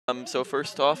So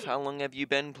first off, how long have you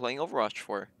been playing Overwatch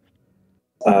for?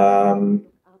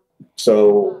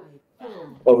 So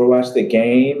Overwatch the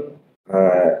game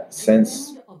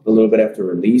since a little bit after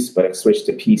release, but I switched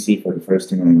to PC for the first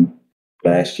time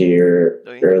last year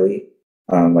Okay. early,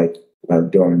 like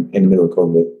during in the middle of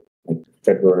COVID, like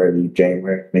February,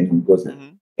 January, maybe was it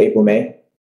April, May,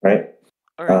 right?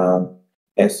 All right.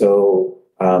 And so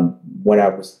when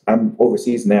I'm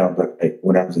overseas now, but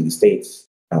when I was in the States,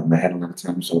 I had a lot of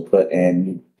time, so I put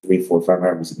in 3, 4, 5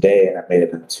 hours a day, and I made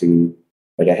it up to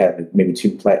like I had maybe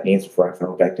 2 plat games before I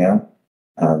fell back down.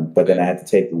 But then I had to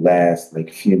take the last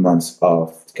like few months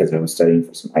off because I was studying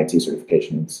for some IT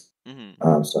certifications.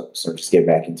 So just get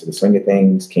back into the swing of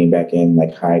things. Came back in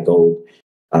like high gold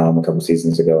a couple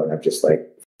seasons ago, and I've just like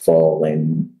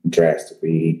fallen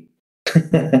drastically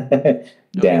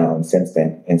down since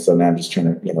then. And so now I'm just trying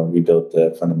to rebuild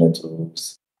the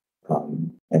fundamentals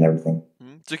and everything.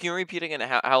 So can you repeat again?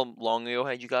 How long ago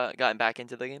had you gotten back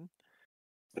into the game?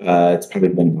 It's probably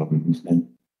been about a month now.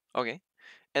 Okay.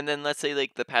 And then let's say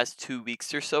like the past 2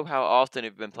 weeks or so, how often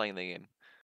have you been playing the game?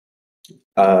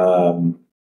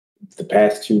 The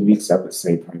past 2 weeks, I would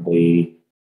say probably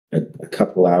a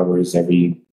couple hours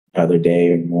every other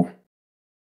day or more.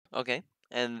 Okay.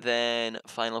 And then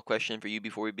final question for you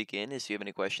before we begin is, do you have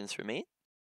any questions for me?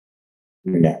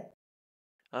 No.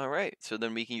 All right. So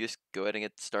then we can just go ahead and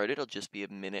get started. It'll just be a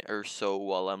minute or so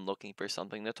while I'm looking for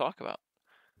something to talk about.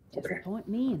 Just point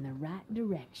me in the right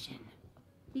direction.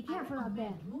 Be careful out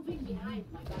there. Moving behind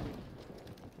my back.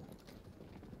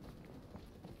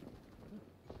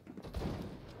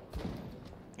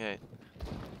 Okay.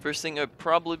 First thing I'd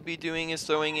probably be doing is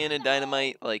throwing in a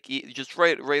dynamite, like just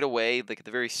right away, like at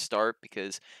the very start,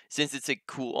 because since it's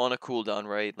on a cooldown,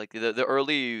 right? Like the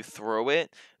earlier you throw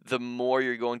it, the more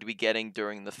you're going to be getting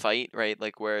during the fight, right?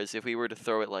 Like whereas if we were to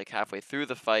throw it like halfway through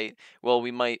the fight, well,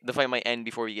 the fight might end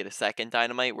before we get a second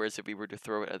dynamite. Whereas if we were to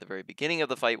throw it at the very beginning of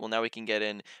the fight, well, now we can get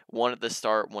in one at the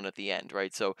start, one at the end,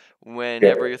 right? So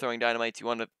whenever you're throwing dynamites, you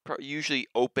want to usually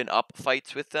open up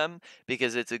fights with them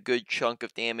because it's a good chunk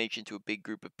of damage into a big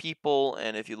group of people.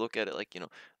 And if you look at it like,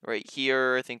 right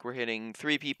here, I think we're hitting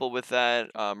 3 people with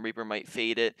that. Reaper might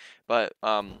fade it, but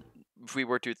if we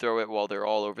were to throw it while they're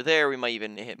all over there, we might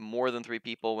even hit more than 3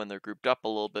 people when they're grouped up a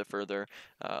little bit further,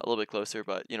 a little bit closer.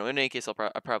 But, in any case, I'll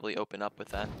probably open up with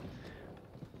that.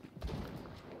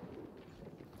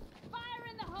 Fire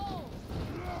in the hole!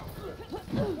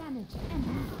 Damage and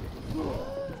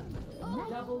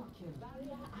double kill.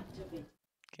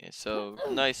 Okay, so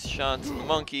nice shots on the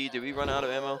monkey. Did we run out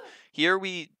of ammo? Here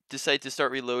we decide to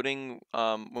start reloading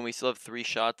when we still have 3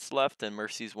 shots left and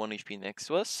Mercy's 1 HP next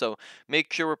to us. So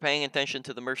make sure we're paying attention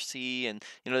to the Mercy, and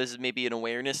this is maybe an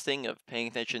awareness thing of paying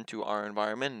attention to our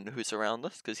environment and who's around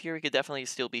us, because here we could definitely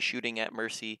still be shooting at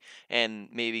Mercy and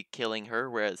maybe killing her,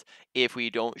 whereas if we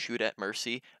don't shoot at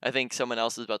Mercy, I think someone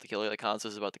else is about to kill her, like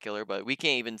Hanzo's about to kill her, but we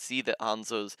can't even see that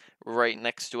Hanzo's right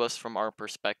next to us from our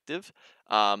perspective.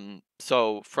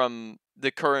 So from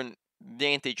the current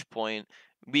vantage point,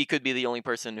 we could be the only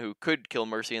person who could kill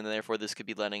Mercy, and therefore this could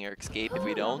be letting her escape if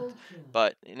we don't.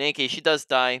 But in any case, she does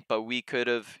die, but we could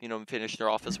have, finished her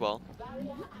off as well.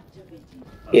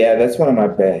 Yeah, that's one of my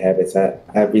bad habits. I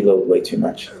reload way too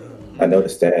much. I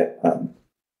noticed that.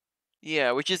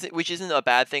 Yeah, which isn't a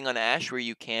bad thing on Ashe, where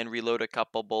you can reload a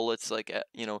couple bullets, like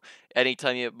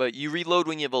anytime but you reload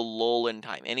when you have a lull in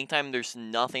time. Anytime there's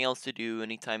nothing else to do,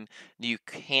 anytime you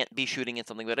can't be shooting at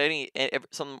something, but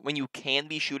when you can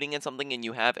be shooting at something and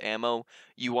you have ammo,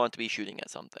 you want to be shooting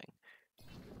at something.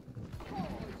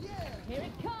 Here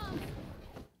it comes.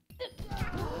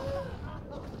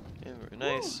 Yeah, very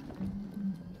nice.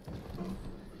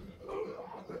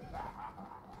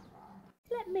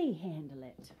 Let me handle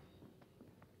it.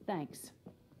 Thanks.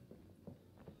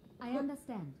 I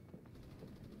understand.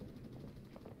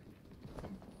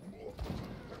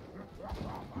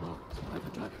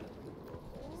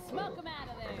 Smoke him out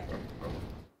of there.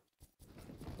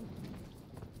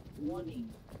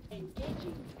 Warning.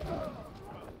 Engaging.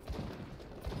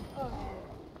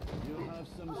 You have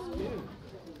some skill.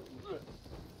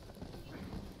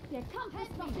 Der Kampf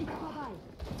ist noch nicht vorbei.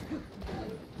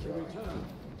 To return.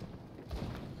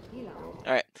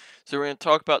 Alright, so we're going to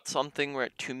talk about something. We're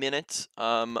at 2 minutes.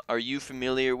 Are you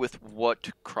familiar with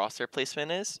what crosshair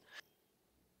placement is?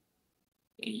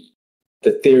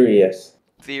 The theory, yes.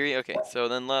 theory. Okay, so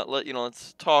then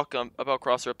let's talk about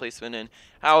crosshair placement and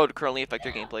how it currently affects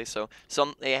your gameplay. So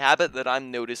a habit that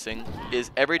I'm noticing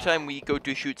is every time we go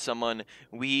to shoot someone,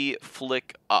 we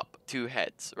flick up to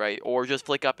heads, right, or just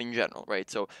flick up in general, right?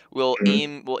 So we'll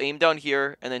aim down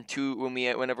here, and then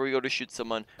whenever we go to shoot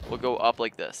someone, we'll go up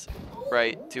like this,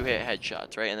 right, to hit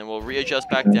headshots, right, and then we'll readjust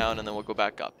back down, and then we'll go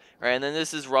back up, right, and then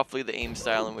this is roughly the aim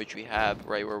style in which we have,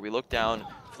 right, where we look down,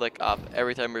 flick up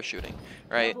every time we're shooting,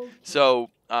 right? So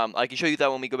I can show you that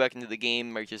when we go back into the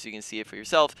game, right, just so you can see it for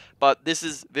yourself. But this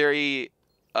is very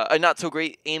a not so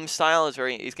great aim style. It's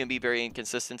going to be very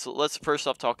inconsistent. So let's first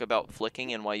off talk about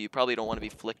flicking and why you probably don't want to be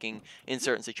flicking in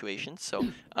certain situations. So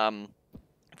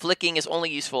flicking is only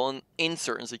useful in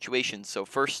certain situations. So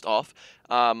first off,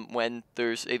 when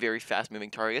there's a very fast-moving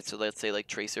target, so let's say like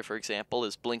Tracer, for example,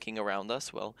 is blinking around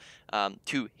us, well,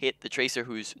 to hit the Tracer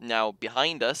who's now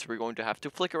behind us, we're going to have to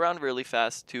flick around really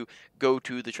fast to go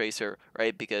to the Tracer,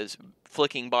 right? Because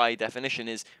flicking by definition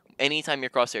is anytime your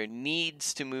crosshair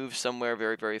needs to move somewhere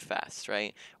very, very fast,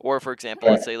 right? Or, for example,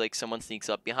 let's say like someone sneaks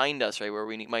up behind us, right, where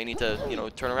we might need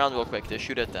to, turn around real quick to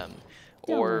shoot at them.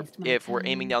 Or if we're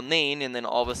aiming down lane and then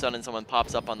all of a sudden someone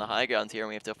pops up on the high ground here and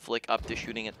we have to flick up to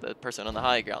shooting at the person on the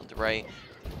high ground, right?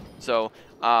 So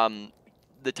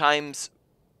the times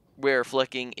where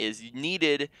flicking is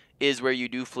needed is where you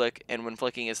do flick, and when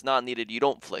flicking is not needed, you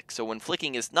don't flick. So when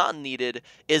flicking is not needed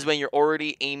is when you're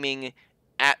already aiming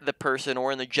at the person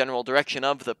or in the general direction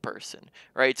of the person,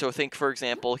 right? So think, for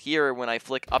example, here when I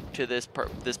flick up to this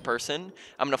person,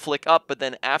 I'm going to flick up, but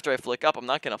then after I flick up, I'm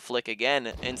not going to flick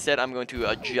again. Instead, I'm going to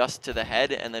adjust to the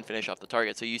head and then finish off the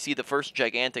target. So you see the first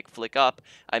gigantic flick up,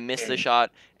 I missed the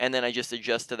shot, and then I just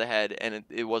adjust to the head, and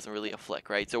it wasn't really a flick,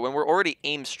 right? So when we're already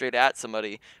aimed straight at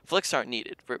somebody, flicks aren't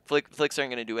needed. Flicks aren't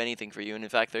going to do anything for you, and in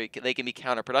fact, they can be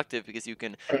counterproductive because you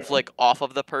can flick off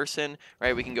of the person,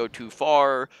 right? We can go too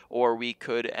far, or we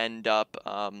could end up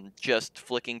just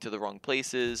flicking to the wrong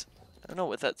places. I don't know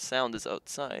what that sound is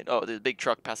outside. Oh, there's a big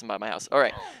truck passing by my house. All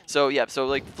right. So yeah, so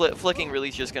like flicking really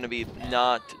is just going to be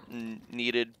not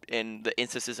needed in the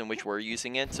instances in which we're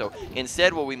using it. So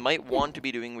instead, what we might want to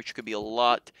be doing, which could be a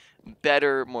lot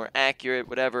better, more accurate,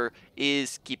 whatever,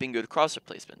 is keeping good crosshair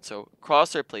placement. So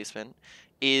crosshair placement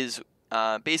is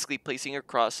basically placing your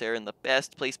crosshair in the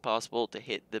best place possible to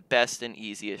hit the best and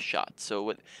easiest shot. So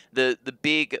what the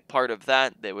big part of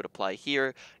that would apply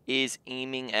here is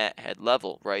aiming at head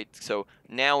level, right? So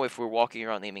now if we're walking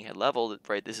around aiming head level,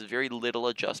 right, this is very little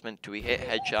adjustment to hit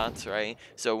headshots, right?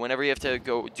 So whenever you have to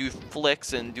go do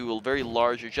flicks and do a very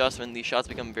large adjustment, these shots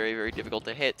become very, very difficult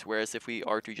to hit. Whereas if we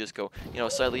are to just go,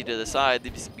 slightly to the side, they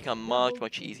just become much,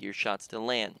 much easier shots to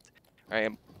land,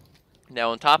 right?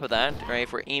 Now on top of that, right,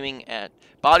 if we're aiming at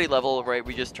body level, right,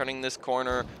 we're just turning this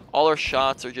corner, all our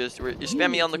shots are we're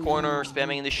spamming on the corner,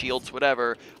 spamming in the shields,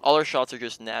 whatever, all our shots are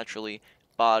just naturally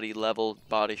body level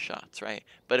body shots, right?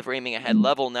 But if we're aiming at head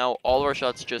level, now all of our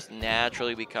shots just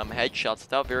naturally become headshots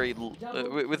without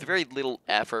with very little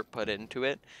effort put into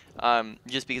it,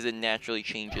 just because it naturally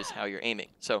changes how you're aiming.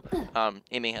 So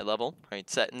aiming head level, right?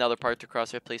 Set another part to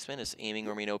crosshair placement is aiming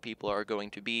where we know people are going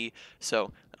to be.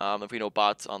 So if we know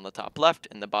bot's on the top left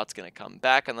and the bot's going to come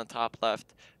back on the top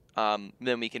left,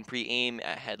 then we can pre-aim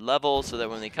at head level so that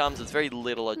when he comes, it's very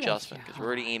little adjustment because we're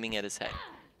already aiming at his head,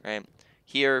 right?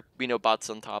 Here, we know bot's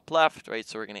on top left, right?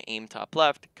 So we're going to aim top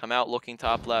left, come out looking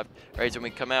top left, right? So when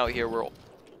we come out here, we're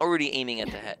already aiming at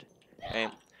the head,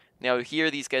 right? Now here,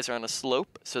 these guys are on a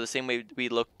slope, so the same way we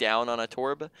look down on a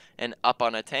Torb and up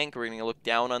on a tank, we're going to look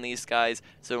down on these guys,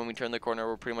 so when we turn the corner,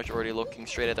 we're pretty much already looking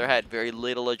straight at their head. Very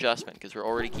little adjustment, because we're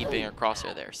already keeping our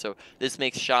crosshair there. So this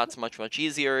makes shots much, much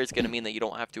easier. It's going to mean that you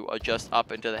don't have to adjust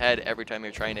up into the head every time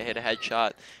you're trying to hit a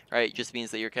headshot, right? It just means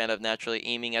that you're kind of naturally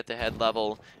aiming at the head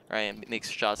level, right? And it makes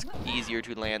shots easier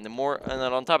to land, and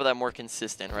then on top of that, more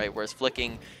consistent, right? Whereas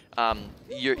flicking,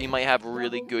 you might have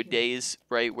really good days,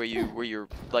 right, where you're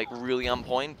like really on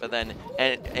point, but then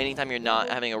anytime you're not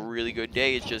having a really good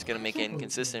day, it's just gonna make it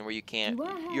inconsistent where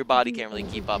your body can't really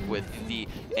keep up with the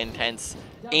intense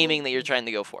aiming that you're trying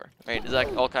to go for, right? Does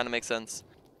that all kind of make sense?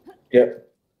 Yep.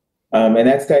 And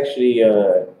that's actually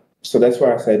so that's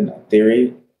why I said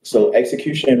theory. So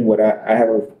execution, what I have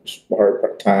a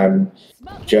hard time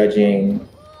judging,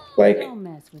 like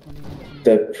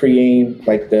the pre-aim,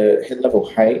 like the hit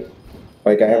level height.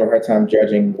 Like I have a hard time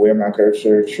judging where my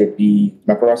cursor should be,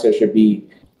 my crosshair should be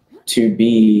to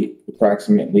be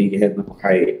approximately hit level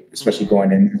height, especially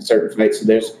going in certain fights.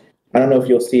 So I don't know if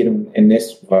you'll see it in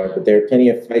this part, but there are plenty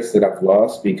of fights that I've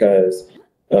lost because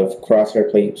of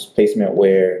crosshair placement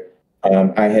where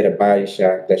I hit a body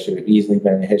shot that should have easily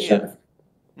been a headshot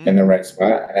in the right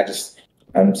spot.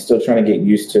 I'm still trying to get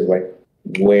used to like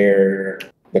where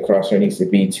the crosshair needs to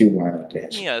be to Wild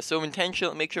Dash. Yeah, so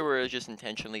make sure we're just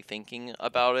intentionally thinking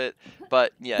about it.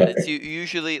 But yeah, Okay. it's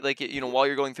usually like, while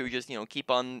you're going through, just,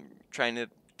 keep on trying to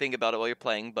think about it while you're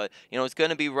playing. But, it's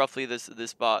going to be roughly this,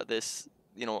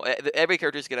 every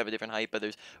character is going to have a different height, but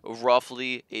there's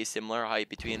roughly a similar height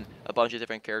between a bunch of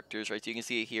different characters, right? So you can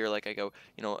see it here, like I go,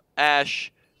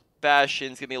 Ashe,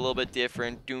 Bastion's gonna be a little bit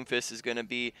different. Doomfist is gonna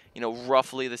be,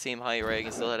 roughly the same height, right? You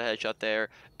can still hit a headshot there.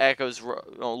 Echo's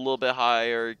a little bit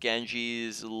higher.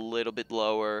 Genji's a little bit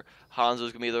lower.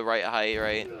 Hanzo's gonna be the right height,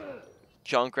 right?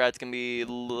 Junkrat's gonna be, a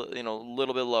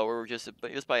little bit lower, just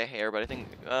by a hair, but I think,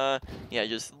 yeah,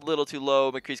 just a little too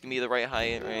low. McCree's gonna be the right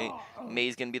height, right?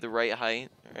 May's gonna be the right height,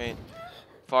 right?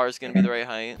 Far's gonna be the right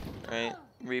height, right?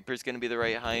 Reaper's gonna be the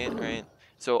right height, right?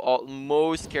 So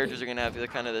most characters are gonna have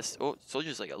kind of this. Oh,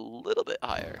 Soldier's like a little bit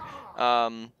higher.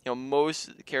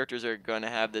 Most characters are gonna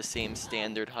have the same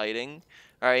standard heighting,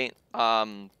 right?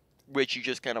 Which you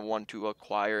just kind of want to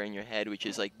acquire in your head, which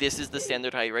is like, this is the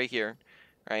standard height right here,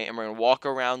 right? And we're gonna walk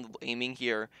around aiming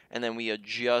here, and then we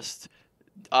adjust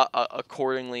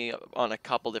accordingly on a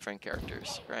couple different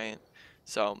characters, right?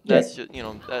 So that's just,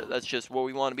 that's just what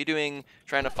we want to be doing,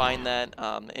 trying to find that.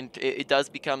 And it does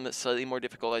become slightly more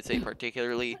difficult, I'd say,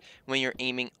 particularly when you're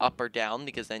aiming up or down,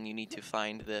 because then you need to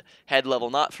find the head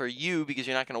level, not for you, because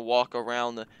you're not going to walk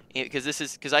around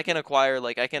because I can acquire,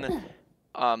 like, I can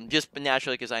just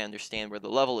naturally, because I understand where the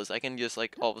level is, I can just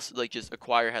just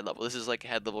acquire head level. This is like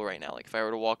head level right now. Like if I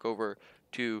were to walk over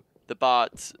to the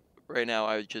bots right now,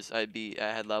 I'd be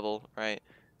at head level, right?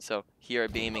 So here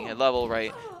I'd be aiming head level,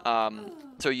 right?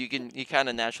 So you kind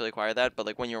of naturally acquire that, but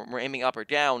like when we're aiming up or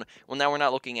down, well, now we're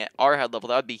not looking at our head level.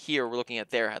 That would be here. We're looking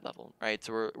at their head level, right?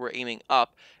 So we're aiming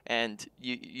up, and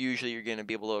usually you're gonna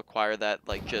be able to acquire that,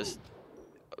 like, just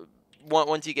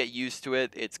once you get used to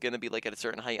it. It's gonna be like at a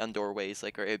certain height on doorways,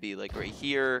 like, or it'd be like right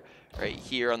here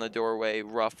on the doorway,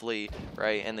 roughly,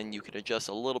 right? And then you can adjust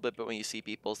a little bit, but when you see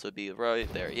people, so it'd be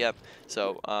right there. Yep.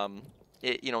 So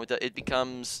it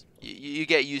becomes, you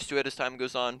get used to it as time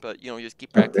goes on, but you just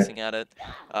keep practicing at it.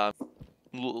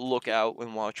 Look out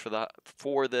and watch for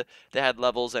the head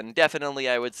levels, and definitely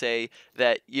I would say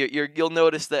that you'll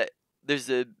notice that there's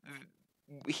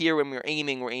here when we're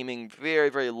aiming very,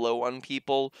 very low on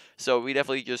people, so we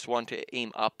definitely just want to aim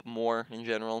up more in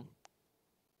general.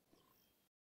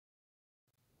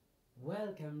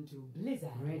 Welcome to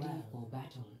Blizzard. Ready for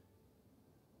battle.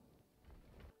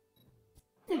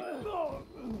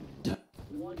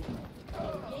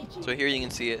 So here you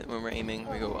can see it when we're aiming.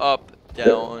 We go up,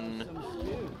 down.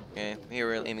 Okay, here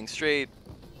we're aiming straight,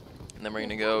 and then we're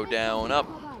gonna go down,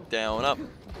 up, down, up.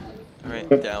 All right,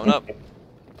 down, up,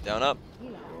 down, up.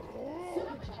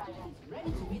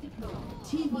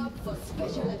 Team up for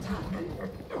special attack.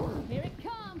 Here it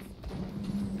comes.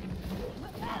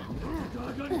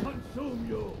 Dragon consume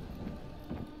you!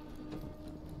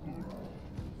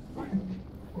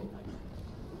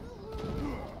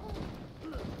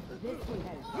 This will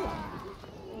help.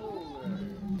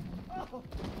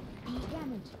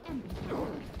 Damage empty.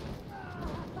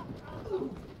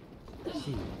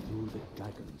 See through the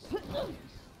dragons.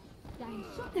 Dying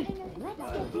shot. Let's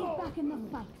get these back in the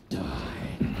fight.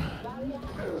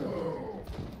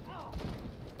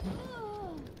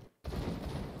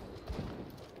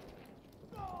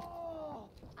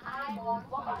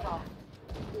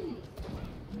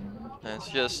 It's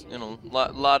just,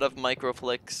 lot of micro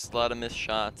flicks, a lot of missed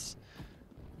shots.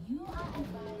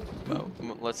 Well,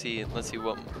 let's see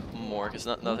what more, because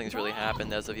nothing's really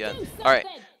happened as of yet. All right,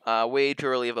 way too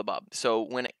early of a bob. So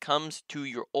when it comes to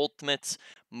your ultimates,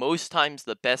 most times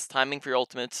the best timing for your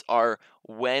ultimates are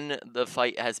when the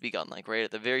fight has begun, like right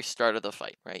at the very start of the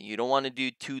fight, right? You don't want to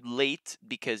do too late,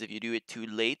 because if you do it too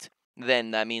late,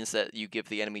 then that means that you give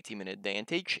the enemy team an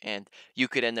advantage, and you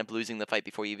could end up losing the fight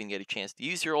before you even get a chance to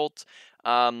use your ult.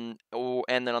 And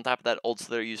then on top of that, ults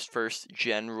that are used first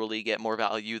generally get more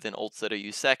value than ults that are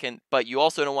used second. But you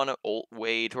also don't want to ult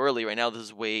way too early. Right now, this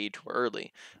is way too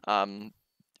early.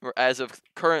 As of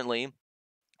currently,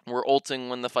 we're ulting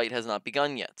when the fight has not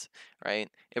begun yet, right?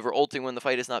 If we're ulting when the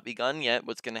fight has not begun yet,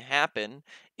 what's going to happen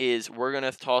is we're going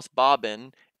to toss Bob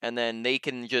in, and then they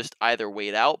can just either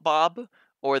wait out Bob,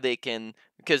 or they can,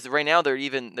 because right now they're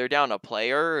down a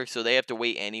player, so they have to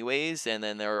wait anyways, and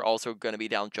then they're also going to be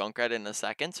down Junkrat in a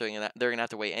second, so they're going to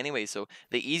have to wait anyways. So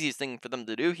the easiest thing for them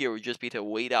to do here would just be to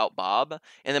wait out Bob,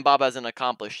 and then Bob hasn't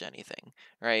accomplished anything,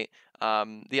 right?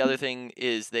 The other thing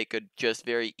is they could just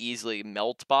very easily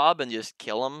melt Bob and just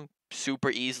kill him super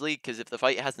easily, because if the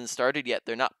fight hasn't started yet,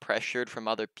 they're not pressured from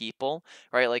other people,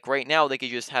 right? Like right now, they could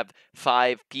just have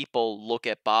 5 people look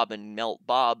at Bob and melt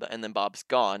Bob, and then Bob's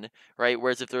gone, right?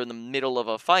 Whereas if they're in the middle of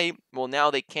a fight, well,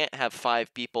 now they can't have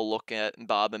 5 people look at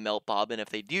Bob and melt Bob, and if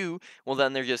they do, well,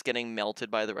 then they're just getting melted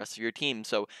by the rest of your team.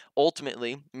 So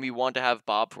ultimately, we want to have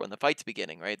Bob for when the fight's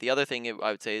beginning, right? The other thing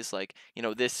I would say is, like, you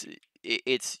know,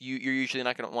 it's you're usually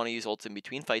not going to want to use ults in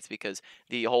between fights, because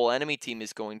the whole enemy team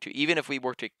is going to, even if we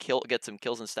were to get some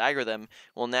kills and stagger them,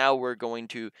 well, now we're going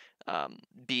to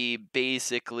be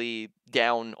basically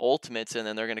down ultimates, and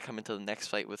then they're going to come into the next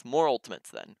fight with more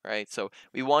ultimates then, right? So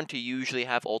we want to usually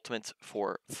have ultimates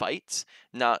for fights,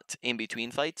 not in between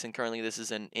fights, and currently this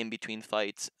is an in between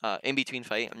fight,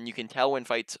 and you can tell when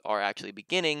fights are actually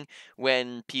beginning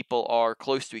when people are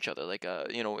close to each other, like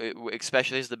you know,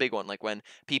 especially this is the big one, like when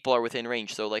people are within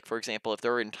range. So like, for example, if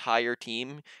their entire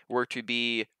team were to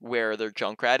be where their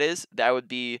Junkrat is, that would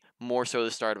be more so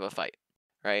the start of a fight,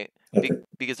 right? Okay.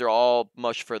 Because they're all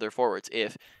much further forwards.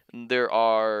 If there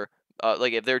are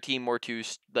like, if their team were to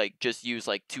like just use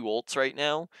like 2 ults right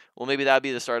now, well, maybe that would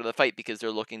be the start of the fight because they're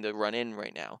looking to run in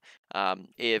right now.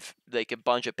 If like a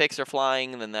bunch of picks are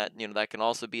flying, then that, you know, that can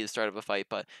also be the start of a fight.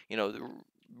 But you know,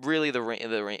 really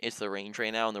it's the range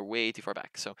right now, and they're way too far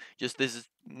back. So just, this is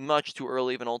much too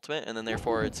early of an ultimate, and then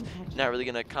therefore it's not really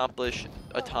going to accomplish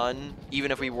a ton, even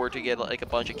if we were to get like a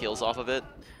bunch of kills off of it.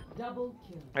 Double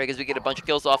kill. Right, because we get a bunch of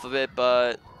kills off of it,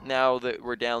 but now that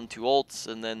we're down 2 ults,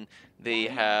 and then they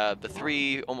have the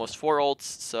 3, almost 4 ults,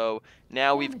 so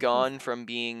now we've gone from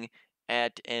being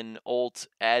at an ult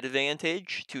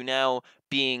advantage to now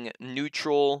being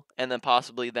neutral, and then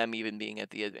possibly them even being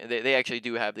at the they actually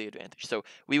do have the advantage. So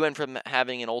we went from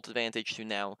having an ult advantage to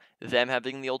now them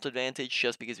having the ult advantage,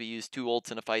 just because we used 2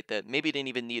 ults in a fight that maybe didn't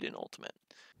even need an ultimate.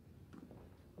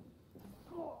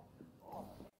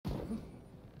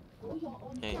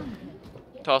 Okay.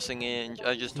 Tossing in,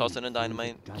 just tossing in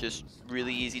dynamite, just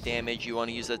really easy damage. You want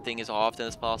to use that thing as often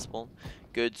as possible.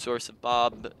 Good source of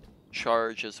Bob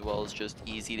charge, as well as just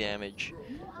easy damage.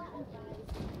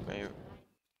 Right.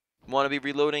 Want to be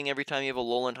reloading every time you have a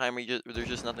lull in time where there's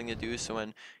just nothing to do. So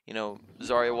when, you know,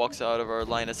 Zarya walks out of our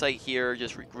line of sight here,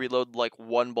 just reload like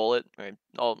 1 bullet. Right.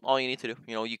 All you need to do.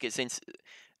 You know, you can, since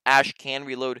Ashe can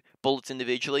reload bullets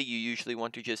individually, you usually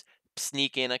want to just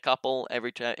sneak in a couple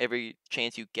every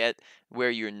chance you get where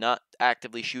you're not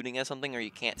actively shooting at something or you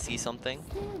can't see something.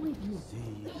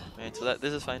 And so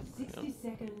this is fine. You know.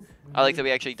 I like that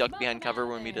we actually ducked behind cover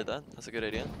when we did that. That's a good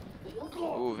idea.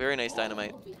 Ooh, very nice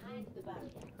dynamite.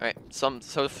 Alright,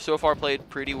 so far played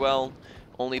pretty well.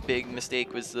 Only big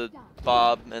mistake was the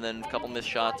Bob, and then a couple missed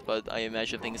shots, but I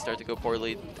imagine things start to go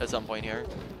poorly at some point here.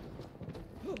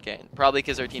 Okay, probably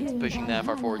because our team's pushing that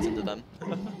far forwards into them.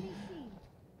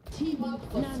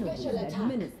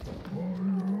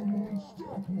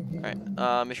 Alright,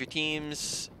 if your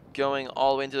team's going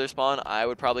all the way into their spawn, I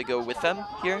would probably go with them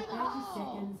here.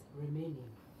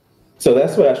 So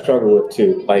that's what I struggle with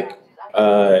too. Like,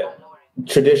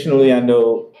 traditionally, I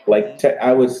know, like,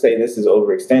 I would say this is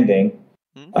overextending.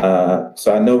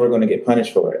 So I know we're going to get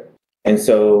punished for it. And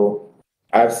so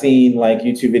I've seen like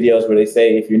YouTube videos where they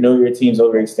say, if you know your team's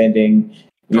overextending,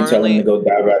 you tell them to go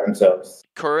die by themselves.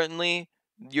 Currently,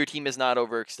 your team is not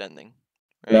overextending.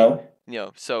 Right? No? You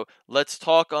know, so let's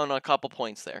talk on a couple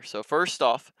points there. So first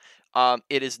off,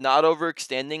 it is not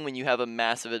overextending when you have a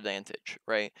massive advantage,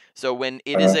 right? So when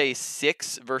it is a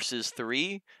 6 versus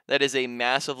 3, that is a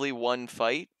massively won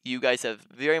fight. You guys have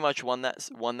very much won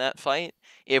that fight.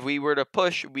 If we were to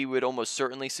push, we would almost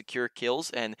certainly secure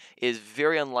kills, and it is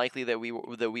very unlikely that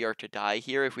we are to die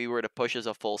here if we were to push as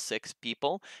a full 6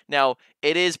 people. Now,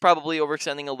 it is probably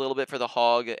overextending a little bit for the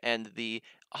Hog and the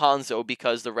Hanzo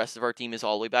because the rest of our team is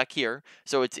all the way back here.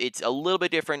 So it's a little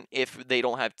bit different if they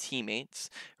don't have teammates,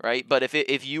 right? But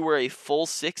if you were a full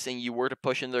 6 and you were to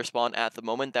push into their spawn at the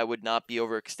moment, that would not be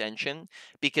overextension,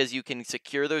 because you can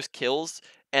secure those kills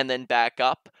and then back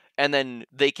up, and then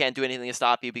they can't do anything to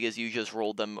stop you because you just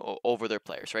rolled them over their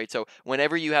players, right? So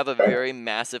whenever you have a very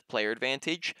massive player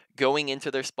advantage, going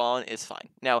into their spawn is fine.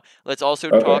 Now, let's also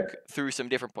talk through some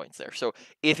different points there. So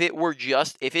if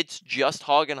it's just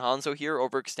Hog and Hanzo here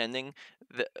overextending,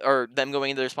 or them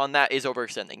going into their spawn, that is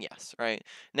overextending, yes, right?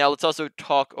 Now, let's also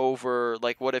talk over,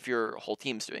 like, what if your whole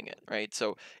team's doing it, right?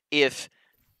 So if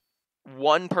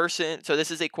one person, so this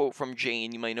is a quote from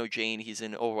Jane. You might know Jane. He's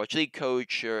an Overwatch League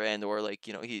coach, or like,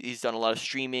 you know, he's done a lot of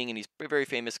streaming, and he's a very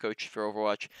famous coach for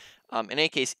Overwatch. In any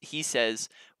case, he says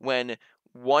when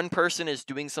one person is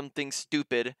doing something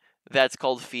stupid, that's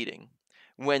called feeding.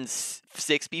 When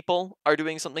 6 people are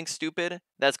doing something stupid,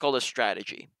 that's called a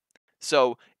strategy.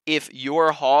 So If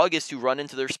your hog is to run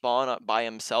into their spawn by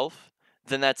himself,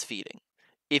 then that's feeding.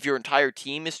 If your entire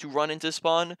team is to run into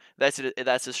spawn, that's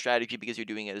a strategy because you're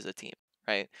doing it as a team,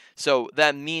 right? So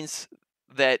that means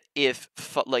that if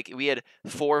like we had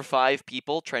 4 or 5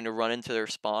 people trying to run into their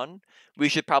spawn, we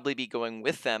should probably be going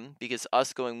with them, because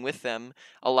us going with them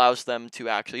allows them to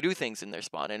actually do things in their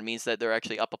spawn, and it means that they're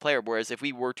actually up a player. Whereas if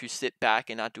we were to sit back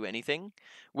and not do anything,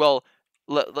 well,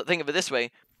 think of it this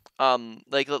way.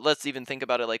 Like let's even think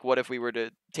about it. Like, what if we were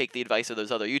to take the advice of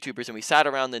those other YouTubers and we sat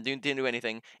around and didn't do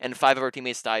anything, and 5 of our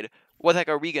teammates died? What the heck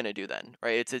are we gonna do then,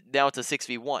 right? Now it's a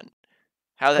 6v1.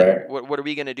 How that? Right. What are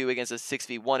we gonna do against a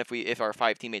 6v1 if our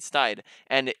 5 teammates died?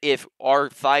 And if our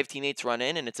 5 teammates run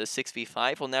in and it's a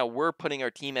 6v5, well, now we're putting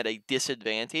our team at a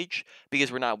disadvantage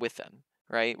because we're not with them,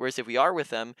 right? Whereas if we are with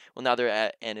them, well, now they're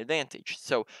at an advantage.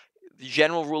 So the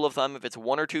general rule of thumb, if it's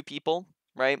 1 or 2 people,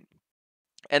 right,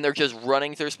 and they're just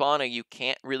running through spawn and you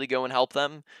can't really go and help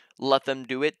them, let them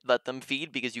do it, let them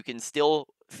feed, because you can still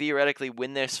theoretically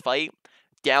win this fight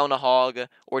down a hog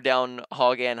or down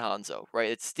hog and Hanzo, right?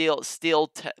 It's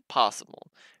still possible,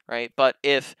 right? But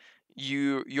if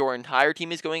your entire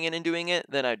team is going in and doing it,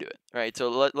 then I do it, right?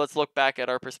 So let's look back at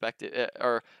our perspective,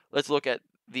 or let's look at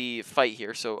the fight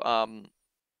here. So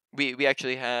we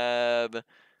actually have.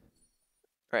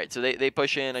 Right, so they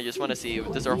push in. I just want to see,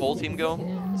 does our whole team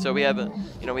go? So we have,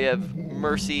 we have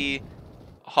Mercy,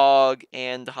 Hog,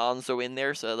 and Hanzo in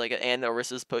there. So like, and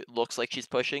Orissa's looks like she's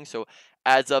pushing. So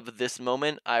as of this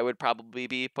moment, I would probably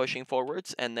be pushing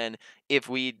forwards. And then if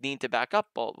we need to back up,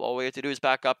 all we have to do is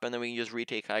back up, and then we can just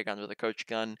retake high ground with a coach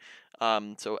gun.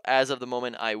 So as of the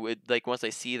moment, I would, like, once I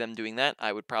see them doing that,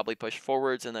 I would probably push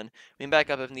forwards, and then we can back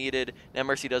up if needed. Now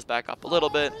Mercy does back up a little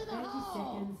bit. 30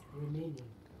 seconds remaining.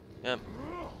 Yep.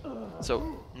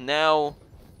 So now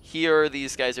here,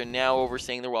 these guys are now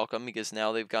overstaying their welcome, because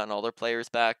now they've gotten all their players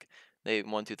back. They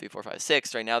 1, 2, 3, 4, 5,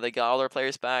 6. Right now they got all their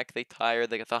players back. They tired.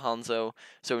 They got the Hanzo.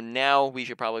 So now we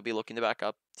should probably be looking to back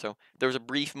up. So there was a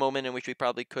brief moment in which we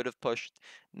probably could have pushed.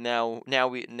 Now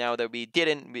that we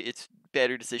didn't, it's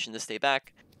better decision to stay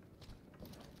back.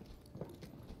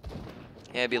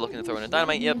 Yeah, I'd be looking to throw in a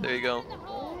dynamite. Yep, there you go.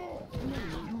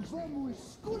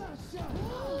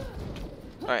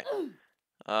 All right.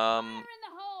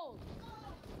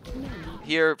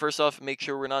 Here, first off, make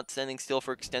sure we're not standing still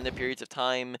for extended periods of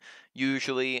time.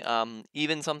 Usually,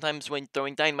 even sometimes when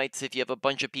throwing dynamites, if you have a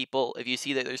bunch of people, if you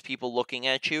see that there's people looking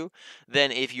at you,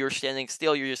 then if you're standing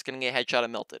still, you're just going to get headshot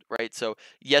and melted, right? So,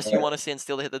 yes, you want to stand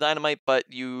still to hit the dynamite, but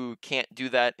you can't do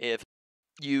that if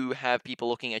you have people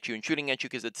looking at you and shooting at you,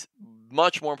 because it's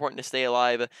much more important to stay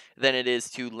alive than it is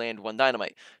to land one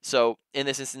dynamite. So in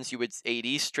this instance, you would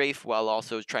AD strafe while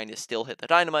also trying to still hit the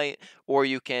dynamite, or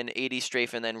you can AD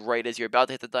strafe and then right as you're about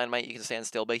to hit the dynamite, you can stand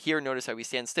still. But here, notice how we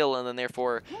stand still, and then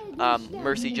therefore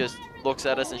Mercy just looks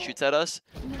at us and shoots at us,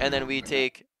 and then we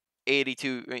take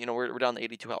 82, we're down to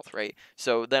 82 health, right?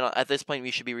 So then at this point,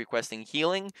 we should be requesting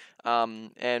healing,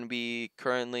 and we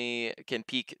currently can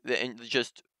peek and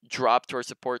just drop to our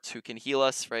supports who can heal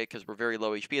us, right? Because we're very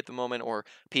low HP at the moment, or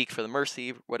peek for the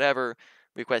Mercy, whatever.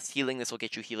 Request healing. This will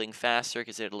get you healing faster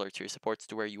because it alerts your supports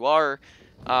to where you are.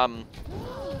 And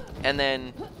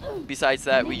then besides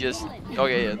that, we just,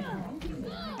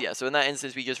 yeah, so in that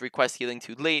instance, we just request healing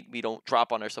too late. We don't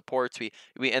drop on our supports.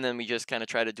 And then we just kind of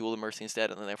try to duel the Mercy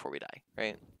instead, and then therefore we die,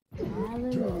 right?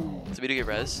 So we do get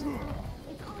res.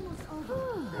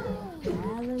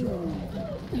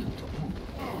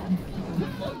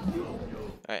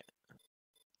 Alright.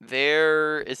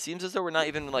 There, it seems as though we're not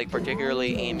even, like,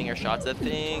 particularly aiming our shots at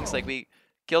things. Like, we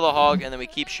kill the hog, and then we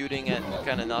keep shooting at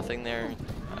kind of nothing there.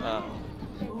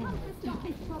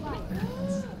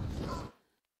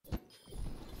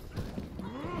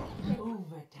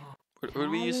 Who do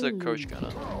we use the coach gun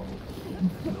on?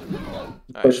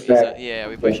 Alright, yeah,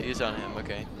 we push. He's on him,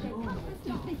 okay.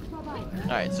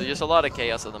 Alright, so just a lot of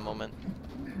chaos at the moment.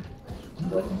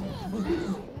 Do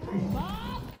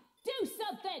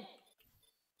something.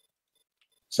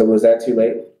 So was that too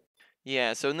late?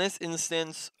 Yeah, so in this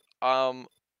instance, I'd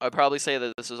probably say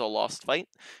that this is a lost fight.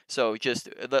 So just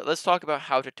let's talk about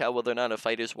how to tell whether or not a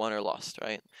fight is won or lost,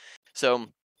 right? So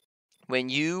when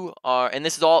you are, and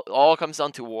this is all comes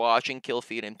down to watching kill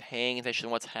feed and paying attention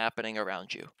to what's happening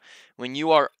around you. When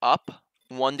you are up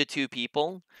 1 to 2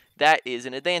 people, that is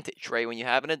an advantage, right? When you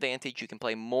have an advantage, you can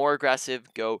play more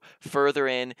aggressive, go further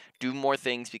in, do more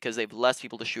things because they have less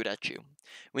people to shoot at you.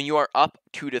 When you are up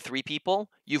 2 to 3 people,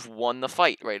 you've won the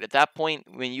fight, right? At that point,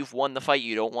 when you've won the fight,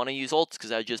 you don't want to use ults because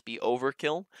that would just be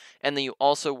overkill. And then you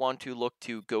also want to look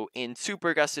to go in super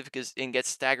aggressive and get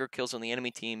stagger kills on the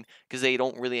enemy team because they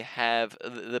don't really have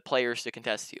the players to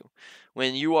contest you.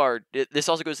 When you are, this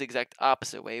also goes the exact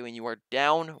opposite way. When you are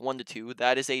down 1 to 2,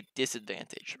 that is a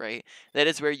disadvantage, right? That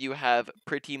is where you have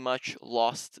pretty much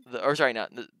lost the, or sorry,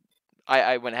 not,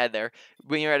 I went ahead there.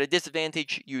 When you're at a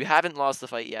disadvantage, you haven't lost the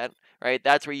fight yet, right?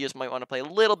 That's where you just might want to play a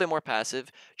little bit more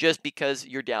passive just because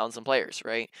you're down some players,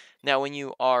 right? Now, when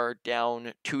you are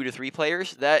down 2 to 3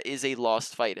 players, that is a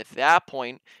lost fight. At that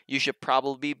point, you should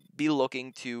probably be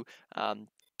looking to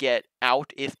get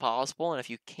out if possible. And if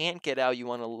you can't get out, you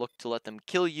want to look to let them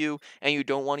kill you, and you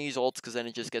don't want to use ults because then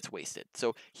it just gets wasted.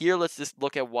 So here, let's just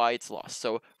look at why it's lost.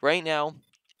 So right now,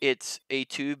 it's a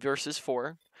 2 versus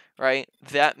 4. Right,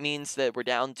 that means that we're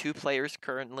down 2 players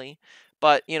currently,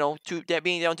 but you know,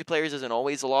 being down 2 players isn't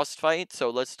always a lost fight. So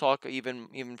let's talk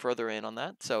even further in on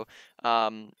that. So,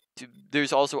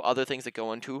 there's also other things that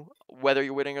go into whether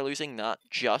you're winning or losing, not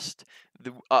just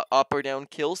the up or down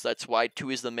kills. That's why 2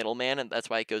 is the middleman, and that's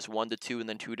why it goes 1 to 2 and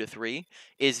then 2 to 3.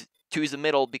 Is 2 is the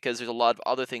middle because there's a lot of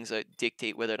other things that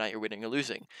dictate whether or not you're winning or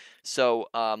losing. So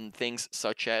things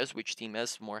such as which team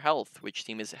has more health, which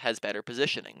team has better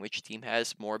positioning, which team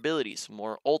has more abilities,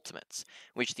 more ultimates,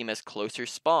 which team has closer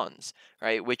spawns,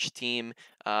 right? Which team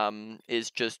is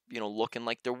just looking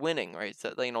like they're winning, right?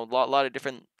 So a lot of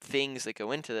different things that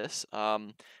go into this.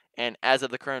 And as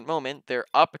of the current moment, they're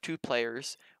up 2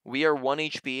 players. We are 1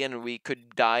 HP and we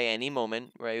could die any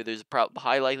moment, right? There's a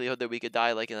high likelihood that we could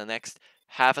die like in the next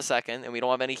half a second, and we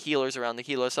don't have any healers around to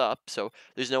heal us up, so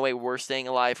there's no way we're staying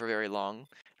alive for very long,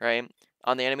 right?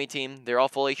 On the enemy team, they're all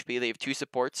full HP. They have 2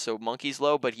 supports, so Monkey's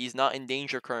low, but he's not in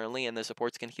danger currently, and the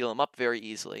supports can heal him up very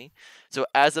easily. So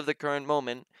as of the current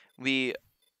moment, we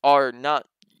are not,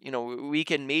 we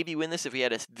can maybe win this if we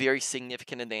had a very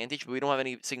significant advantage, but we don't have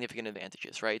any significant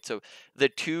advantages, right? So the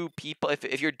 2 people,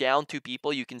 if you're down 2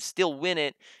 people, you can still win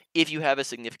it if you have a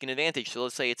significant advantage. So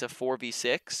let's say it's a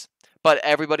 4v6, but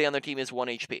everybody on their team is 1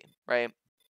 HP, right?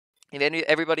 If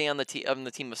everybody on the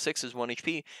team of 6 is 1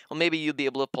 HP, well, maybe you'd be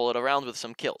able to pull it around with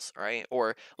some kills, right?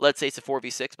 Or let's say it's a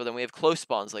 4v6, but then we have close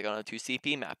spawns like on a 2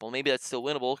 CP map. Well, maybe that's still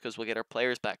winnable because we'll get our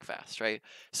players back fast, right?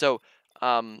 So,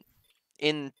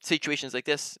 in situations like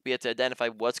this, we have to identify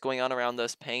what's going on around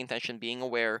us, paying attention, being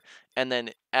aware, and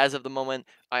then as of the moment,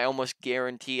 I almost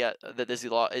guarantee that this is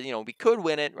a lot. We could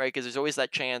win it, right? Because there's always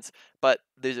that chance, but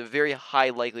there's a very high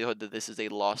likelihood that this is a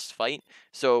lost fight.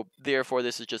 So therefore,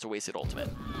 this is just a wasted ultimate.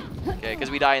 Okay,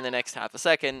 because we die in the next half a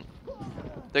second,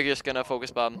 they're just gonna focus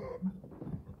bomb,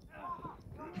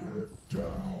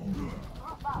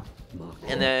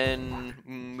 and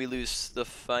then we lose the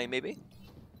fight. Maybe.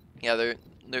 Yeah,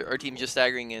 our team's just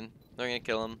staggering in. They're gonna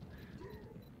kill him.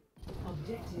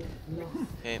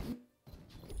 Okay.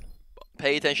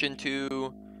 Pay attention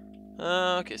to.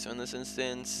 Okay, so in this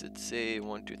instance, it's a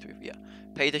 1, 2, 3. Yeah.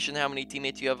 Pay attention to how many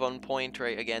teammates you have on point.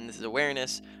 Right. Again, this is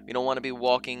awareness. We don't want to be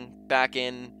walking back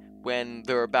in when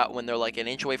they're like an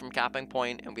inch away from capping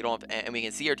point, and we don't have, and we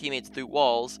can see our teammates through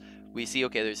walls. We see,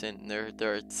 okay,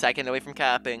 they're a second away from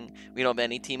capping. We don't have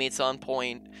any teammates on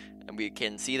point, and we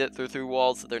can see that through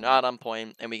walls that they're not on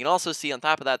point. And we can also see on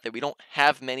top of that we don't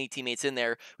have many teammates in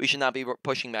there. We should not be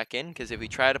pushing back in, because if we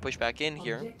try to push back in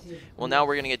here, well, now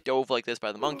we're gonna get dove like this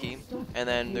by the monkey, and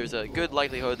then there's a good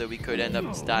likelihood that we could end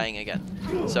up dying again.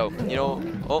 So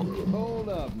so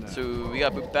we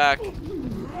got booped back.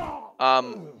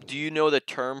 Do you know the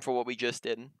term for what we just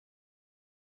did?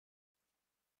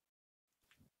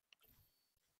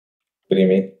 What do you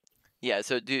mean? Yeah,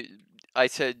 so I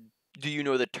said, do you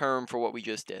know the term for what we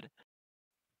just did?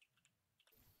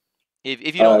 If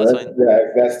you don't, that's fine.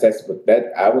 That's textbook.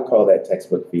 That I would call that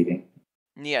textbook feeding.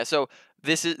 Yeah, so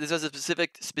this is a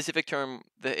specific term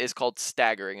that is called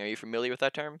staggering. Are you familiar with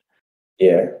that term?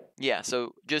 Yeah. Yeah,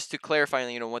 so just to clarify,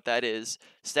 what that is,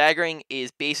 staggering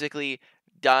is basically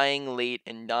dying late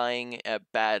and dying at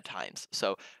bad times.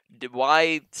 So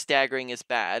why staggering is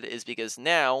bad is because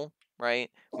now, right,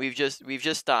 we've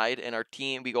just died, and our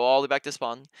team, we go all the way back to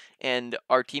spawn, and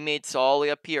our teammates all the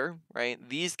way up here, right?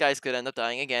 These guys could end up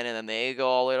dying again, and then they go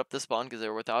all the way up to spawn because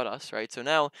they're without us, right? So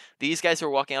now these guys are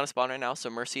walking out of spawn right now, so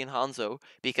Mercy and Hanzo,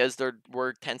 because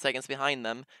we're 10 seconds behind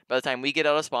them, by the time we get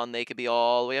out of spawn, they could be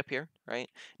all the way up here, right?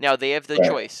 Now they have the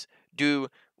choice. Do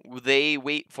they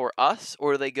wait for us,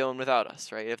 or do they go in without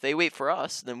us, right? If they wait for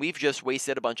us, then we've just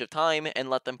wasted a bunch of time and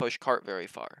let them push cart very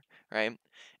far, right?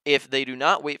 If they do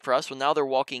not wait for us, well, now they're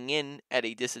walking in at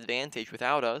a disadvantage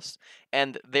without us,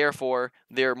 and therefore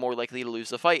they're more likely to lose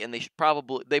the fight, and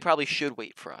they probably should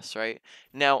wait for us, right?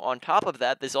 Now, on top of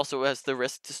that, this also has the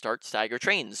risk to start stagger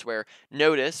trains, where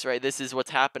notice, right, this is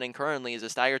what's happening currently, is a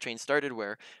stagger train started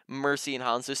where Mercy and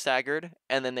Hanzo staggered,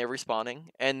 and then they're respawning,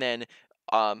 and then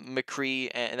McCree,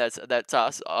 and that's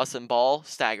us and Ball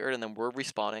staggered, and then we're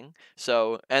respawning.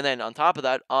 So, and then on top of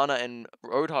that, Ana and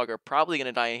Roadhog are probably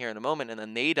gonna die in here in a moment, and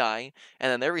then they die,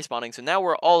 and then they're respawning. So now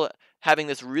we're all having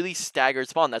this really staggered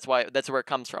spawn. That's where it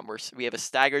comes from. We have a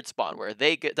staggered spawn where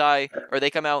they die or they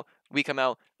come out, we come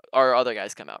out, our other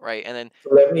guys come out, right? And then So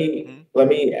let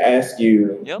me ask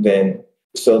you Yep. then.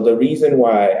 So the reason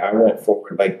why I went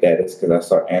forward like that is because I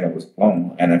saw Anna was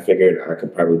alone, and I figured I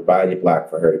could probably body block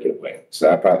for her to get away. So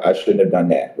I shouldn't have done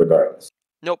that, regardless.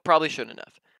 Nope, probably shouldn't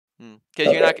have. Because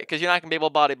Okay. you're not gonna be able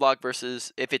to body block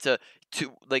versus if it's a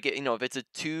two, like, if it's a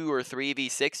 2 or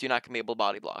 3v6, you're not gonna be able to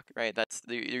body block, right?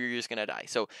 You're just gonna die.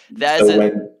 So So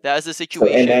when that is the so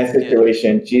in that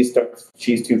situation. Yeah. situation,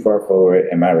 she's too far forward,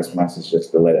 and my response is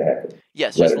just to let it happen.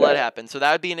 Yes, Let just her let it die. happen. So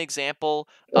that would be an example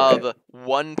Okay. of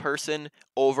one person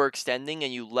overextending,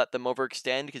 and you let them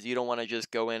overextend because you don't want to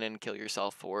just go in and kill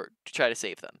yourself or to try to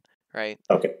save them, right?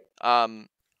 Okay. And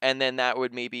then that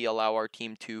would maybe allow our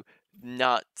team to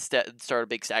not start a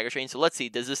big stagger train. So let's see,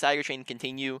 does the stagger train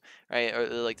continue, right? Or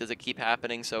like, does it keep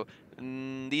happening? So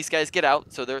these guys get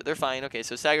out, so they're fine. Okay,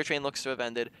 so stagger train looks to have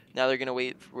ended. Now they're gonna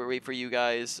wait for you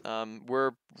guys.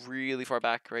 We're really far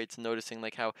back, right? So noticing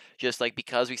like how just like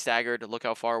because we staggered, look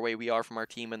how far away we are from our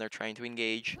team, and they're trying to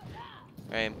engage,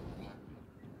 right?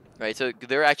 Right, so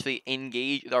they're actually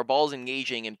engaged. Our ball's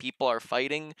engaging, and people are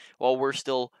fighting while we're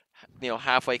still,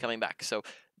 halfway coming back. So,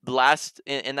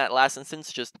 in that last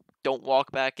instance, just don't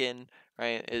walk back in.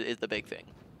 Right, is the big thing.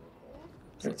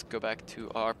 So let's go back to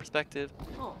our perspective.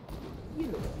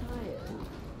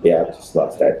 Yeah, I just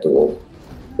lost that duel.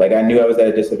 Like I knew I was at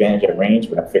a disadvantage at range,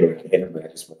 but I figured I could hit him, but I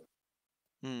just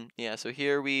Yeah. So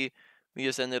here we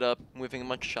just ended up moving a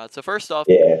bunch of shots. So first off,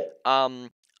 yeah.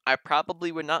 I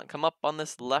probably would not come up on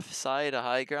this left side of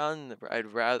high ground. I'd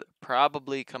rather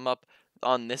probably come up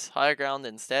on this high ground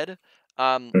instead.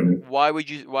 Mhm. Why would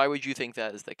you think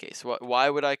that is the case? Why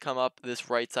would I come up this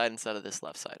right side instead of this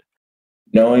left side?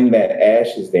 Knowing that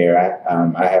Ash is there,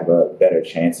 I have a better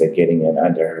chance at getting in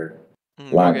under her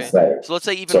line of Okay. sight. So let's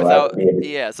say even So I without, would be able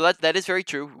yeah. So that is very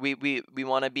true. We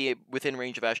want to be within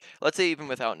range of Ash. Let's say even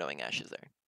without knowing Ash is there.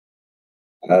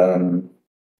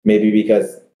 maybe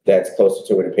because that's closer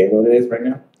to where the payload is right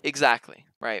now. Exactly.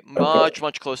 Right. Okay.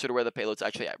 Much closer to where the payload's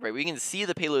actually at. Right. We can see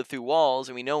the payload through walls,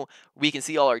 and we know we can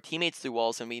see all our teammates through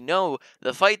walls, and we know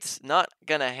the fight's not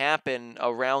gonna happen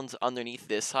around underneath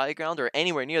this high ground or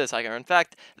anywhere near this high ground. In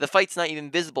fact, the fight's not even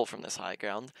visible from this high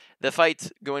ground. The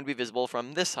fight's going to be visible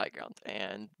from this high ground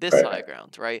and this Right. high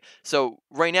ground. Right. So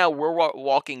right now we're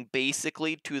walking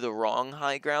basically to the wrong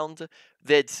high ground.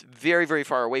 That's very, very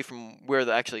far away from where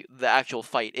the actual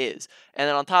fight is. And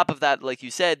then on top of that, like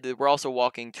you said, we're also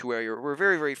walking to where we're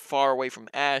very, very far away from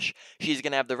Ashe. She's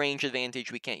going to have the range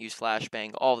advantage. We can't use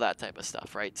flashbang, all that type of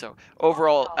stuff, right? So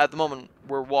overall, at the moment,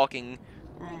 we're walking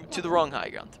to the wrong high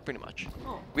ground, pretty much.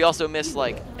 We also miss,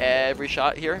 like, every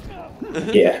shot here.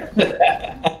 Yeah.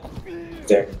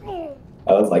 There.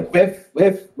 I was like, whiff,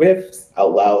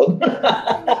 out loud.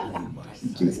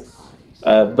 Jesus.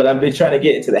 But I've been trying to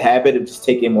get into the habit of just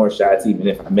taking more shots, even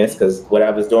if I miss, because what I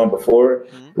was doing before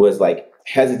was like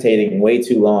hesitating way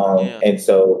too long. Yeah. And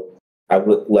so I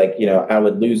would I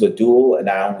would lose a duel and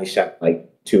I only shot like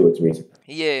 2 or 3.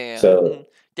 Yeah. So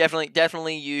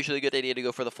Definitely usually a good idea to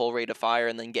go for the full rate of fire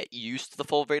and then get used to the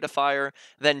full rate of fire,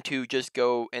 than to just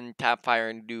go and tap fire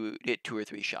and hit 2 or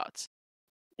 3 shots.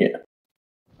 yeah.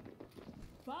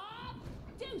 Bob,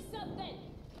 do something.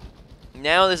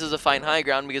 Now this is a fine high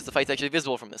ground because the fight's actually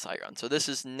visible from this high ground. So this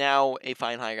is now a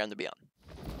fine high ground to be on.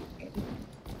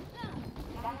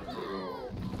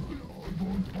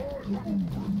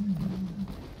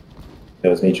 That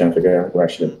was me trying to figure out where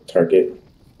I should target.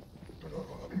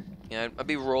 Yeah, I'd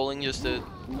be rolling just to...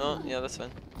 Oh, yeah, that's fine.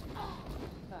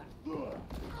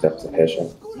 That was a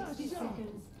headshot.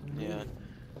 Yeah.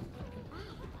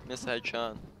 Missed the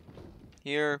headshot.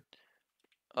 Here.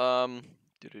 Now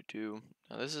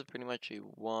this is pretty much a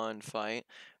one fight.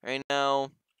 Right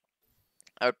now,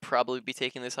 I would probably be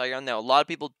taking this high ground. Now, a lot of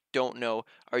people don't know.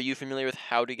 Are you familiar with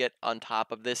how to get on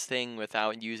top of this thing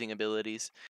without using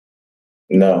abilities?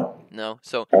 No. No?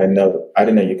 So... I didn't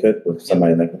know you could with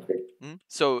somebody like McCree.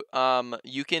 So,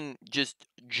 you can just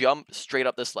jump straight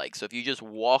up this leg. So if you just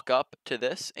walk up to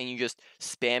this and you just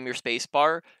spam your space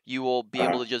bar, you will be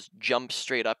able to just jump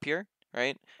straight up here.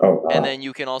 right? Oh, And wow. then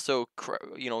you can also,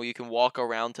 you can walk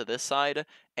around to this side,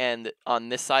 and on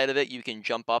this side of it, you can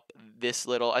jump up this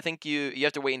little. I think you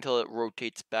have to wait until it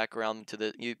rotates back around to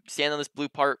the. You stand on this blue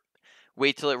part,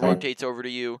 wait till it Right. rotates over to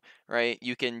you, right?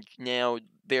 You can now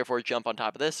therefore jump on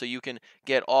top of this, so you can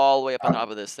get all the way up on top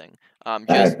of this thing. I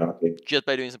had no idea. Just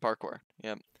by doing some parkour.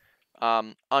 Yeah.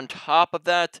 On top of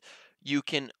that, you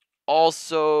can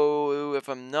also, if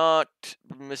I'm not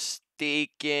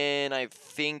mistaken, I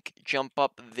think jump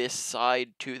up this side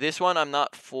too. This one I'm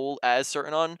not full as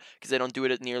certain on because I don't do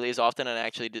it nearly as often, and I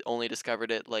actually only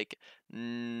discovered it like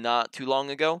not too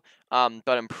long ago.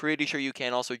 But I'm pretty sure you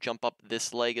can also jump up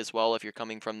this leg as well if you're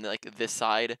coming from like this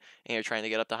side and you're trying to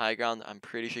get up to high ground. I'm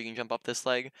pretty sure you can jump up this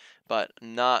leg, but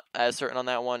not as certain on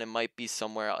that one. It might be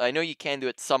somewhere else. I know you can do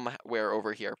it somewhere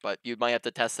over here, but you might have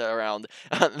to test it around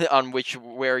on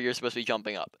where you're supposed to be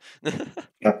jumping up. Okay.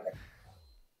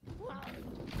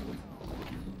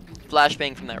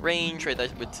 Flashbang from that range, right?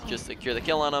 That would just secure the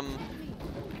kill on him.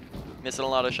 Missing a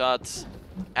lot of shots.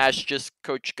 Ashe just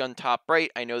coach gun top right.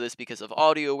 I know this because of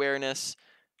audio awareness.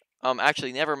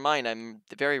 Actually, never mind. I'm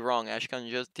very wrong. Ashe gun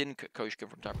just didn't coach gun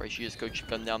from top right. She just coached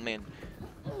gun down main.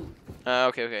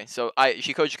 Okay. So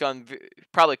she coach gun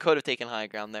probably could have taken high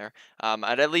ground there.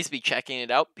 I'd at least be checking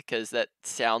it out because that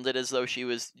sounded as though she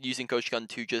was using coach gun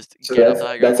to just So get up to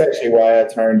high ground. that's actually why I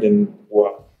turned and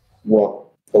walked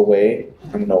away.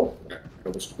 I don't know.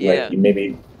 It was Yeah. like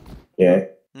maybe, yeah.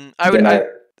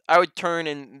 I would turn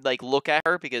and like look at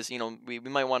her because we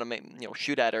might want to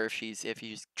shoot at her if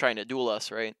she's trying to duel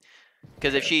us, right?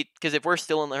 Because if we're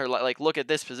still in her, like look at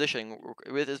this positioning,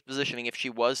 with this positioning, if she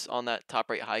was on that top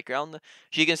right high ground,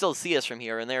 she can still see us from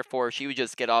here, and therefore she would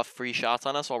just get off free shots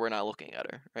on us while we're not looking at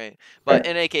her, right? But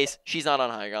in any case, she's not on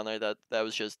high ground there. That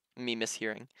was just me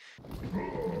mishearing.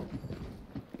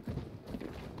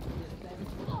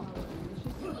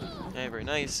 Okay, very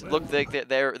nice. Look, like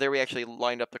there we actually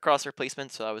lined up the crosshair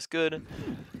placement, so that was good.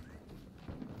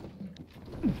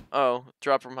 Oh,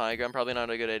 drop from high ground, probably not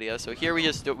a good idea. So here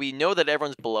we know that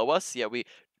everyone's below us. Yeah, we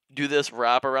do this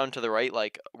wrap around to the right,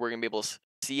 like we're gonna be able to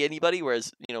see anybody.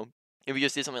 Whereas if we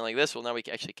just did something like this, well, now we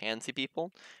actually can see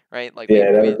people, right? Like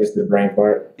that was just the brain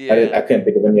part. Yeah. I couldn't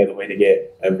think of any other way to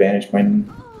get a vantage point.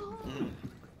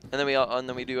 And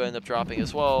then we do end up dropping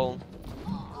as well,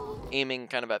 aiming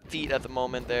kind of at feet at the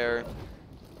moment there.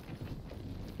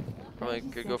 Probably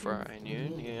could go for high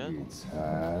noon, yeah.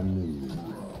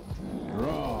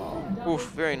 Oof,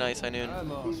 very nice, High Noon.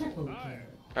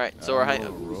 Alright, so our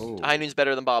High Noon's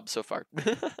better than Bob so far.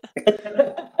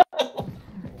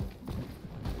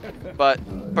 But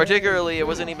particularly, it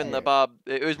wasn't even the Bob,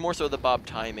 it was more so the Bob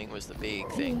timing was the big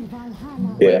thing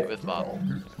with Bob.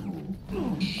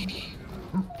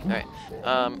 Alright,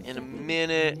 in a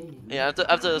minute, yeah,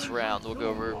 after this round, we'll go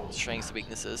over strengths and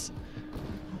weaknesses.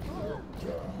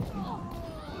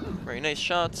 Very nice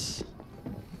shots.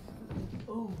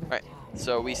 Alright,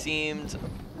 so we seemed...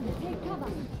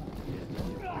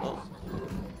 Oh.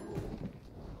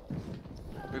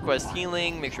 Request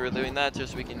healing, make sure we're doing that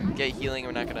just so we can get healing.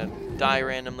 We're not going to die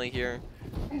randomly here.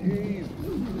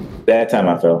 That time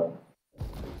I fell.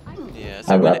 Yeah,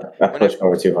 so I pushed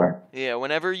over too hard. Yeah,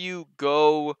 whenever you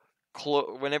go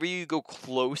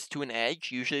close to an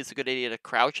edge, usually it's a good idea to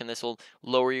crouch, and this will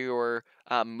lower your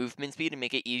movement speed and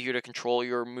make it easier to control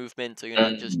your movement, so you're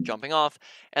not just jumping off.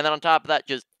 And then on top of that,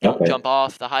 just don't jump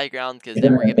off the high ground, because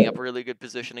then we're giving up really good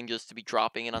positioning just to be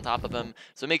dropping in on top of them.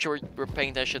 So make sure we're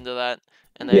paying attention to that.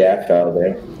 And then, yeah, I fell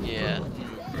there. Yeah.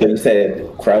 So you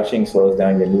said crouching slows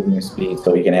down your movement speed,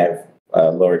 so you can have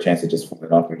a lower chance of just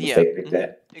falling off or just like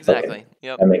that. Exactly. Okay.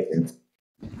 Yep. That makes sense.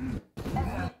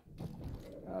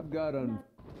 I've got an...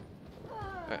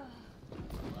 Right.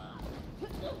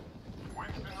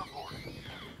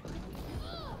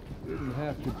 Didn't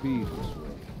have to be this way.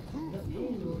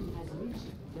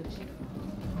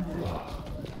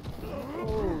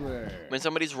 Oh, there. When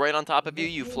somebody's right on top of you,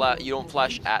 you don't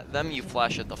flash at them, you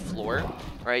flash at the floor,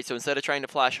 right? So instead of trying to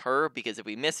flash her, because if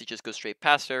we miss, it just goes straight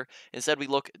past her. Instead, we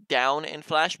look down and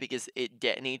flash because it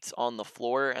detonates on the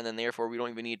floor, and then therefore we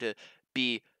don't even need to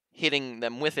be hitting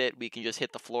them with it. We can just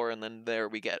hit the floor, and then there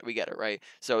we get it, right?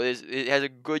 So it has a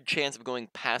good chance of going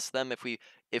past them if we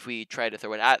try to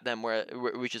throw it at them,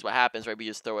 which is what happens, right? We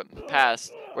just throw it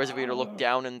past. Whereas if we were to look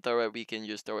down and throw it, we can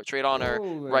just throw it straight on her,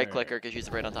 right click her because she's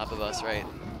right on top of us, right?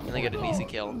 And then get an easy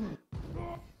kill.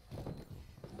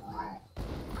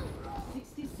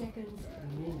 60 seconds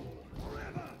remaining.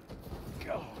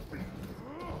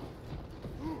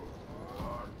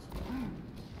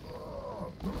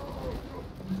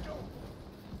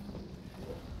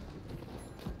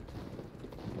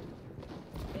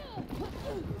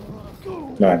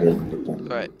 No, I didn't.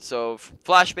 All right, so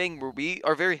flashbang, we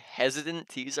are very hesitant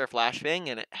to use our flashbang,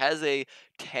 and it has a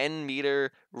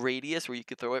 10-meter radius where you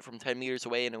could throw it from 10 meters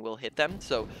away and it will hit them.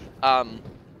 So,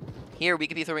 here we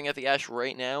could be throwing at the Ashe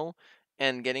right now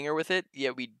and getting her with it.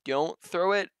 Yet we don't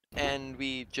throw it, and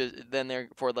we just then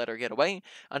therefore let her get away.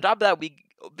 On top of that, we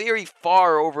very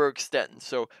far overextend,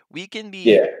 so we can be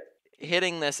Yeah.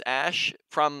 hitting this Ashe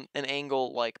from an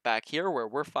angle like back here where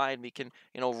we're fine. We can,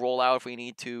 roll out if we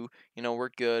need to, we're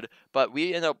good. But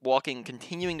we end up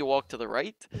continuing to walk to the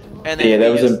right. And then Yeah, that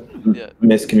was just, a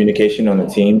miscommunication on the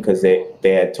team because they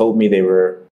had told me they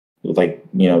were like,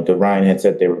 the Ryan had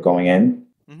said they were going in.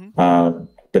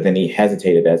 But then he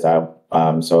hesitated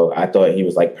so I thought he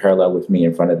was like parallel with me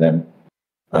in front of them.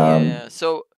 Yeah,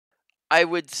 so I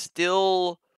would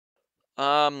still,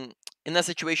 in that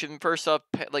situation, first off,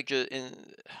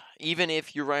 even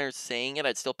if your runner's saying it,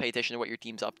 I'd still pay attention to what your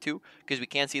team's up to because we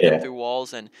can't see them through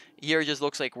walls. And here it just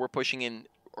looks like we're pushing in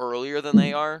earlier than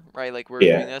they are, right? Like we're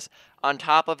doing this. On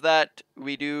top of that,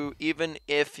 we do, even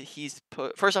if he's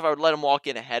first off, I would let him walk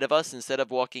in ahead of us instead of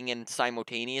walking in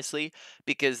simultaneously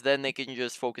because then they can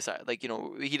just focus on,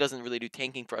 he doesn't really do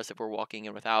tanking for us if we're walking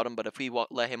in without him. But if we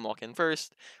let him walk in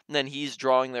first, then he's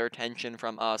drawing their attention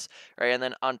from us, right? And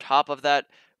then on top of that,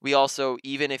 we also,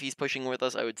 even if he's pushing with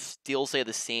us, I would still say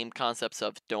the same concepts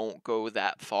of don't go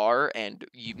that far and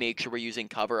you make sure we're using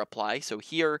cover apply. So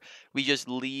here we just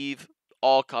leave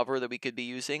all cover that we could be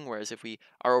using, whereas if we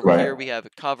are over here, we have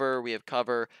cover, we have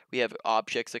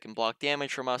objects that can block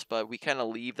damage from us, but we kind of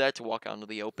leave that to walk out into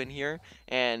the open here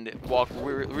and walk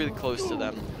really close to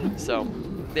them. So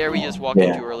there we just walk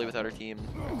in too early without our team,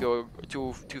 go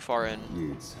too far in.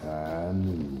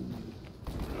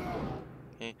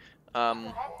 Okay.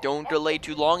 Don't delay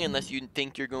too long unless you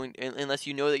think unless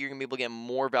you know that you're gonna be able to get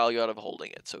more value out of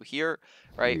holding it. So here,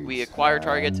 right, we acquire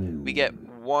targets, we get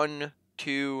 1,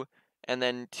 2, and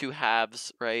then 2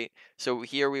 halves, right? So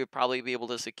here we would probably be able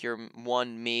to secure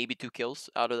 1, maybe 2 kills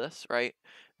out of this, right?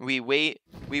 We wait,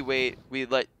 we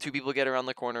let 2 people get around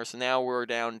the corner, so now we're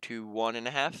down to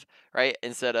 1.5, right?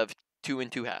 Instead of 2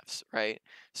 and 2 halves, right?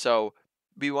 So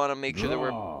we want to make sure that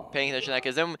we're paying attention to that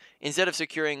because then instead of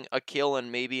securing a kill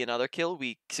and maybe another kill,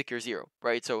 we secure 0,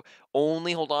 right? So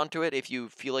only hold on to it if you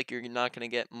feel like you're not going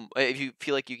to get, if you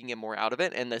feel like you can get more out of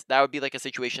it. And that would be like a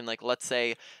situation like, let's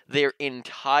say their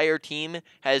entire team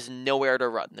has nowhere to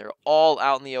run. They're all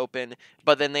out in the open,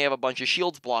 but then they have a bunch of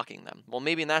shields blocking them. Well,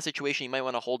 maybe in that situation, you might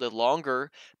want to hold it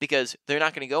longer because they're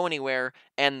not going to go anywhere.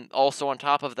 And also on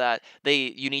top of that,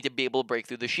 you need to be able to break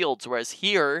through the shields. Whereas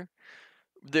here,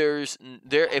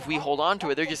 if we hold on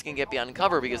to it, they're just gonna get beyond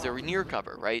cover because they're near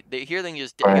cover, right? Here they can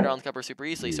just get around cover super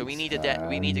easily. So we need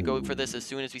to go for this as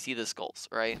soon as we see the skulls,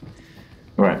 right?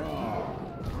 Right.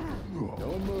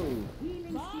 Don't move.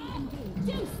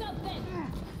 Do something.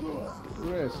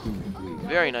 Rest in peace.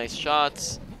 Very nice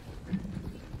shots.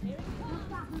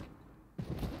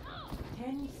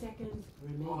 10 seconds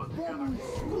remaining.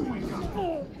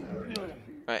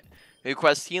 Right.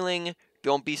 Request healing.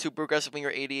 Don't be super aggressive when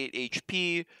you're 88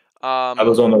 HP. I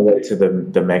was on the way to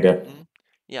the mega.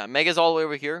 Yeah, mega's all the way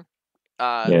over here.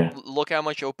 Look how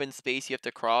much open space you have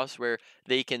to cross where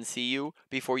they can see you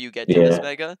before you get to this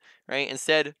mega, right?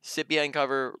 Instead, sit behind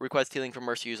cover, request healing from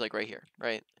Mercy, like right here,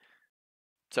 right?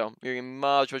 So you're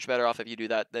much better off if you do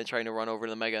that than trying to run over to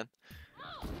the mega.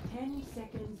 10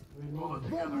 seconds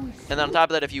remaining. And then on top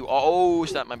of that, if you oh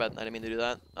snap, my bad, I didn't mean to do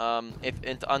that. On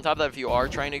top of that, if you are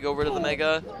trying to go over to the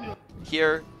mega,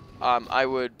 here, I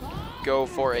would go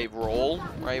for a roll,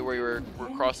 right, where we're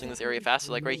crossing this area fast.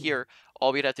 So like right here,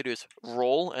 all we'd have to do is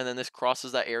roll, and then this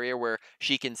crosses that area where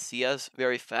she can see us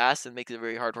very fast and makes it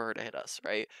very hard for her to hit us,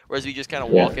 right? Whereas we just kind of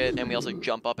walk it, and we also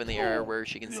jump up in the air where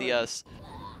she can see us.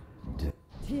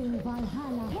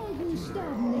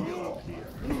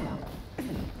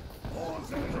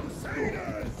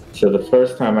 So the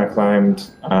first time I climbed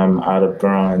out of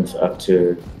bronze up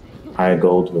to high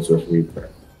gold was with Reaper.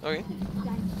 Okay.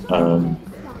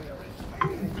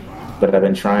 But I've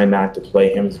been trying not to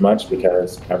play him as much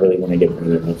because I really want to get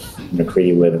rid of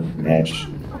McCree, Widow, and Ashe.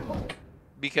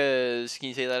 Because, can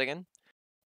you say that again?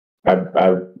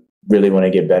 I really want to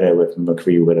get better with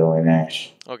McCree, Widow, and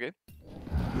Ashe. Okay.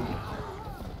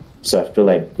 So I feel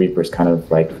like Reaper's kind of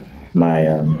like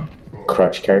my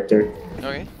crutch character.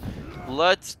 Okay.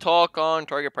 Let's talk on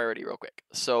target priority real quick.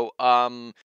 So,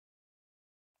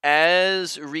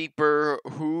 as Reaper,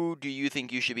 who do you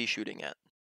think you should be shooting at?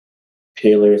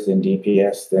 Healers and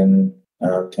DPS, then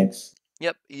tanks.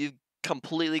 Yep, you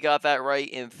completely got that right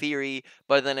in theory,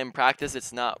 but then in practice,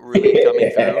 it's not really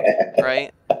coming through,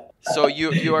 right? So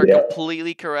you are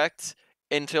completely correct.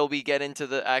 until we get into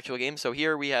the actual game. So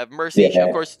here we have Mercy. Of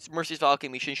Yeah. course, Mercy's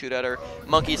Falcon. We shouldn't shoot at her.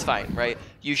 Monkey's fine, right?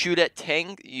 You shoot at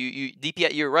tank. You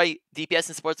DPS. You're right. DPS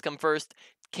and supports come first.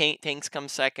 Tanks come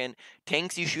second.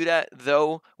 Tanks you shoot at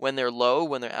though when they're low,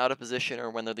 when they're out of position, or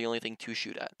when they're the only thing to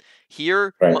shoot at.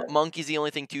 Here, Right. Monkey's the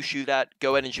only thing to shoot at.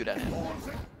 Go ahead and shoot at him.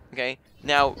 Okay.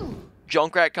 Now,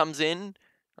 Junkrat comes in,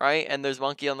 right, and there's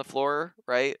Monkey on the floor,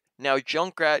 right. Now,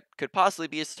 Junkrat could possibly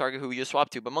be his target who we just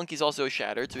swapped to, but Monkey's also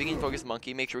shattered, so we can focus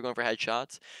Monkey, make sure we're going for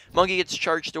headshots. Monkey gets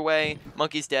charged away.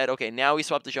 Monkey's dead. Okay, now we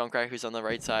swap to Junkrat, who's on the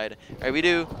right side. All right, we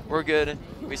do. We're good.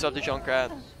 We swap to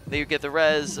Junkrat. They get the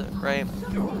res, right?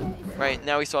 Right,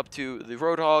 now we swap to the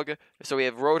Roadhog. So we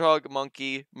have Roadhog,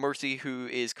 Monkey, Mercy, who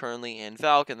is currently in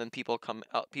Valk, and then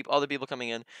other people coming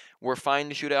in. We're fine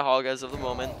to shoot at Hog as of the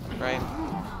moment, right?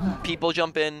 People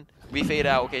jump in, we fade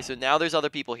out. Okay, so now there's other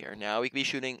people here. Now we can be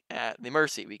shooting at the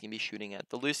Mercy. We can be shooting at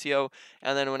the Lucio.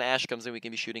 And then when Ashe comes in, we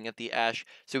can be shooting at the Ashe.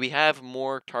 So we have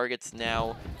more targets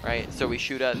now, right? So we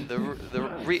shoot at the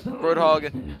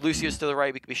Roadhog. Lucio's to the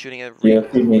right. We could be shooting at Lucio.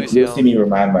 You'll see me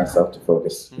remind myself to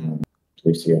focus.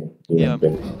 Lucio. Yeah.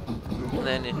 And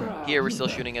then here we're still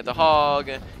shooting at the Hog.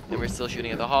 And we're still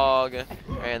shooting at the Hog.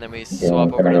 And then we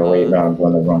swap over to the... wait, no, I'm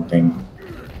doing the wrong thing.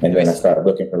 And then I started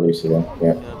looking for Lucio.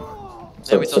 Yeah.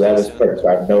 So that was perfect. So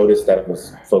I noticed that I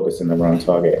was focusing the wrong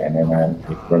target, and then I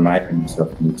reminded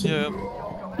myself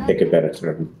to pick a better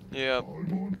target. Yeah.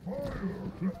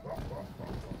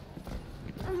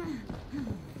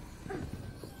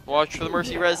 Watch for the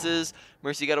Mercy reses.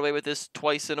 Mercy got away with this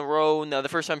twice in a row. Now, the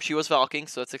first time she was Valking,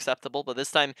 so it's acceptable. But this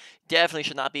time, definitely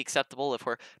should not be acceptable if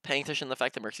we're paying attention to the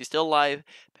fact that Mercy's still alive,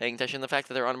 paying attention to the fact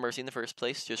that they're on Mercy in the first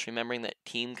place, just remembering that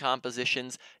team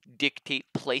compositions dictate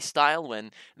playstyle. When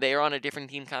they are on a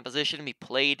different team composition, we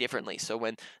play differently. So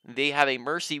when they have a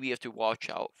Mercy, we have to watch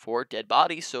out for dead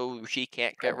bodies so she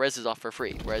can't get reses off for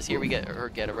free. Whereas here we get her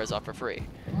get a res off for free.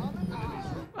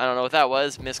 I don't know what that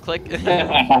was. Misclick?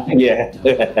 Yeah.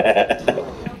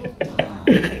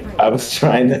 I was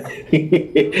trying to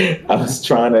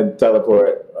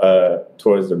teleport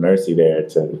towards the Mercy there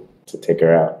to take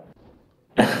her out.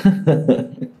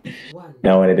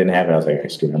 Now when it didn't happen, I was like, "All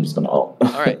right, screw it, I'm just gonna ult."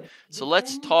 All right, so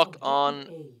let's talk on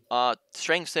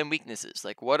strengths and weaknesses.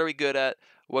 Like, what are we good at?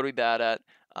 What are we bad at?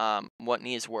 What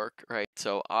needs work, right?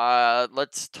 So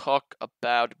let's talk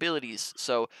about abilities.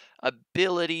 So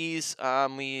abilities,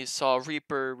 we saw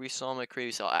Reaper, we saw McCree,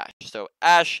 we saw Ashe. So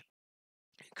Ashe,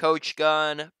 Coach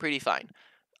Gun, pretty fine.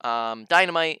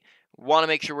 Dynamite, want to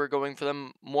make sure we're going for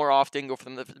them more often, go for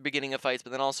them at the beginning of fights,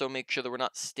 but then also make sure that we're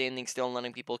not standing still and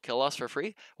letting people kill us for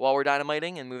free while we're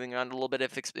dynamiting and moving around a little bit,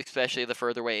 especially the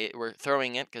further away we're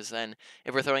throwing it, because then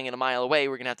if we're throwing it a mile away,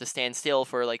 we're going to have to stand still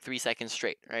for like 3 seconds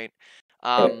straight, right?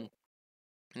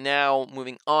 Now,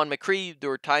 moving on, McCree, there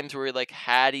were times where we like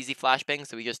had easy flashbangs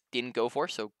that we just didn't go for,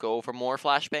 so go for more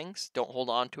flashbangs, don't hold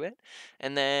on to it.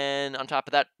 And then on top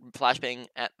of that, flashbang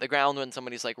at the ground when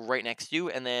somebody's like right next to you,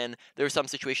 and then there were some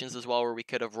situations as well where we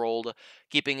could have rolled,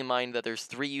 keeping in mind that there's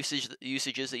 3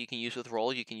 usages that you can use with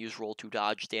roll. You can use roll to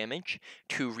dodge damage,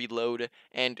 to reload,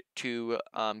 and to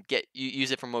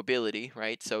use it for mobility,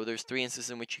 right? So there's 3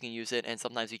 instances in which you can use it, and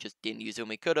sometimes we just didn't use it when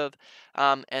we could have.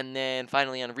 And then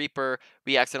finally on Reaper,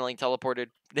 we accidentally teleported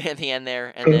at the end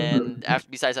there, and then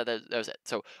besides that, that was it.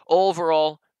 So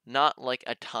overall, not like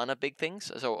a ton of big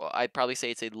things. So I'd probably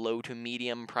say it's a low to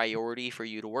medium priority for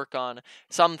you to work on.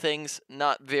 Some things,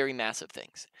 not very massive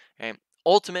things. Okay?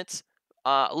 Ultimates,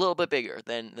 a little bit bigger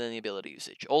than the ability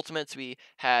usage. Ultimates, we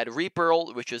had Reaper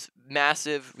ult, which was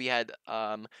massive. We had,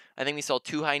 I think we saw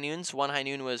 2 high noons. 1 high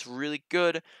noon was really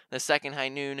good. The second high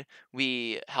noon,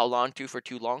 we held on to for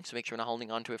too long, so make sure we're not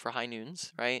holding on to it for high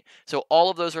noons, right? So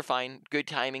all of those were fine. Good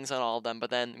timings on all of them,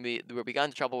 but then where we got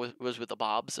into trouble was with the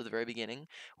bobs at the very beginning,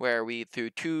 where we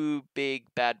threw 2 big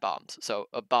bad bombs. So,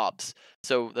 bobs.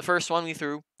 So the first one we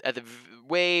threw at the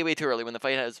way too early when the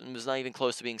fight was not even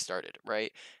close to being started,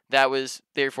 right? That was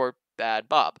therefore bad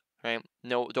bob, right?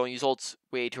 No, don't use ults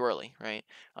way too early, right?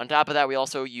 On top of that, we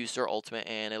also used our ultimate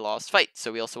in a lost fight,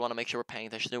 so we also want to make sure we're paying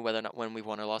attention to whether or not when we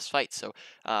won or lost fights. So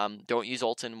don't use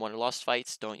ults in won or lost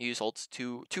fights. Don't use ults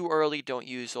too early. Don't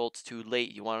use ults too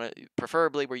late. You want to,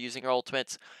 preferably, we're using our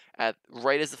ultimates at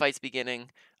right as the fight's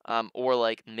beginning, or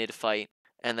like mid fight,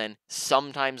 and then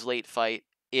sometimes late fight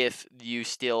if you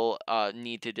still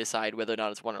need to decide whether or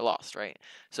not it's won or lost, right?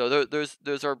 So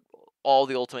those are all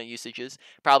the ultimate usages.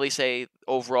 Probably say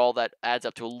overall that adds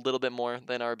up to a little bit more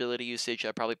than our ability usage.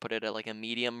 I'd probably put it at like a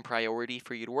medium priority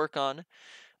for you to work on.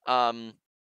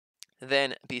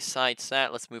 Then besides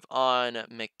that, let's move on.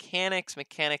 Mechanics,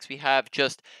 we have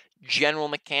just general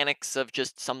mechanics of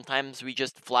just sometimes we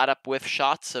just flat up whiff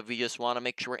shots, of we just want to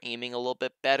make sure we're aiming a little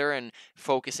bit better and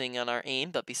focusing on our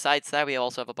aim. But besides that, we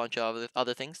also have a bunch of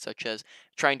other things, such as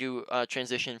trying to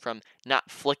transition from not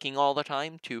flicking all the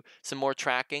time to some more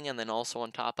tracking, and then also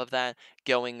on top of that,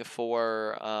 going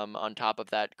for on top of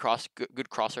that good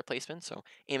crosshair placement, so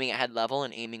aiming at head level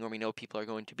and aiming where we know people are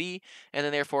going to be, and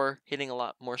then therefore hitting a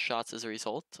lot more shots as a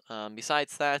result.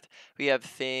 Besides that, we have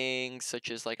things such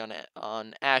as like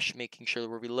on Ashe, making sure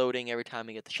we're reloading every time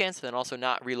we get the chance, and then also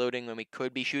not reloading when we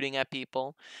could be shooting at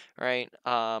people, right?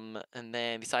 And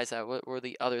then besides that, what were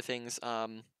the other things?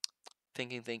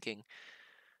 Thinking.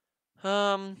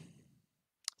 Um,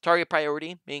 Target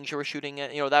priority, making sure we're shooting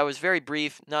at, that was very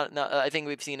brief. Not I think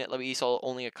we've seen it. We saw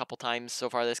only a couple times so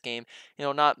far this game.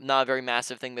 Not a very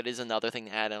massive thing, but is another thing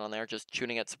to add in on there. Just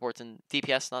shooting at supports and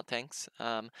DPS, not tanks.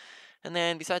 And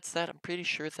then besides that, I'm pretty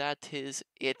sure that is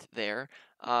it there.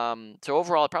 So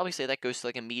overall, I'd probably say that goes to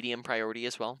like a medium priority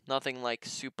as well. Nothing like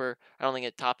super. I don't think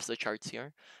it tops the charts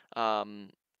here.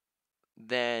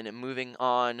 Then moving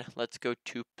on, let's go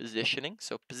to positioning.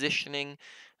 So positioning,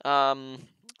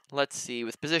 let's see.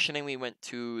 With positioning, we went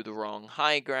to the wrong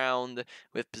high ground.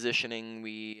 With positioning,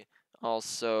 we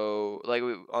also,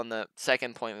 on the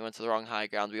second point, we went to the wrong high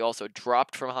ground. We also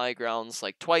dropped from high grounds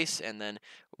like twice, and then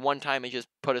one time it just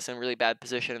put us in a really bad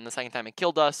position, and the second time it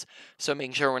killed us. So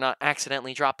making sure we're not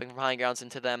accidentally dropping from high grounds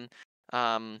into them.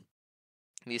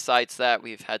 Besides that,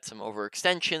 we've had some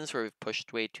overextensions where we've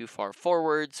pushed way too far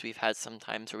forwards. We've had some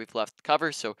times where we've left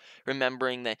cover. So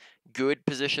remembering that good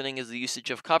positioning is the usage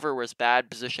of cover, whereas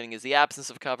bad positioning is the absence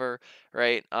of cover,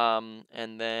 right?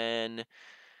 And then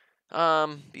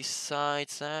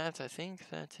besides that, I think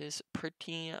that is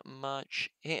pretty much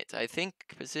it. I think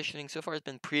positioning so far has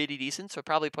been pretty decent, so I'd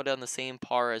probably put it on the same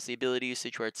par as the ability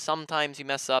usage, where it's sometimes you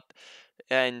mess up,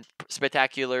 and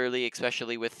spectacularly,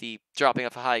 especially with the dropping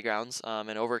off of high grounds and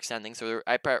overextending. So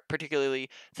I particularly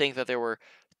think that there were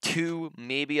two,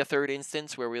 maybe a third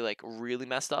instance where we like really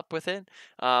messed up with it.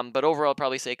 But overall, I'd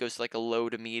probably say it goes to like a low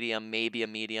to medium, maybe a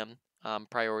medium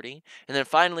priority. And then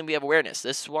finally, we have awareness.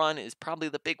 This one is probably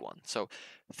the big one. So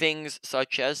things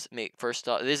such as, first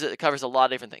off, it covers a lot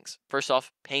of different things. First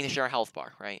off, paying attention to our health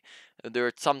bar, right? There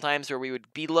are some times where we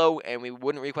would be low and we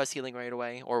wouldn't request healing right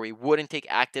away, or we wouldn't take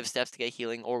active steps to get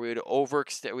healing, or we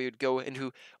would go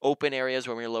into open areas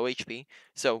when we were low HP.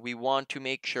 So we want to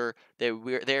make sure that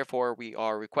we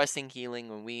are requesting healing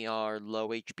when we are low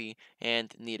HP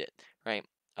and need it, right?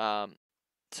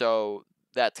 So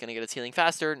that's gonna get us healing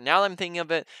faster. Now that I'm thinking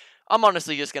of it, I'm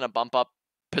honestly just gonna bump up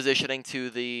positioning to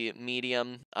the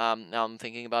medium. Now I'm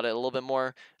thinking about it a little bit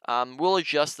more. We'll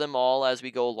adjust them all as we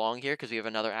go along here because we have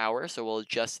another hour, so we'll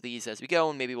adjust these as we go,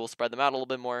 and maybe we'll spread them out a little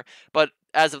bit more. But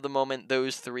as of the moment,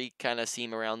 those three kind of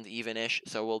seem around even-ish,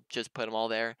 so we'll just put them all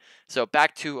there. So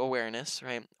back to awareness,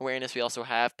 right? Awareness, we also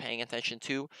have paying attention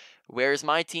to where's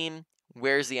my team,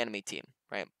 where's the enemy team,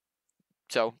 right?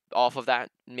 So off of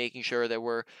that, making sure that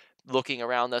we're looking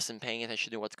around us and paying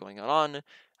attention to what's going on.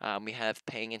 We have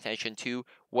paying attention to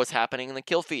what's happening in the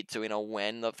kill feed, so we know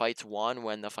when the fight's won,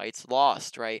 when the fight's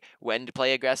lost, right? When to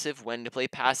play aggressive, when to play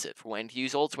passive, when to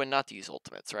use ults, when not to use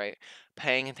ultimates, right?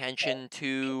 Paying attention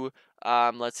to,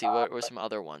 let's see, what were some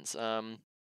other ones?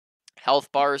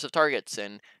 Health bars of targets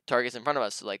and targets in front of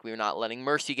us. So, like, we're not letting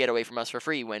Mercy get away from us for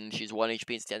free when she's 1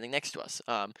 HP and standing next to us.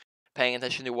 Paying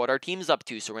attention to what our team's up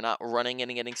to, so we're not running in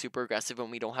and getting super aggressive when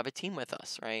we don't have a team with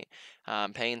us, right?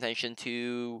 Paying attention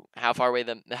to how far away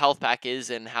the health pack is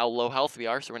and how low health we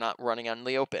are, so we're not running out in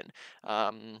the open.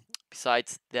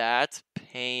 Besides that,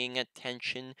 paying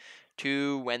attention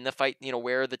to when the fight,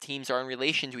 where the teams are in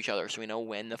relation to each other, so we know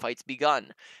when the fight's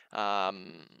begun.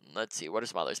 Let's see, what are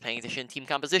some others? Paying attention to team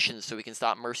compositions, so we can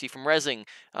stop Mercy from rezzing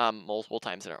multiple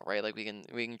times in a row, right? Like we can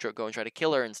go and try to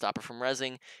kill her and stop her from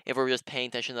rezzing if we're just paying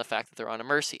attention to the fact that they're on a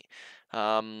Mercy.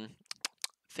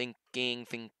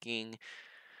 Thinking.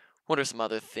 What are some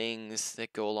other things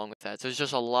that go along with that? So there's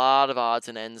just a lot of odds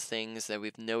and ends things that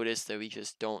we've noticed that we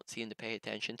just don't seem to pay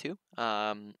attention to.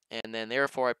 And then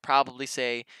therefore, I'd probably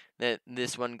say that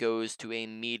this one goes to a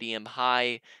medium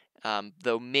high,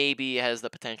 though maybe it has the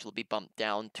potential to be bumped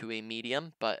down to a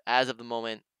medium. But as of the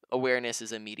moment, awareness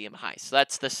is a medium high. So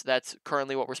that's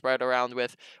currently what we're spread around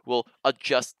with. We'll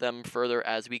adjust them further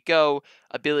as we go.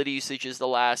 Ability usage is the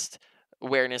last.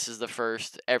 Awareness is the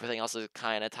first. Everything else is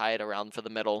kind of tied around for the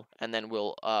middle, and then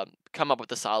we'll come up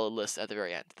with a solid list at the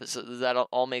very end. Does that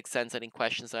all make sense? Any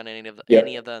questions on any of the? Yep.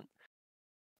 Any of the?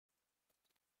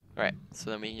 All right. So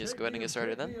then we can just go ahead and get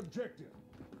started then. Together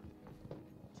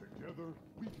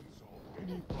we can solve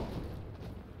any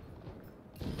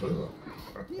problem.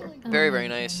 Very, very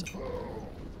nice.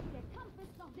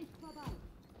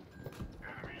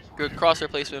 Good crosshair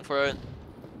placement for it.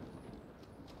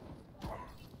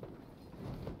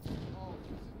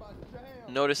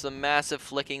 Notice the massive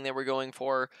flicking that we're going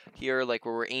for here, like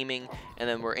where we're aiming, and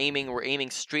then we're aiming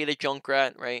straight at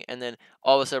Junkrat, right? And then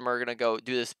all of a sudden we're gonna go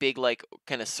do this big, like,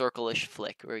 kind of circle-ish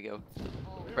flick. Where we go,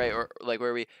 right? Or like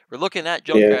where we're looking at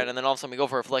Junkrat, and then all of a sudden we go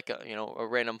for a flick, you know, a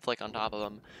random flick on top of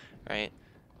them, right?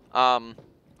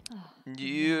 Do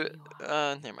you?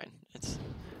 Never mind.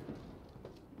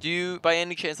 Do you, by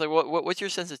any chance, like, what's your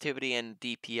sensitivity and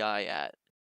DPI at?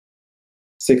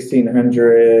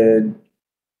 1600.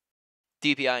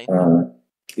 DPI.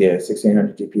 Yeah,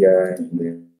 1600 DPI.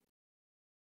 And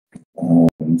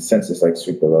then, sense is like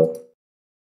super low.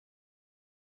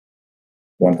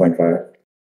 1.5.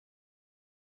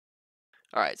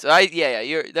 All right, so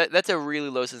that's a really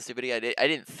low sensitivity. I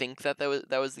didn't think that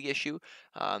was the issue.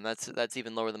 That's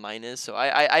even lower than mine is. So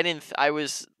I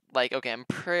was like, okay, I'm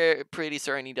pretty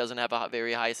certain he doesn't have a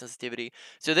very high sensitivity.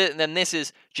 So then this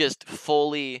is just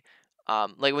fully.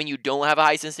 Like when you don't have a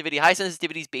high sensitivity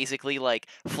is basically like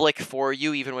flick for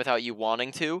you even without you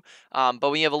wanting to. But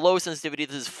when you have a low sensitivity,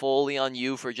 this is fully on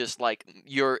you for just like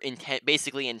your intent,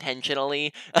 basically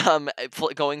intentionally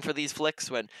going for these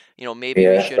flicks when, you know, maybe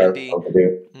we shouldn't be.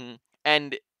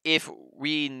 And if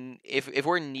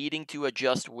we're needing to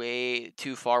adjust way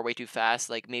too far, way too fast,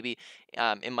 like maybe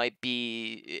it might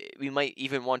be, we might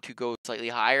even want to go slightly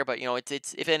higher. But you know, it's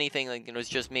if anything, like, you know, it's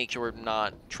just make sure we're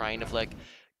not trying to flick.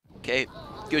 Okay,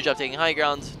 good job taking high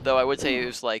ground, though I would say it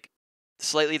was like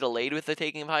slightly delayed with the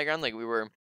taking of high ground. Like we were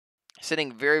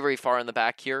sitting very, very far in the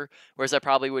back here, whereas I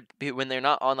probably would be, when they're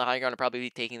not on the high ground, I'd probably be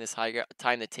taking this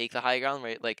time to take the high ground,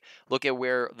 right? Like look at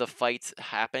where the fight's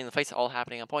happening. The fight's all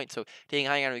happening on point, so taking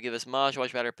high ground would give us much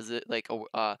better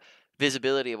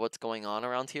visibility of what's going on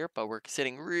around here. But we're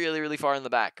sitting really, really far in the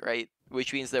back, right?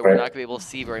 Which means that we're not gonna be able to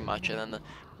see very much, and then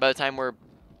by the time we're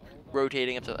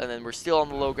rotating up to, and then we're still on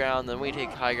the low ground, then we take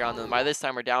high ground, and by this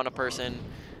time we're down a person.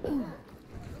 Check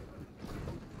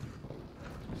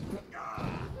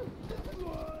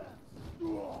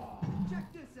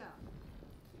this out.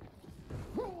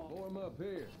 Form up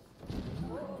here.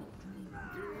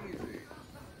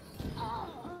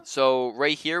 So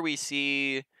right here we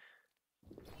see,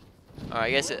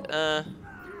 I guess it,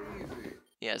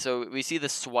 yeah, so we see the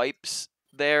swipes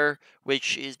there,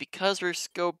 which is because we're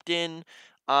scoped in.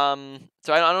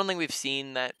 So I don't think we've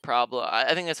seen that problem.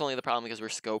 I think that's only the problem because we're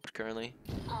scoped currently.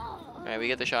 All right, we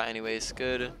get the shot anyways.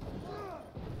 Good.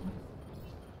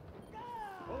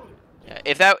 Yeah,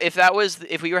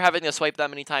 if we were having to swipe that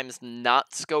many times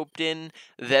not scoped in,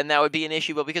 then that would be an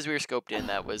issue. But because we were scoped in,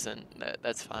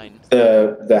 that's fine.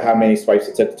 The how many swipes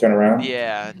it took to turn around?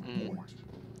 Yeah.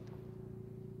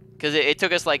 Because it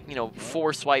took us like, you know,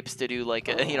 4 swipes to do like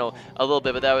a, you know, a little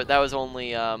bit, but that was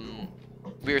only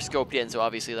we were scoped in, so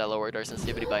obviously that lowered our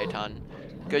sensitivity by a ton.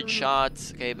 Good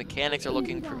shots. Okay, mechanics are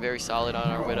looking very solid on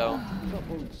our Widow. The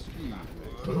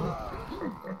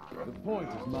point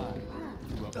is mine.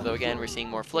 Though again, we're seeing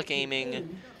more flick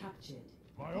aiming.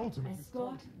 My ultimate.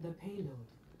 Escort the payload.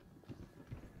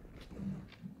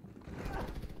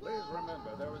 Please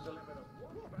remember there is a limit of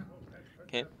one battle tank per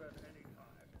Okay. ship at any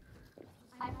time.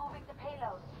 I'm moving the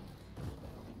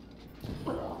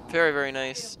payload. Very, very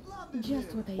nice.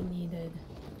 Just what I needed.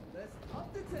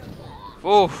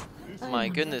 Oh my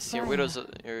goodness, your Widow's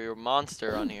your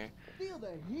monster on here.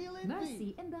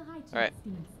 Mercy in the high All right.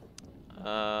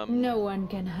 No one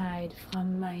can hide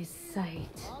from my sight.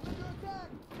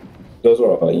 Those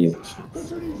were all easy.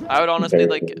 I would honestly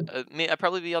I'd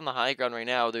probably be on the high ground right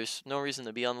now. There's no reason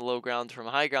to be on the low ground. From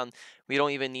high ground, we don't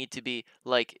even need to be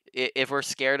like, if we're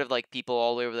scared of like people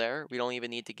all over there, we don't even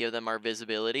need to give them our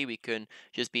visibility. We can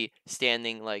just be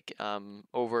standing like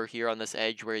over here on this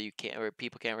edge where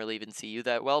people can't really even see you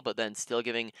that well, but then still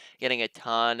getting a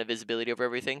ton of visibility over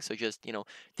everything. So just, you know,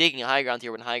 taking a high ground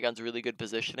here when high ground's really good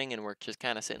positioning, and we're just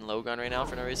kind of sitting low ground right now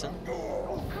for no reason.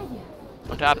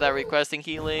 On top of that, requesting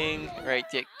healing, right?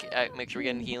 Make sure we're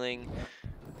getting healing.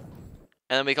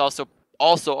 And then we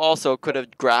also could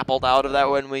have grappled out of that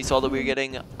when we saw that we were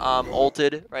getting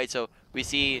ulted, right? So we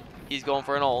see he's going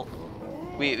for an ult.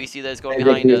 We see that it's going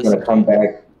behind us. He was gonna come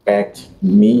back to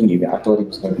me. I thought he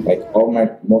was gonna be like all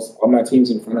my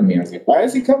teams in front of me. I was like, why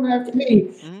is he coming after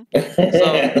me?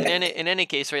 So in any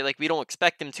case, right, like we don't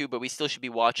expect him to, but we still should be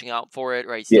watching out for it,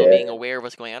 right? Still being aware of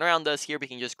what's going on around us. Here we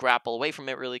can just grapple away from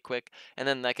it really quick, and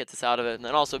then that gets us out of it. And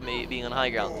then also being on high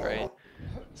ground, right?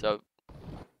 So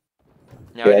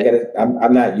now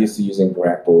I'm not used to using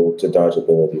grapple to dodge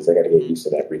abilities. I gotta get used to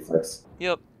that reflex.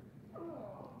 Yep.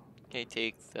 Okay,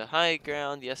 take the high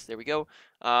ground. Yes, there we go.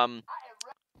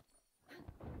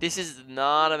 This is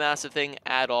not a massive thing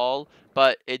at all,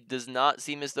 but it does not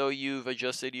seem as though you've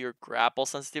adjusted your grapple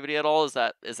sensitivity at all. Is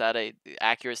that a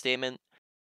accurate statement?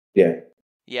 Yeah.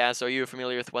 Yeah, so are you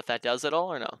familiar with what that does at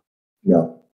all or no?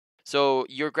 No. So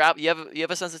your you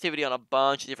have a sensitivity on a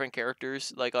bunch of different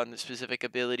characters, like on the specific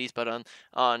abilities, but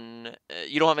on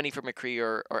you don't have any for McCree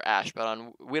or Ashe, but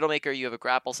on Widowmaker you have a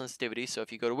grapple sensitivity. So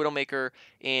if you go to Widowmaker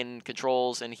in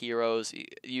controls and heroes,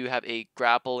 you have a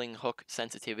grappling hook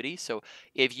sensitivity. So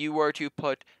if you were to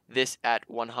put this at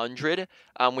 100,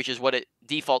 which is what it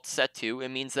defaults set to, it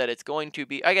means that it's going to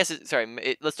be. I guess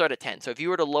let's start at 10. So if you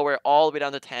were to lower it all the way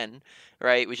down to 10,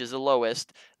 right, which is the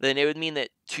lowest, then it would mean that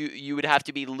you would have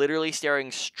to be literally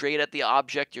staring straight at the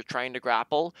object you're trying to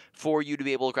grapple for you to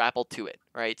be able to grapple to it,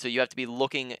 right? So you have to be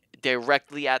looking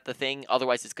directly at the thing,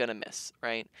 otherwise it's gonna miss,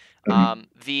 right? And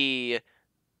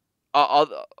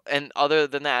other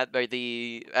than that, right,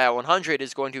 the 100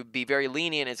 is going to be very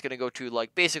lenient. It's going to go to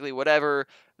like basically whatever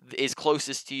is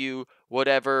closest to you,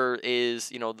 whatever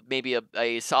is, maybe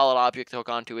a solid object to hook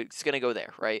onto. It's going to go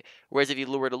there, right? Whereas if you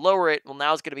were to lower it, well,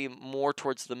 now it's going to be more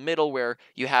towards the middle where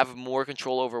you have more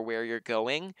control over where you're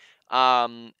going.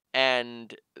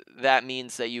 And that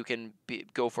means that you can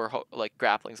go for like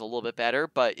grapplings a little bit better,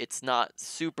 but it's not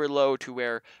super low to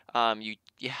where you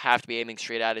have to be aiming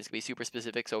straight at it. It's going to be super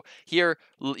specific. So here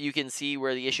you can see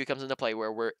where the issue comes into play,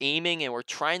 where we're aiming and we're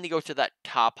trying to go to that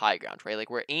top high ground, right? Like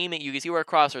we're aiming, you can see where our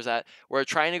crosser's at. We're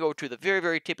trying to go to the very,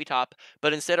 very tippy top,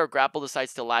 but instead our grapple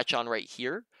decides to latch on right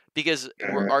here because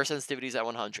our sensitivity is at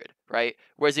 100, right?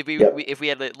 Whereas if we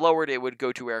had it lowered, it would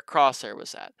go to where our crosshair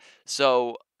was at.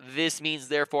 So this means,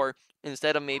 therefore,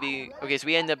 instead of maybe, okay, so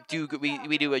we end up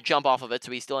we do a jump off of it,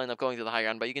 so we still end up going to the high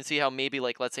ground. But you can see how maybe,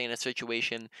 like, let's say in a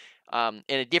situation, in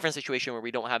a different situation where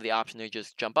we don't have the option to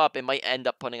just jump up, it might end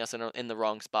up putting us in the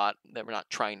wrong spot that we're not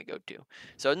trying to go to.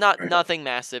 So nothing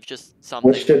massive, just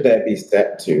something. What should that be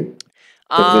set to?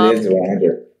 Because it is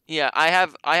 100. Yeah, I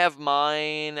have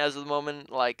mine as of the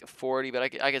moment like 40, but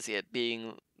I can see it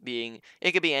being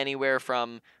it could be anywhere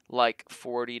from like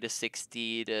 40 to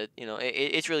 60 to,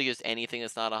 it's really just anything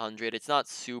that's not 100. It's not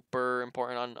super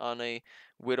important on a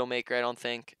Widowmaker, I don't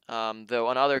think. Though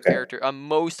on other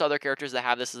most other characters that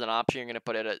have this as an option, you're going to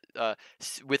put it at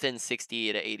within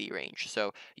 60 to 80 range.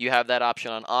 So you have that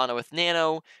option on Ana with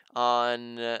Nano,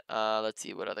 on let's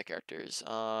see what other characters,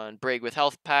 on Brig with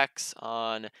health packs,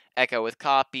 on Echo with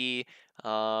copy,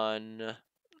 on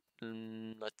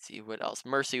let's see what else.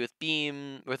 Mercy with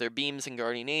her beams and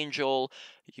Guardian Angel.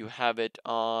 You have it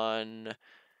on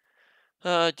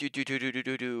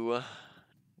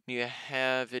You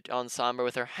have it on Sombra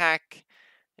with her hack,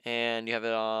 and you have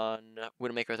it on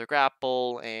Widowmaker with her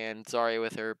grapple, and Zarya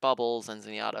with her bubbles, and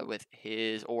Zenyatta with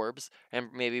his orbs,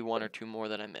 and maybe one or two more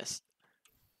that I missed.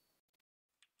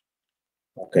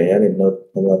 Okay, I didn't know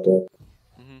about that.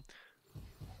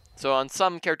 So on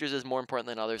some characters it's more important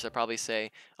than others. I'd probably say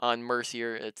on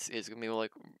Mercier it's gonna be like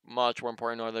much more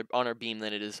important on her beam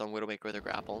than it is on Widowmaker with her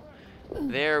grapple.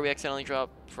 There we accidentally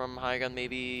dropped from high gun,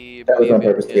 maybe. That was on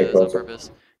purpose. Yeah, that was on purpose.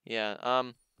 Yeah.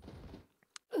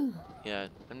 Yeah,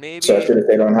 and maybe. So I should have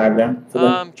stayed on high ground.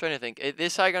 I'm trying to think.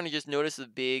 This high ground, you just notice the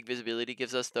big visibility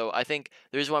gives us, though. I think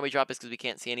the reason why we drop is because we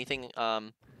can't see anything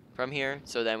from here.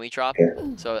 So then we drop. Yeah.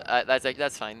 So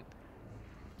that's fine.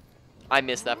 I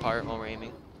missed that part while we're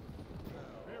aiming.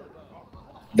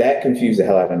 That confused the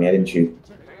hell out of me. I didn't shoot.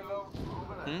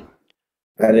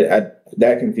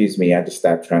 That confused me. I just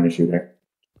stopped trying to shoot her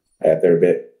after a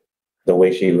bit. The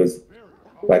way she was,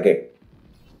 like,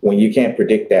 when you can't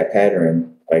predict that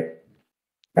pattern, like,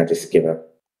 I just give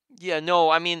up. Yeah, no,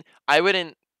 I mean, I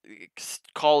wouldn't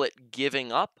call it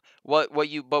giving up. What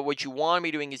you want to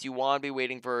be doing is you want to be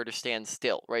waiting for her to stand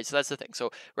still, right? So that's the thing.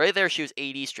 So right there, she was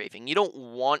AD strafing. You don't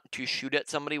want to shoot at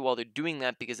somebody while they're doing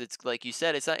that because it's like you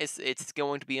said, it's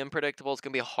going to be unpredictable. It's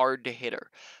going to be hard to hit her.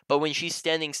 But when she's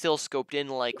standing still, scoped in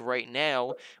like right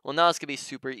now, well, now it's going to be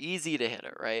super easy to hit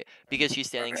her, right? Because she's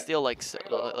standing still like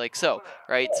so,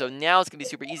 right? So now it's going to be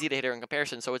super easy to hit her in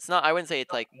comparison. So it's not, I wouldn't say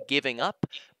it's like giving up,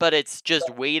 but it's just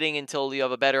waiting until you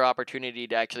have a better opportunity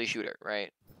to actually shoot her,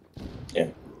 right? Yeah.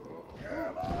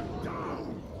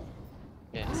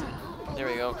 Yes. There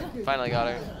we go. Finally got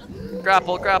her.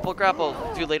 Grapple, grapple, grapple.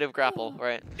 Too late of grapple,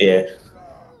 right? Yeah.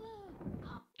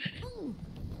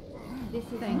 This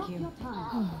is Thank you. Your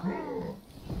time.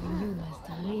 You must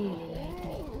really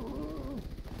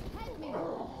like me.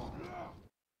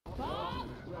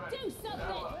 Do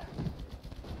something.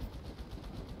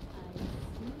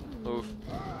 Oof.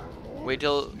 Wait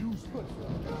till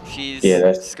she's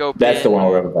scoped that's in. the one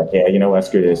where I was like, yeah, you know what,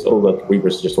 screw this. Oh, look,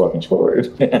 Reaper's just walking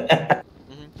forward. Yeah,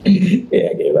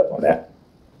 I gave up on that.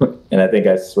 And I think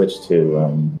I switched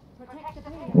to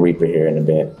Reaper here in a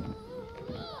bit.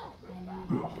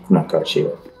 Not card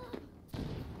shield.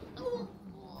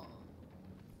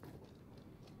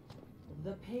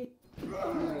 The pay.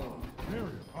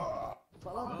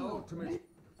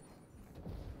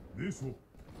 This will.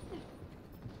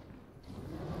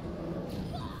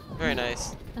 Very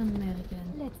nice. American.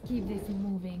 Let's keep this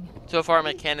moving. So far,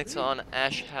 mechanics on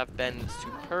Ashe have been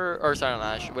superb. Or sorry, on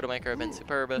Ashe, Widowmaker have been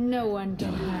superb. No one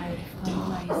can hide from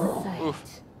my sight.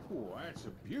 Oof. Oh, that's a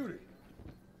beauty.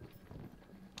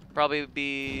 Probably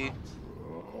be.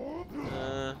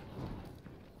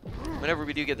 Whenever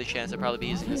we do get the chance, I'd probably be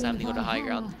using this time to go to high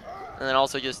ground. And then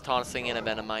also just tossing in a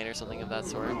Venomine or something of that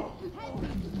sort.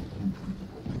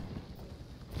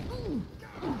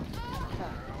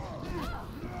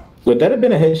 Would that have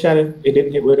been a headshot if it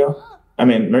didn't hit Widow? I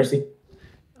mean, Mercy?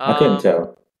 I couldn't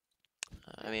tell.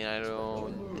 I mean, I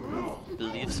don't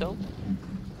believe so.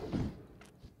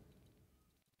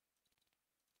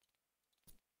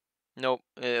 Nope,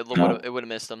 it would have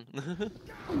missed him.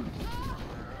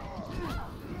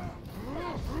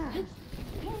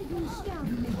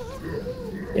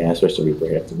 Yeah, I switched to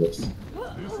Reaper after this.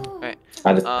 Alright.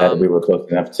 I just thought we were close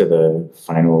enough to the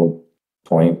final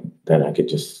point that I could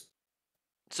just.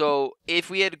 So if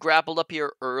we had grappled up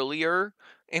here earlier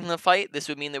in the fight, this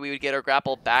would mean that we would get our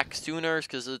grapple back sooner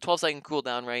because of the 12-second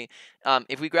cooldown, right?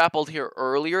 If we grappled here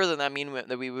earlier, then that mean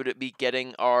that we would be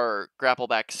getting our grapple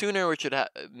back sooner, which would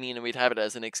mean that we'd have it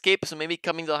as an escape. So maybe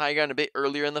coming to the high ground a bit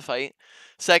earlier in the fight.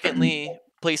 Secondly,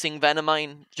 placing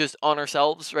Venomine just on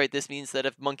ourselves, right? This means that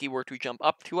if Monkey were to jump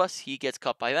up to us, he gets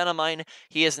caught by Venomine.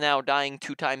 He is now dying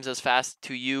 2 times as fast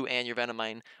to you and your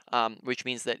Venomine, which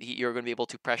means that you're going to be able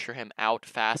to pressure him out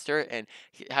faster and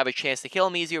have a chance to kill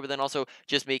him easier, but then also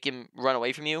just make him run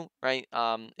away from you, right?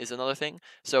 Is another thing.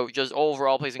 So just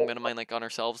overall placing Venomine like on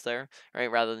ourselves there, right?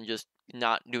 Rather than just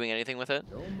not doing anything with it.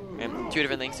 And 2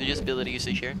 different things. So just ability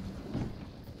usage here.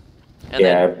 And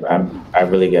yeah, then, I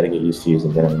really got to get used to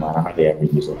using Venom. I hardly ever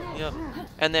use it. Yep.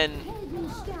 And then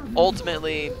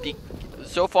ultimately,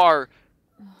 so far,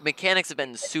 mechanics have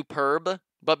been superb,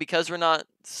 but because we're not,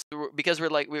 because we're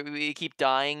like, we keep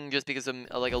dying just because of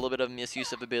like a little bit of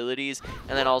misuse of abilities,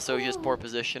 and then also just poor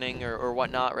positioning or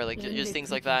whatnot, or like just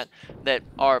things like that that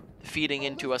are feeding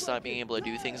into us not being able to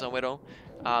do things on Widow.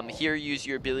 Here, use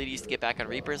your abilities to get back on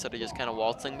Reaper instead of just kind of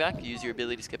waltzing back. Use your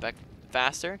abilities to get back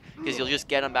faster, because you'll just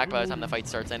get them back by the time the fight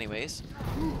starts anyways.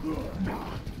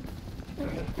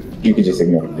 You can just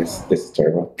ignore this. This is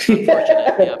terrible.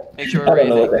 Unfortunate, yeah. Make sure we're I don't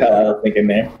know what the hell I was thinking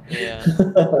there. Yeah.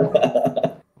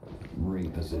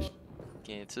 Reposition.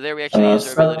 Okay, so there we actually use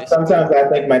our abilities. Sometimes I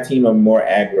think my team are more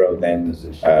aggro than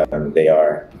they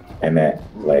are, and that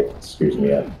like screws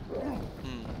me up.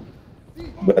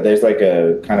 But there's like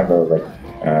a kind of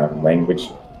a language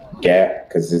gap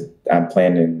because I'm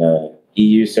playing in the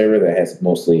EU server that has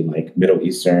mostly like Middle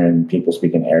Eastern people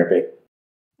speaking Arabic.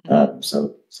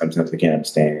 So sometimes I can't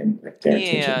understand like their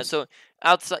intentions. So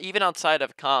even outside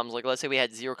of comms, like let's say we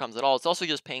had 0 comms at all, it's also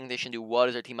just paying attention to what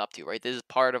is our team up to, right? This is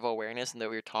part of awareness and that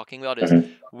we were talking about is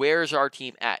where's our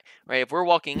team at, right? If we're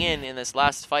walking in this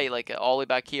last fight, like all the way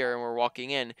back here, and we're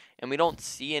walking in and we don't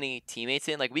see any teammates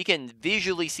in, like we can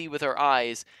visually see with our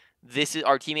eyes, this is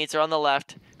our teammates are on the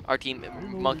left, our team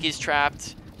Monkey's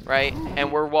trapped, right?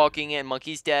 And we're walking in,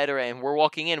 Monkey's dead, and we're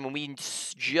walking in when we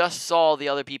just saw the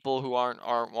other people who aren't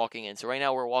walking in. So right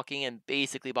now we're walking in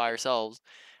basically by ourselves,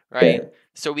 right? Yeah.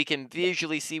 So we can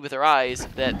visually see with our eyes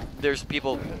that there's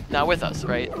people not with us,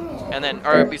 right? And then,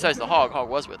 or besides the hog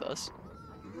was with us.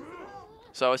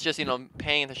 So it's just, you know,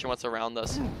 paying attention to what's around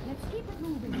us. Let's keep it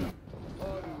moving.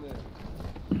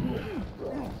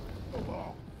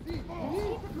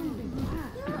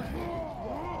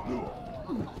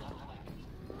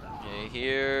 Okay,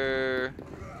 here.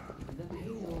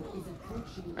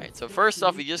 Alright, so first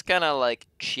off, we just kind of like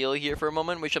chill here for a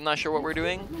moment, which I'm not sure what we're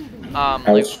doing.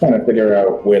 I was trying to figure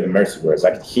out where the Mercy was.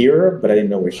 I could hear her, but I didn't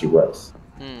know where she was.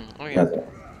 Okay.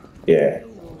 Yeah.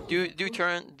 Do your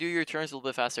turns a little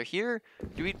bit faster. Here,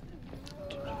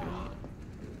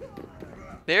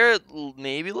 there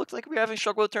maybe looks like we're having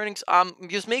struggle with turnings.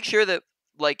 Just make sure that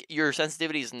like your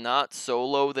sensitivity is not so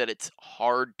low that it's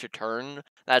hard to turn.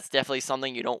 That's definitely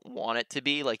something you don't want it to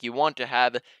be. Like you want to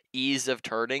have ease of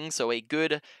turning. So a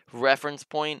good reference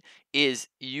point is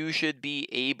you should be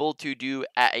able to do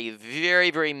at a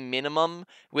very, very minimum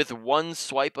with one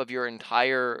swipe of your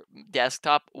entire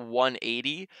desktop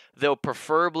 180, though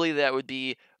preferably that would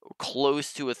be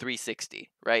close to a 360,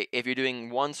 right? If you're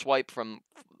doing one swipe from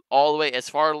all the way as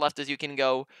far left as you can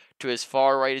go to as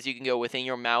far right as you can go within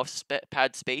your mouse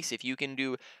pad space. If you can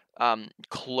do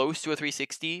close to a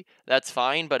 360, that's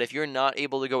fine. But if you're not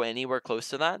able to go anywhere close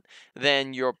to that,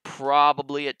 then you're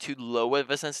probably at too low of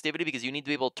a sensitivity, because you need to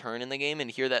be able to turn in the game.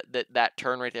 And here that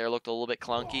turn right there looked a little bit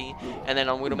clunky. And then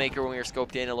on Widowmaker, when we were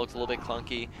scoped in, it looked a little bit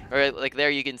clunky. Or like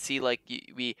there, you can see like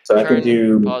we So I can turn,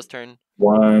 do pause, turn.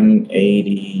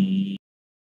 180,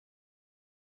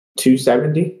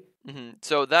 270.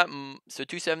 So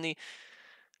 270.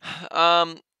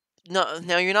 No,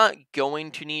 now you're not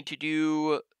going to need to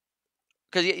do,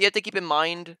 because you have to keep in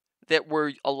mind that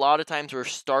a lot of times we're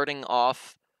starting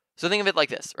off. So think of it like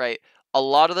this, right? A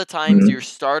lot of the times you're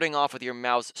starting off with your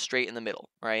mouse straight in the middle,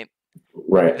 right?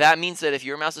 Right. That means that if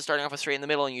your mouse is starting off with straight in the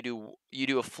middle and you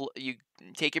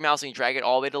take your mouse and you drag it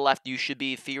all the way to the left, you should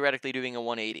be theoretically doing a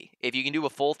 180. If you can do a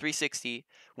full 360,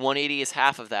 180 is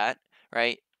half of that,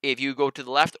 right? If you go to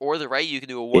the left or the right, you can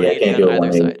do a 180 on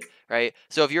either side, right?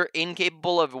 So if you're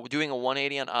incapable of doing a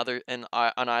 180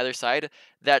 on either side,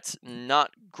 that's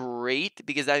not great,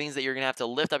 because that means that you're gonna have to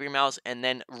lift up your mouse and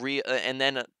then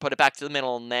put it back to the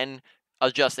middle and then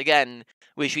adjust again,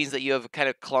 which means that you have kind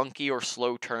of clunky or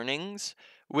slow turnings,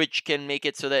 which can make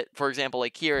it so that, for example,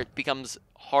 like here, it becomes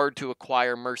hard to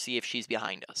acquire Mercy if she's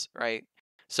behind us, right?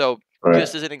 So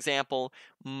just as an example,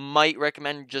 might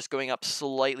recommend just going up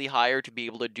slightly higher to be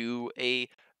able to do a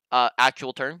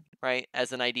actual turn, right,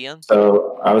 as an idea.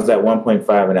 So I was at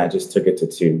 1.5 and I just took it to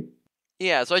 2.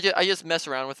 Yeah, so I just mess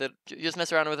around with it. Just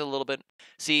mess around with it a little bit.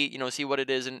 See what it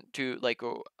is, and to like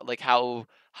how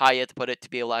high you have to put it to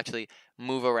be able to actually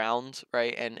move around,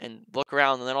 right? And look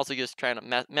around, and then also just trying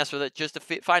to mess with it just to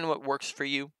find what works for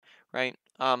you, right?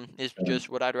 Is just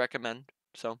what I'd recommend.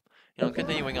 So,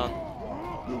 continuing on.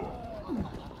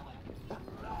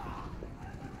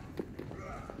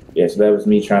 Yeah, so that was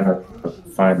me trying to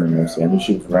find the Mercy. I'm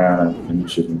shooting around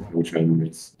and shooting which way it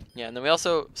is. Yeah, and then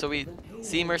we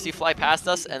see Mercy fly past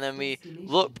us, and then we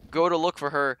go to look for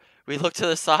her. We look to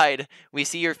the side, we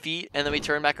see her feet, and then we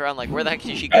turn back around like, where the heck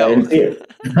did she go? I didn't see her.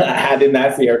 I did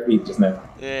not see her feet just now.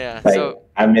 Yeah, so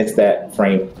I missed that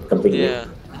frame completely. Yeah,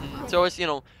 so it's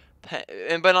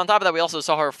but on top of that, we also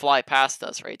saw her fly past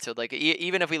us, right? So like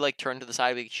even if we like turn to the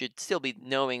side, we should still be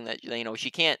knowing that she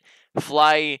can't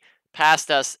fly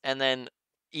past us and then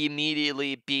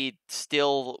immediately be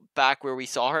still back where we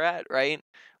saw her at, right?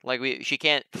 Like she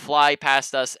can't fly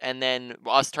past us and then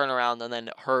us turn around and then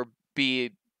her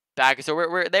be back. So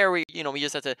we're there. We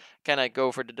just have to kind of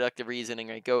go for deductive reasoning,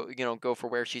 right? Go for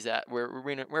where she's at, where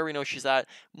we know she's at.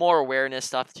 More awareness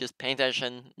stuff, just paying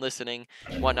attention, listening,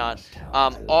 whatnot.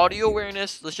 Audio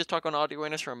awareness. Let's just talk on audio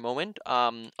awareness for a moment.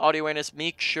 Audio awareness.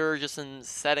 Make sure just in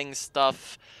setting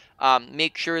stuff.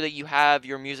 Make sure that you have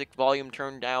your music volume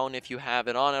turned down if you have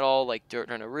it on at all, like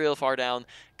turn it real far down,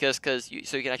 so you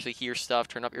can actually hear stuff.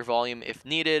 Turn up your volume if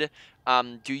needed.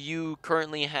 Do you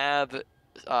currently have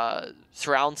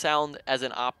surround sound as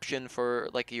an option for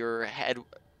like your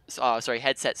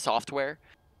headset software?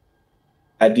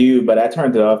 I do, but I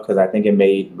turned it off because I think it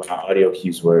made my audio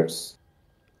cues worse.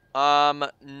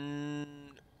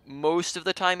 Most of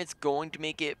the time it's going to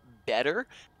make it better.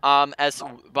 As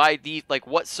by the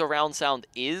what surround sound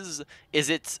is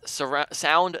it's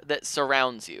sound that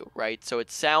surrounds you, right? So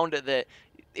it's sound that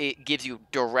it gives you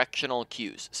directional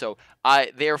cues. So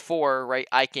therefore, right,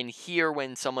 I can hear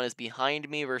when someone is behind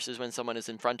me versus when someone is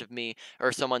in front of me,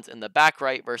 or someone's in the back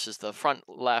right versus the front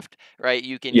left, right?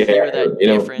 You can hear that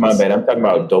difference. My bad. I'm talking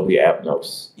about Dolby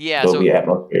Atmos. Yeah, Dolby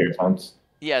Atmos for earphones.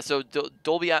 Yeah, so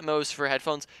Dolby Atmos for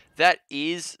headphones, that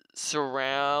is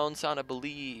surround sound, I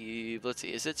believe. Let's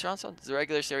see, is it surround sound? The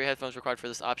regular stereo headphones required for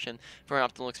this option for an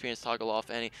optimal experience, toggle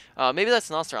off any. Maybe that's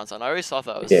not surround sound. I always thought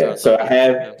that was surround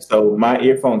sound. So my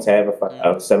earphones have a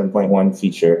 7.1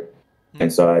 feature,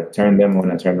 and so I turned them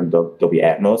on. I turned on Dolby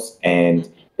Atmos, and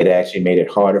it actually made it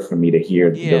harder for me to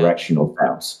hear the directional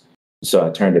sounds. So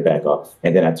I turned it back off,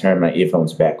 and then I turned my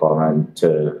earphones back on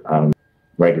to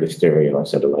regular stereo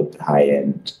instead of like high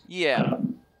end. Yeah.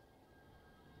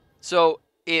 So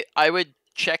I would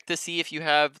check to see if you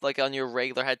have like on your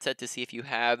regular headset to see if you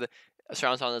have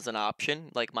surround sound as an option.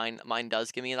 Like mine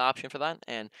does give me an option for that,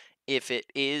 and if it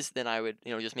is, then I would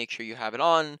just make sure you have it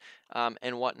on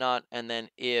and whatnot. And then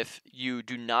if you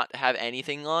do not have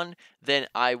anything on, then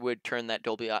I would turn that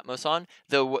Dolby Atmos on.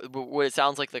 Though what it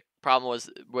sounds like the problem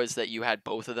was that you had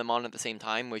both of them on at the same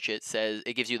time, which it says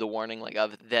it gives you the warning like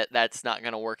of that's not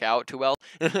going to work out too well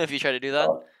if you try to do that.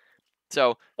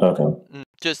 So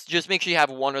just make sure you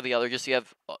have one or the other, just so you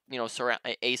have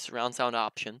a surround sound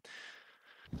option.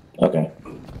 Okay.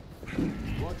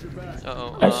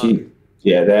 Uh-oh, actually,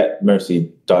 yeah, that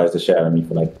Mercy dodged the shit out of me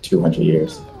for like 200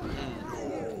 years.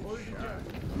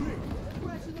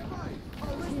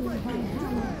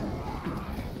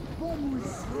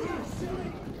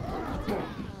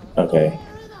 Okay.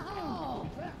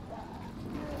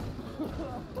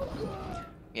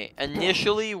 Okay,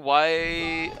 initially,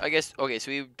 why? I guess. Okay,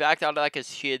 so we backed out of that because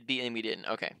she had beaten and we didn't.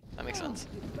 Okay, that makes sense.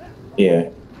 Yeah.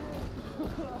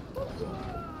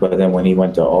 But then when he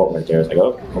went to ult right there, I was like,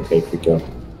 oh, okay, free kill.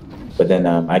 But then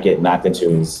I get knocked into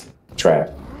his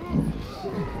trap.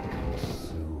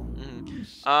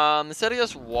 Instead of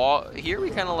just walk here,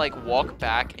 we kind of like walk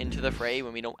back into the fray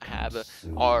when we don't have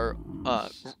our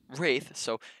wraith.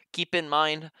 So keep in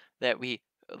mind that we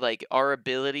like our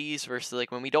abilities versus like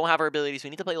when we don't have our abilities, we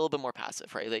need to play a little bit more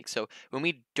passive, right? Like so when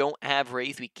we don't have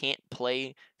wraith, we can't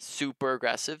play super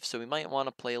aggressive. So we might want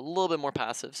to play a little bit more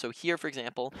passive. So here, for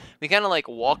example, we kind of like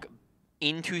walk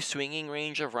into swinging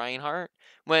range of Reinhardt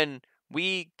when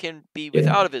we can be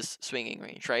without of his swinging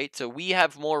range, right? So we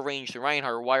have more range than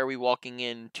Reinhardt. Why are we walking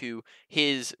into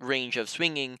his range of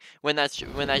swinging when that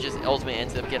just ultimately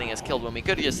ends up getting us killed when we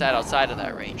could have just sat outside of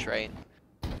that range, right?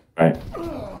 Right.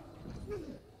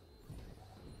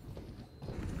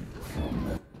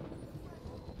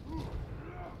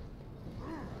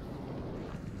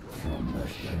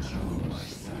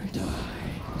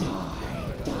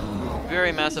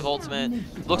 Very massive ultimate.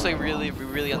 Looks like we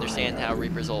really understand how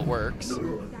Reaper's ult works.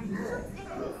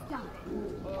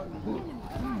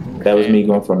 That was me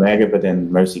going for Mega, but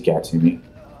then Mercy got to me.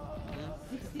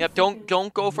 Yep,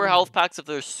 don't go for health packs if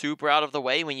they're super out of the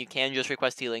way when you can just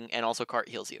request healing and also cart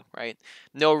heals you, right?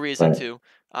 No reason to.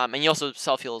 And you also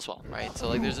self-heal as well, right? So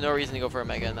like there's no reason to go for a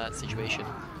Mega in that situation.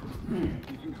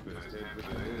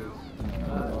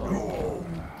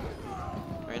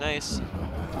 Very nice.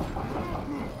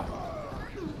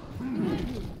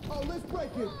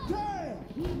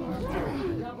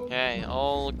 Okay,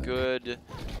 all good.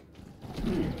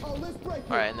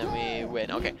 Alright, and then we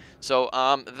win. Okay, so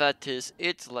that is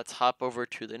it. Let's hop over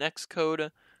to the next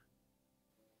code.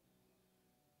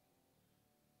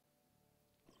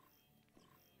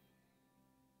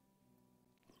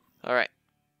 Alright.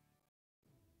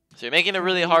 So you're making it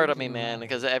really hard on me, man,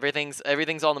 because everything's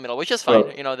all in the middle, which is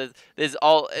fine. You know, there's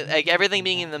all like everything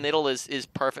being in the middle is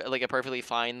perfect, like a perfectly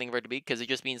fine thing for it to be, because it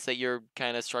just means that you're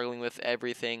kind of struggling with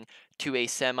everything to a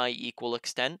semi-equal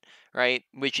extent, right?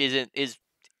 Which is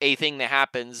a thing that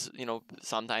happens, you know,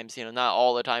 sometimes, you know, not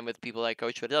all the time with people like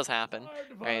Coach, but it does happen,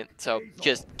 right? So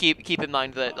just keep in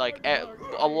mind that like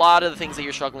a lot of the things that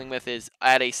you're struggling with is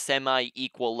at a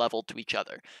semi-equal level to each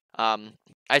other.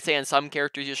 I'd say on some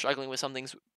characters you're struggling with some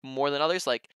things more than others.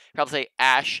 Like probably say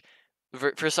Ashe,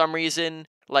 for some reason,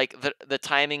 like the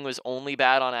timing was only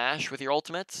bad on Ashe with your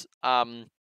ultimates, and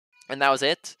that was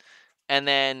it. And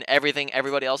then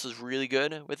everybody else was really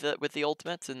good with the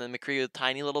ultimates, and then McCree a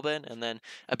tiny little bit, and then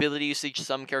ability usage.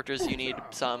 Some characters you need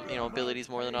some abilities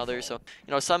more than others. So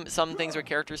some things are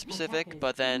character specific,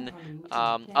 but then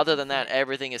other than that,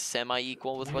 everything is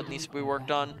semi-equal with what needs to be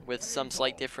worked on, with some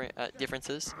slight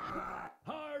differences.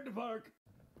 Hard work.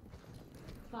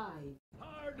 5.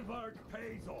 Hard work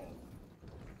pays off.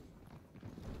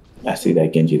 I see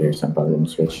that Genji there, so I'm probably gonna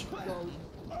switch.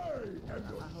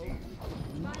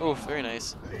 Oh, very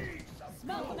nice.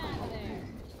 Smoke them out of there.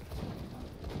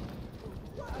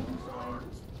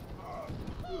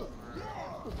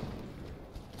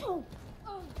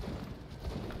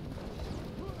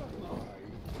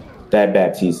 That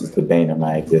Baptiste is the bane of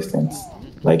my existence.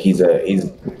 Like he's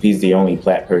the only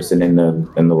plat person in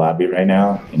the lobby right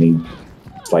now, and he's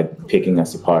like picking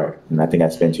us apart. And I think I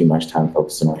spent too much time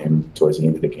focusing on him towards the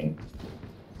end of the game.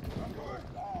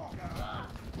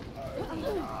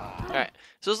 Alright,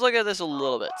 so let's look at this a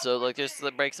little bit. So like just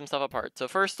to break some stuff apart. So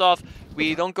first off,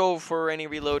 we don't go for any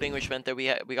reloading, which meant that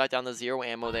we got down to 0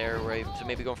 ammo there, right? So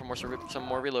maybe going for some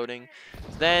more reloading.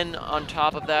 Then on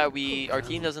top of that, our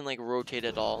team doesn't like rotate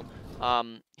at all.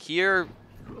 Here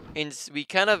we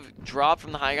kind of drop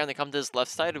from the high ground and come to this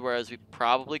left side, whereas we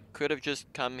probably could have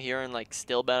just come here and like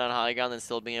still been on high ground and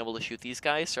still being able to shoot these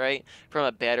guys, right? From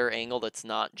a better angle that's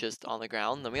not just on the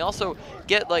ground. Then we also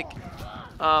get like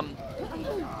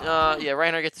yeah,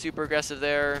 Reinhardt gets super aggressive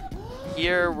there.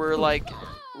 Here we're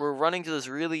running to this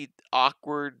really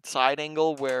awkward side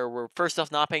angle where we're first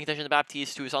off not paying attention to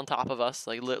Baptiste, who's on top of us,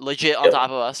 like legit on top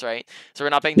of us, right? So we're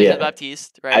not paying attention to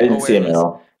Baptiste, right? I didn't see him at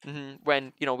all.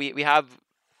 When we have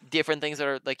different things that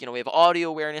are like, we have audio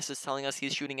awareness that's telling us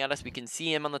he's shooting at us. We can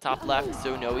see him on the top left,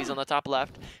 so no, he's on the top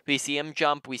left. We see him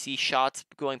jump. We see shots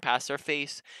going past our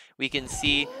face. We can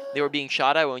see they were being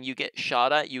shot at. When you get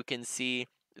shot at, you can see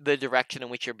the direction in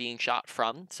which you're being shot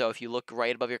from. So if you look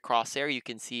right above your crosshair, you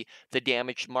can see the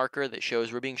damage marker that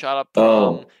shows we're being shot up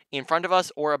from in front of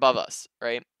us or above us,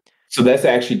 right? So that's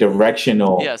actually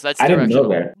directional. Yes, that's I directional.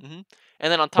 didn't know that.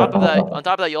 And then on top of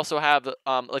that, you also have,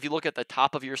 if you look at the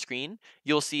top of your screen,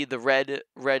 you'll see the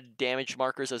red damage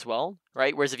markers as well,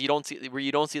 right? Whereas if you don't see,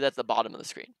 that's at the bottom of the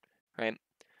screen, right?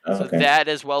 So Okay. that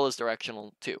as well as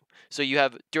directional too. So you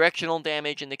have directional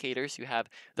damage indicators. You have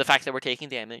the fact that we're taking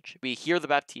damage. We hear the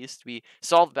Baptiste. We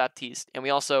solve the Baptiste, and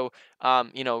we also,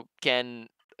 can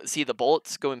see the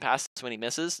bullets going past us when he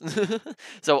misses.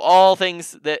 So all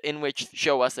things that in which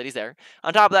show us that he's there.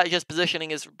 On top of that, just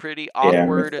positioning is pretty Yeah, I missed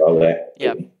awkward. all that.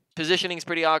 Yeah, positioning is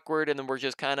pretty awkward, and then we're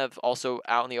just kind of also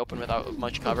out in the open without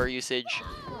much cover usage.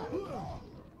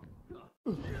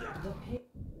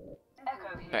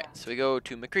 Alright, so we go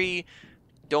to McCree.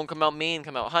 Don't come out main,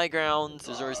 come out high ground.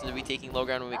 There's no reason to be taking low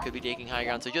ground when we could be taking high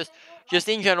ground. So just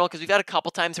in general, because we've had a couple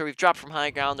times where we've dropped from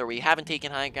high ground, or we haven't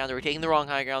taken high ground, or we're taking the wrong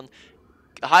high ground.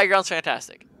 High ground's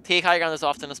fantastic. Take high ground as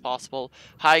often as possible.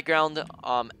 High ground,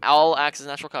 all acts as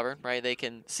natural cover, right? They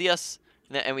can see us,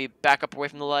 and we back up away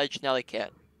from the ledge. Now they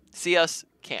can't. See us,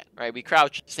 can't, right? We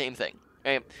crouch, same thing,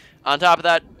 right? On top of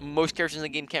that, most characters in the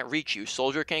game can't reach you.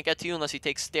 Soldier can't get to you unless he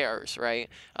takes stairs, right?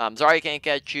 Zarya can't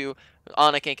get you.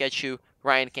 Ana can't get you.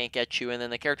 Ryan can't get you, and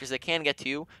then the characters that can get to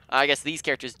you, I guess these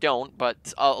characters don't,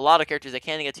 but a lot of characters that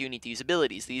can get to you need to use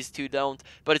abilities. These two don't,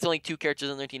 but it's only 2 characters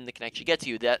on their team that can actually get to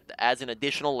you. That adds an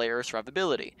additional layer of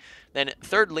survivability. Then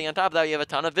thirdly, on top of that, you have a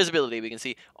ton of visibility. We can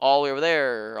see all the way over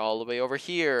there, all the way over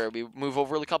here. We move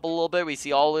over a little bit, we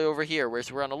see all the way over here.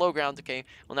 Whereas we're on a low ground, okay,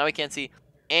 well now we can't see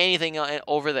anything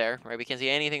over there, right? We can't see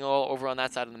anything over on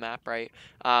that side of the map, right?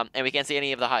 And we can't see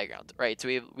any of the high ground, right? So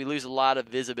we lose a lot of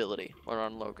visibility when we're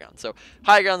on low ground. So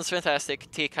high ground is fantastic.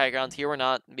 Take high ground. Here we're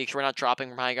not. Make sure we're not dropping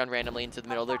from high ground randomly into the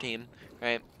middle of their team,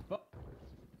 right?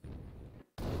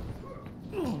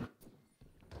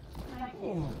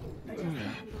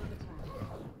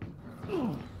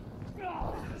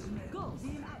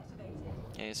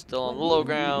 Okay, still on the low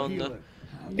ground.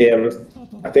 Yeah,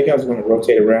 I think I was going to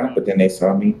rotate around, but then they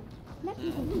saw me.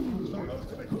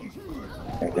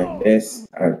 And then this,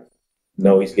 I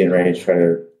know he's getting ready to try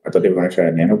to. I thought they were going to try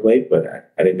a nano blade, but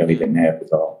I didn't know he didn't have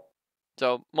it all.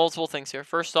 So multiple things here.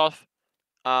 First off,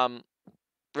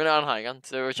 we're not on high ground,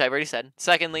 which I've already said.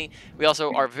 Secondly, we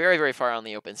also are very, very far on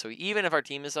the open. So even if our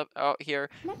team is out here,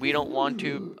 we don't want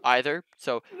to either.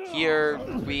 So here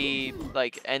we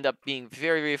end up being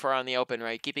very, very far on the open,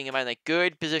 right? Keeping in mind that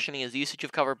good positioning is the usage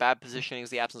of cover, bad positioning is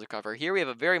the absence of cover. Here we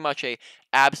have very much a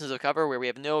absence of cover where we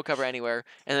have no cover anywhere,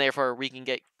 and therefore we can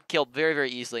get killed very, very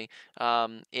easily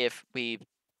if we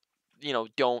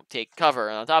don't take cover.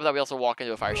 And on top of that, we also walk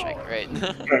into a fire strike, right?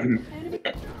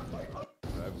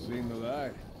 I've seen the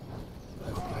light.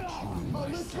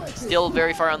 Still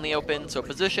very far on the open, so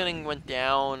positioning went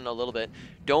down a little bit.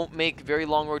 Don't make very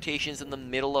long rotations in the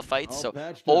middle of fights. So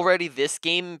already this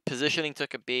game, positioning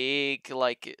took a big,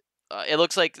 it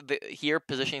looks like here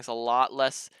positioning is a lot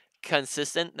less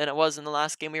consistent than it was in the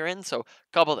last game we were in. So a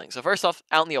couple things. So first off,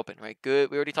 out in the open, right? Good.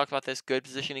 We already talked about this. Good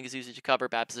positioning is usage of cover.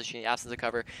 Bad positioning, absence of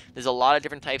cover. There's a lot of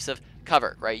different types of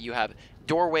cover, right? You have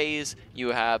doorways, you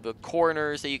have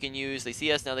corners that you can use. They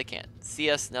see us, now they can't. See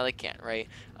us, now they can't, right?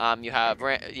 You have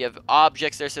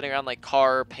objects that are sitting around like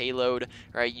car, payload,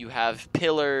 right? You have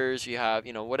pillars, you have,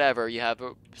 whatever. You have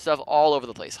stuff all over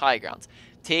the place, high grounds.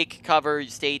 Take cover, you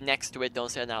stay next to it, don't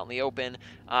stand out in the open.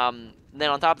 Then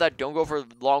on top of that, don't go for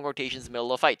long rotations in the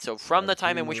middle of a fight. So from the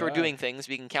time in which we're doing things,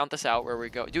 we can count this out where we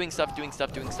go doing stuff,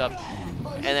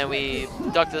 and then we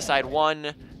duck to the side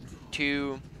 1,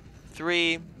 2,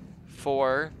 3,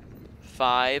 4,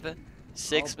 5,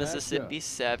 6, Mississippi,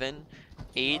 7,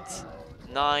 8,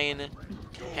 9,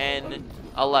 10,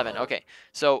 11. Okay,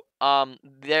 so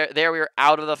there we were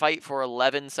out of the fight for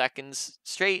 11 seconds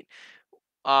straight,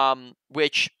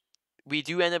 which we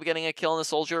do end up getting a kill on the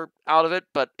soldier out of it,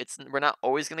 but we're not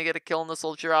always gonna get a kill on the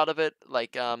soldier out of it.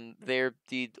 They're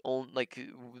the only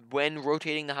when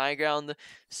rotating the high ground,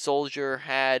 soldier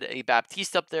had a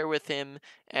Baptiste up there with him,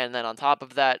 and then on top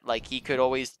of that, he could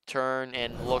always turn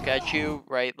and look at you,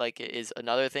 right? Is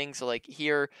another thing. So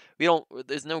here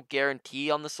there's no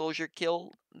guarantee on the soldier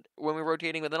kill when we're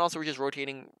rotating, but then also we're just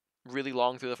rotating really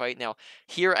long through the fight. Now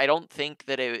here I don't think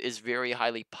that it is very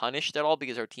highly punished at all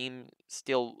because our team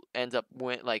still ends up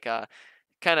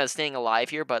kind of staying alive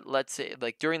here, but let's say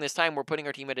during this time we're putting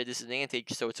our team at a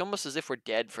disadvantage, so it's almost as if we're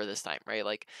dead for this time, right?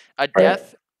 A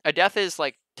death is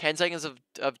 10 seconds of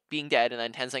being dead and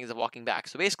then 10 seconds of walking back.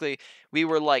 So basically we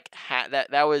were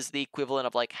that was the equivalent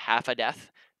of half a death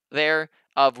there,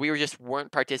 of we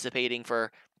weren't participating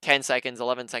for 10 seconds,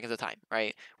 11 seconds of time,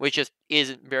 right? Which just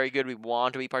isn't very good. We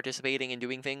want to be participating and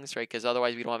doing things, right? Because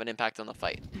otherwise we don't have an impact on the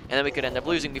fight. And then we could end up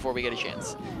losing before we get a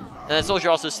chance. And then soldier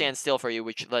also stands still for you,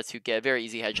 which lets you get a very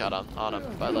easy headshot on him.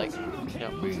 But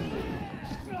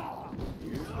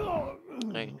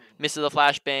Right? Misses the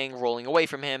flashbang, rolling away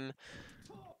from him.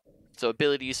 So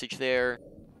ability usage there.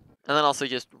 And then also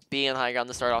just being on high ground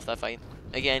to start off that fight.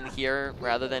 Again, here,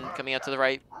 rather than coming out to the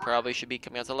right, probably should be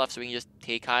coming out to the left so we can just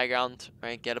take high ground,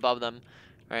 right? Get above them,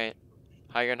 right?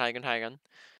 High ground, high ground, high ground.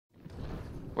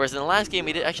 Whereas in the last game,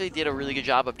 we actually did a really good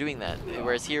job of doing that.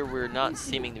 Whereas here, we're not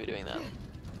seeming to be doing that.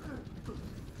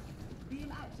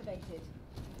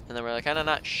 And then we're like, kind of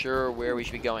not sure where we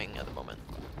should be going at the moment.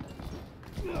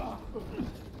 Now,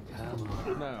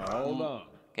 hold on.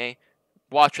 Okay.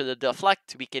 Watch for the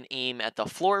deflect. We can aim at the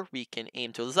floor. We can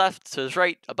aim to the left, to his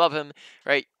right, above him,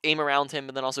 right? Aim around him,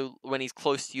 and then also when he's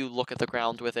close to you, look at the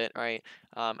ground with it, right?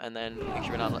 And then make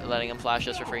sure we're not letting him flash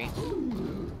us for free.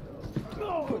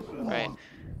 Right.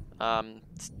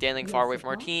 Standing far away from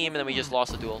our team, and then we just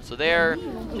lost the duel. So there,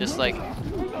 just like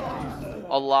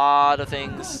a lot of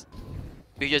things.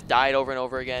 We just died over and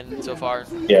over again so far.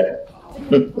 Yeah.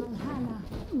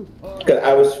 Because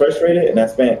I was frustrated, and I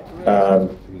spent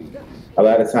a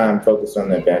lot of time focused on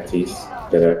the Baptiste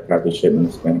that I probably shouldn't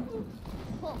have spent.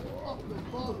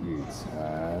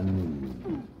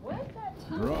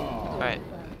 Alright.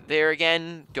 There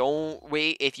again, don't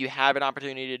wait if you have an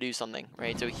opportunity to do something,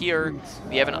 right? So here,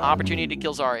 we have an opportunity to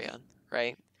kill Zarya,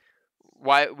 right?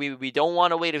 Why we don't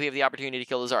want to wait if we have the opportunity to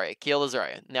kill the Zarya. Kill the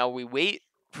Zarya. Now we wait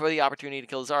for the opportunity to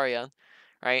kill Zarya,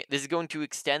 right? This is going to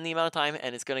extend the amount of time,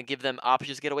 and it's going to give them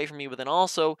options to get away from you, but then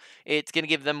also, it's going to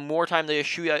give them more time to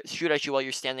shoot at you while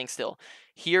you're standing still.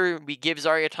 Here, we give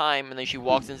Zarya time, and then she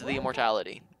walks into the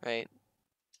immortality, right?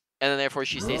 And then therefore,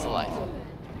 she stays alive.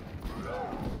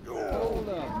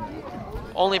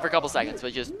 Only for a couple seconds,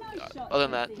 but just, other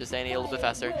than that, just standing a little bit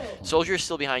faster. Soldier's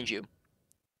still behind you.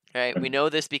 Right, we know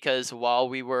this because while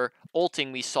we were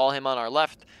ulting, we saw him on our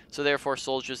left, so therefore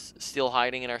Soldier's still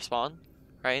hiding in our spawn,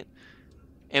 right?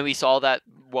 And we saw that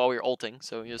while we were ulting,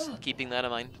 so just keeping that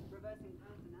in mind.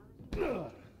 You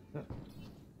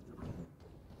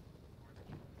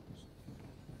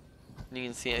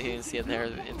can see it there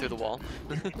in through the wall.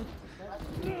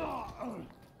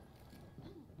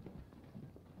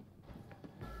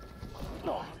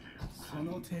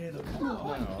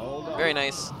 Very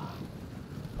nice.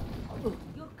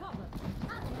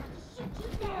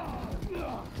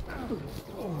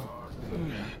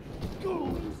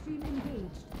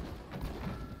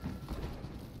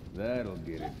 That'll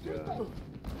get it done.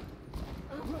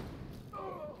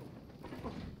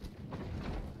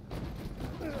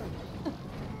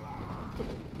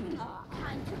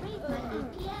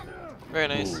 Very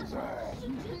nice.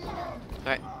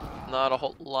 Alright, not a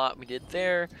whole lot we did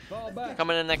there.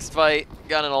 Coming in the next fight,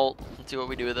 got an ult. Let's see what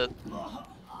we do with it. Oh.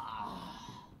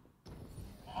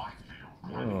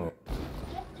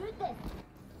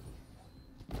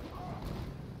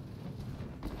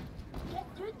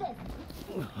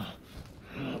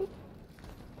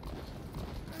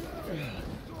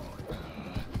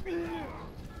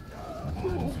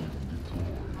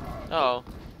 Oh,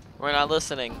 we're not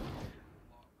listening.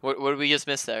 What did we just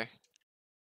miss there?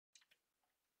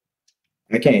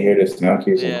 I can't hear this now.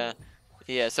 Yeah.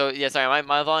 Yeah, so, yeah, sorry,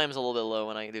 my volume's a little bit low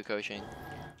when I do coaching.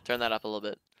 Turn that up a little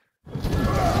bit.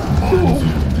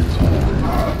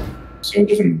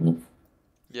 Soldiers on the left.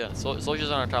 Yeah,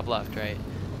 Soldier's on our top left, right?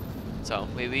 So,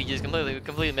 we just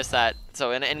completely missed that.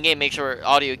 So, in game, make sure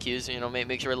audio cues, you know,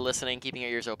 make sure we're listening, keeping your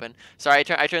ears open. Sorry,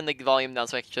 I turned the volume down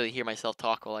so I can actually hear myself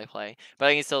talk while I play. But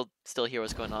I can still hear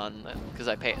what's going on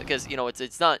because you know,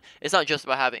 it's not just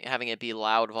about having it be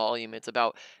loud volume. It's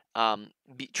about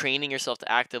training yourself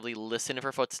to actively listen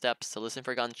for footsteps, to listen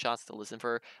for gunshots, to listen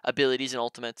for abilities and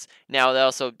ultimates. Now, that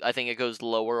also, I think it goes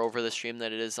lower over the stream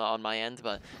than it is on my end,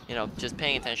 but, you know, just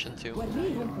paying attention to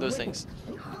those things.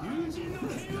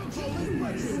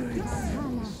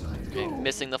 Okay,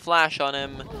 missing the flash on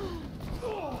him.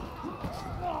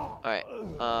 Alright,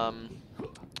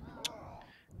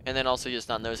 and then also just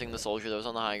not noticing the soldier that was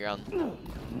on the high ground.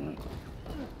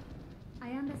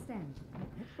 I understand.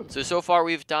 So far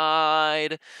we've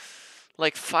died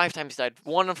like 5 times. Died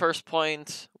 1 on first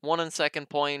point, 1 on second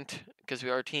point, because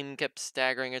our team kept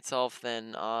staggering itself.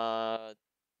 Then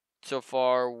so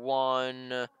far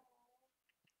 1,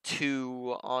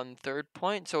 2 on third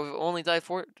point. So we've only died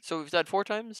 4. So we've died 4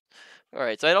 times. All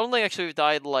right. So I don't think actually we've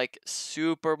died like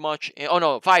super much. Oh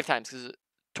no, 5 times because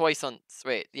twice on.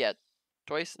 Wait, yeah,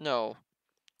 twice. No.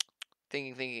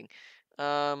 Thinking.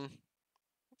 Yeah,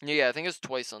 I think it's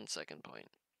twice on second point.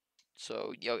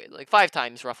 So, okay, like 5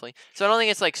 times roughly. So I don't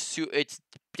think it's like it's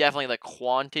definitely the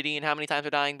quantity and how many times we're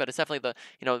dying, but it's definitely the,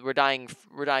 you know, we're dying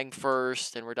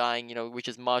first, and we're dying, you know, which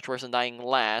is much worse than dying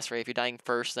last, right? If you're dying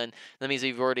first, then that means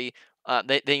you've already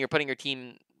then you're putting your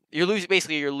team you're losing.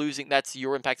 Basically, you're losing. That's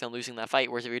your impact on losing that fight.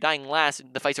 Whereas if you're dying last,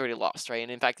 the fight's already lost, right?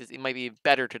 And in fact, it might be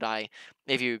better to die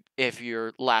if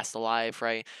you're last alive,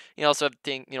 right? You also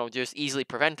have just easily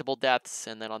preventable deaths,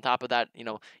 and then on top of that,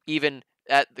 even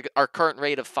at our current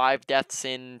rate of 5 deaths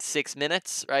in 6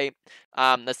 minutes, right?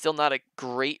 That's still not a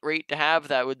great rate to have.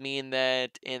 That would mean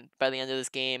that by the end of this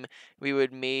game, we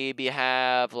would maybe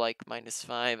have like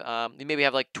 -5. We maybe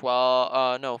have like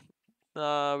 12.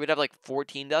 No, we'd have like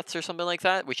 14 deaths or something like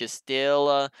that, which is still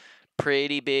a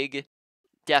pretty big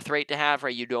death rate to have,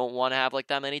 right? You don't want to have like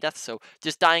that many deaths. So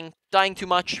just dying too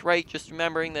much, right? Just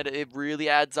remembering that it really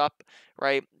adds up,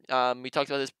 right? We talked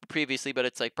about this previously, but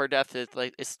it's like per death,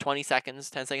 it's 20 seconds,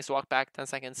 10 seconds to walk back, 10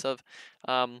 seconds of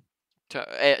 10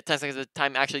 seconds of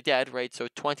time actually dead, right? So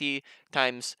 20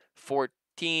 times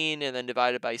 14 and then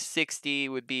divided by 60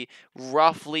 would be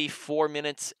roughly 4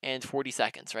 minutes and 40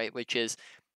 seconds, right? Which is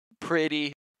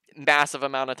pretty massive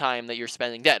amount of time that you're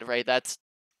spending dead, right? That's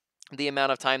the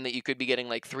amount of time that you could be getting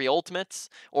like 3 ultimates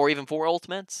or even 4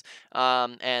 ultimates,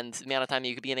 and the amount of time that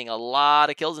you could be getting a lot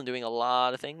of kills and doing a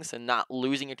lot of things and not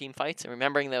losing your team fights. And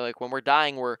remembering that like when we're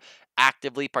dying, we're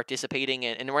actively participating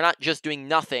and we're not just doing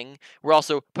nothing, we're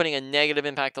also putting a negative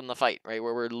impact on the fight, right?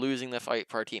 Where we're losing the fight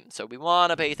for our team. So we want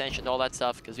to pay attention to all that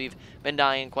stuff because we've been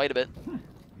dying quite a bit.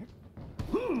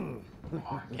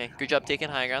 Okay, good job taking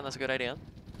high ground. That's a good idea.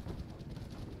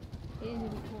 Enemy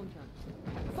contact.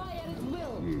 Fire at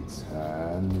will.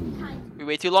 Hitscan. We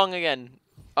wait too long again.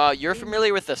 You're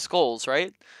familiar with the skulls,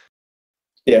 right?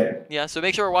 Yeah. Yeah, so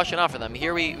make sure we're watching out for them.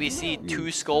 Here we see 2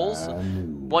 skulls.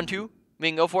 1, 2. We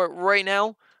can go for it right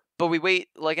now, but we wait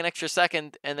like an extra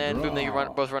second, and then boom, they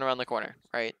both run around the corner,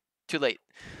 right? Too late.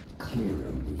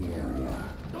 Clearing the area.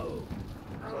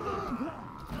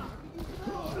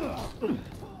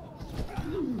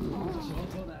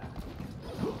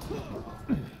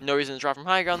 No reason to drop from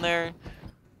high ground there.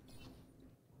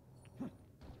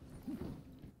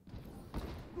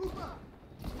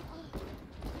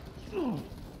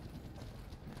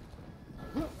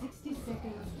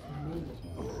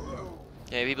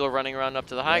 Yeah, people are running around up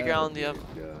to the high ground. Yep.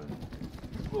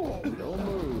 Don't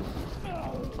move.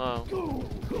 Oh.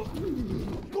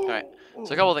 Alright,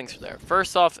 so a couple things there.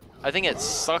 First off, I think it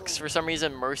sucks for some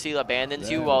reason Mercy abandons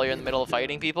you while you're in the middle of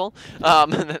fighting people,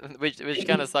 which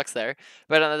kind of sucks there.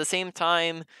 But at the same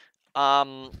time,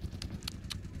 I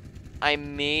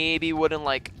maybe wouldn't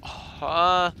like,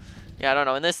 yeah, I don't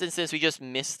know. In this instance, we just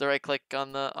missed the right click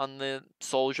on the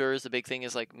soldiers. The big thing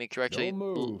is like make sure actually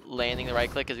landing the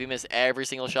right click because we miss every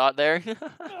single shot there.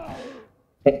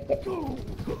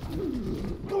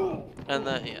 And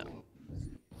then yeah.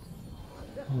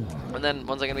 And then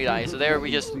once again we die. So there we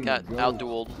just got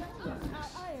out-dueled.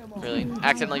 Really.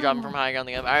 Accidentally dropping from high ground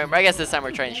again. I guess this time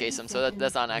we're trying to chase him, so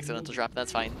that's not an accidental drop.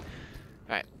 That's fine.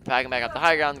 Alright, packing back up to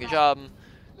high ground. Good job.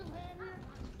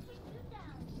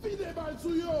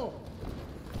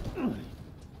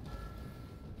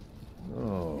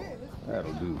 Oh,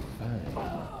 that'll do fine.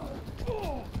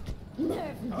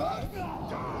 Locked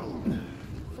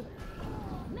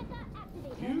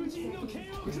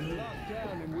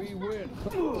down and we win.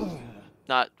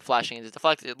 Not flashing into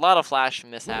deflected. A lot of flash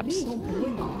mishaps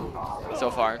so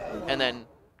far, and then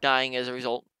dying as a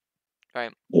result.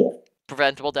 Right. Yeah.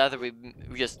 Preventable death if we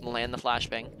just land the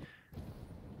flashbang.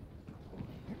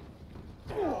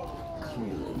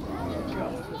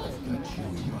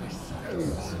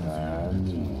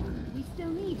 We still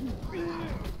need you.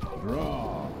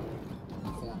 Draw.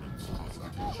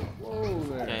 Whoa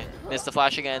there. Okay, missed the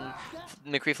flash again.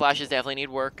 McCree flashes definitely need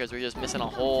work because we're just missing a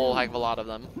whole heck of a lot of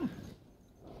them.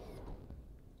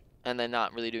 And then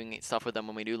not really doing stuff with them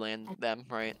when we do land them,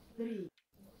 right? 3,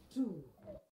 2.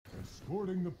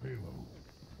 Escorting the payload.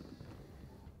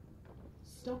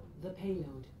 Stop the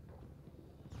payload.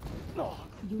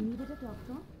 You needed a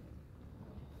doctor?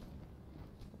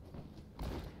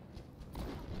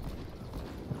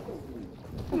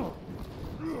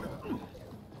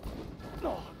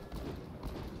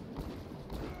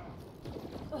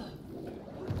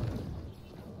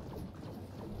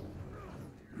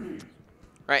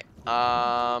 Right.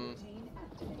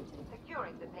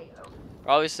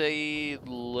 Obviously,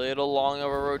 little long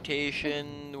of a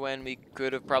rotation when we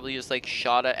could have probably just like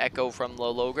shot at Echo from the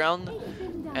low ground,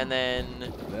 and then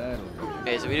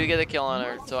okay, so we do get a kill on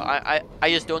her. So I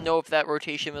just don't know if that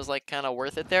rotation was like kind of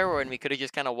worth it there, or when we could have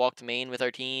just kind of walked main with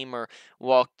our team, or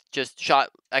just shot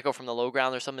Echo from the low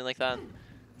ground or something like that.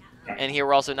 And here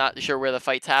we're also not sure where the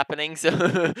fight's happening,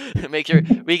 so make sure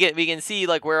we can see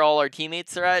like where all our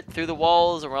teammates are at through the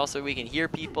walls, and we can hear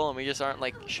people, and we just aren't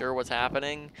like sure what's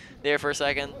happening there for a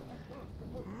second.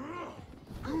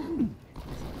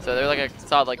 So there like I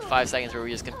saw like 5 seconds where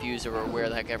we just confused over where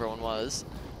the heck everyone was.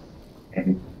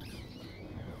 Mhm.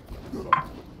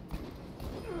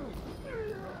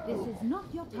 This is not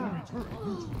your time.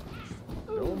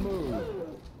 Don't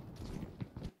move.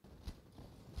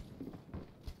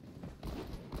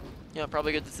 Yeah,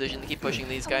 probably a good decision to keep pushing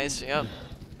these guys. Yep.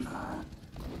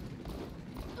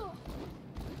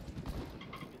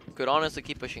 Could honestly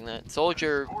keep pushing that.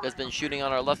 Soldier has been shooting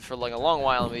on our left for like a long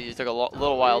while, and we just took a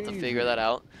little while to figure that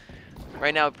out.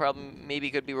 Right now, probably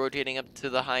maybe could be rotating up to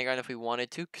the high ground if we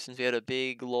wanted to, since we had a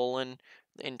big lull in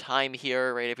time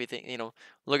here, right? If we think, you know,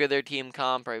 look at their team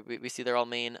comp, right? We see they're all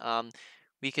main.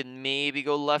 We could maybe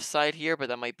go left side here, but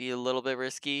that might be a little bit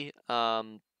risky.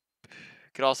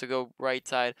 Could also go right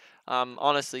side.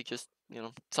 Honestly, just you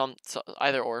know,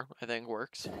 either or I think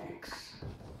works.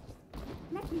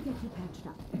 Let me get you patched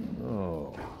up.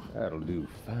 Oh, that'll do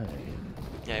fine.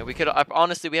 Yeah, we could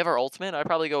honestly we have our ultimate. I'd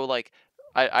probably go like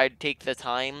I'd take the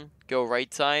time, go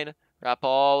right side, wrap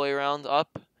all the way around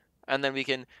up, and then we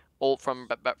can ult from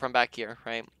back here,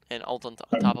 right? And ult on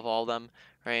top of all of them,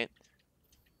 right?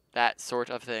 That sort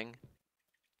of thing.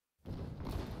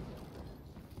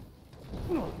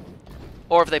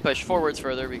 Or if they push forwards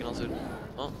further, we can also.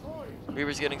 Oh,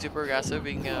 Reaper's getting super aggressive.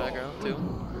 We can go too.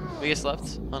 We get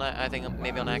slept on. I think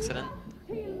maybe on accident.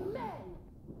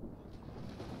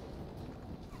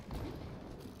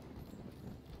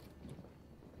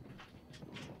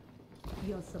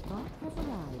 Your support has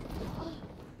arrived.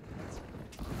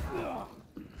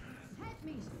 Help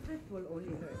me. This will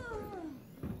only hurt.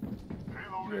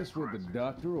 Just what the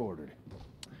doctor ordered.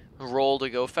 Roll to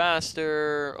go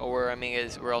faster, or I mean,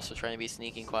 we're also trying to be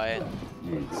sneaky and quiet.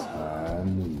 It's high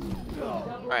noon.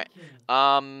 Alright.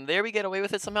 There we get away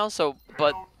with it somehow, so,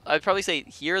 but I'd probably say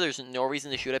here there's no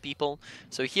reason to shoot at people.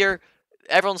 So here,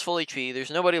 everyone's full HP, there's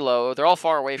nobody low, they're all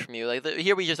far away from you. Like,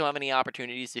 here we just don't have any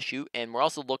opportunities to shoot, and we're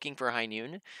also looking for high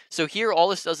noon. So here, all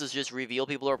this does is just reveal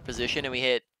people our position, and we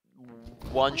hit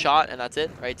one shot, and that's it,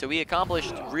 right? So we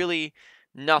accomplished really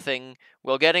nothing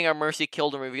while getting our Mercy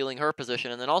killed and revealing her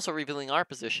position, and then also revealing our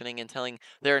positioning and telling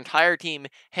their entire team,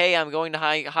 hey, I'm going to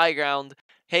high ground.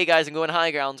 Hey guys, I'm going to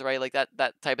high ground, right? Like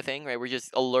that type of thing, right? We're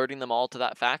just alerting them all to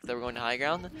that fact that we're going to high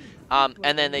ground.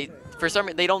 And then they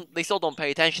still don't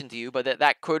pay attention to you, but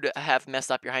that could have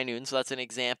messed up your high noon. So that's an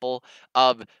example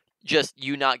of just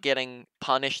you not getting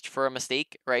punished for a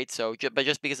mistake, right? So, but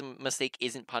just because a mistake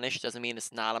isn't punished doesn't mean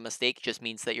it's not a mistake. It just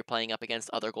means that you're playing up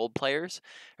against other gold players,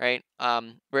 right?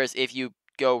 Whereas if you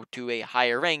go to a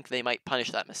higher rank, they might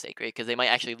punish that mistake, right? Because they might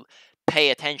actually pay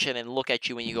attention and look at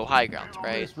you when you go high ground,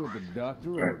 right? Just what the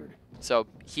doctor ordered. So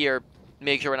here,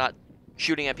 make sure we're not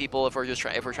shooting at people if we're just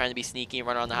if we're trying to be sneaky and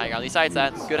run around the high ground. Besides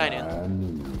that, good high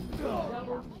noon.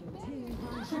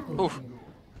 Oof.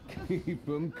 Keep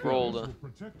 'em Rolled.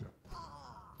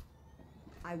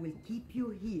 I will keep you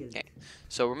healed. Okay,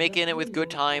 so we're making it with good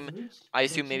time. I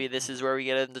assume maybe this is where we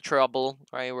get into trouble,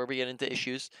 right? Where we get into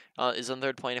issues. Is on the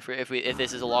third point if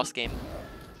this is a lost game.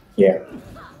 Yeah.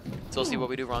 So we'll see what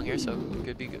we do wrong here. So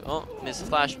could be good. Oh, miss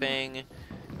flashbang.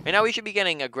 Right now we should be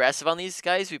getting aggressive on these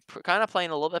guys. We're kind of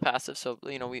playing a little bit passive. So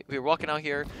you know we're walking out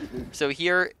here. So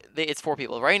here it's 4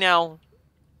 people right now.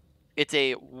 It's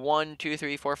a 1, 2,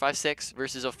 3, 4, 5, 6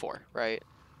 versus a 4, right?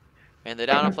 And they're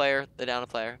down a player. They're down a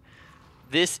player.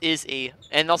 This is a,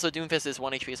 and also Doomfist is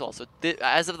 1 HP as well. So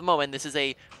as of the moment, this is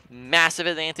a massive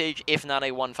advantage, if not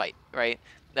a 1 fight, right?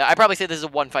 I'd probably say this is a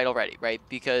 1 fight already, right?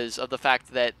 Because of the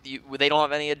fact that they don't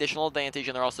have any additional advantage,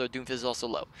 and they're also, Doomfist is also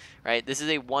low, right? This is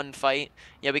a 1 fight.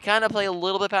 Yeah, we kind of play a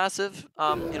little bit passive.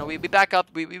 You know, we back up.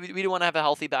 We do want to have a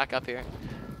healthy backup here,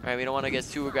 right? We don't want to get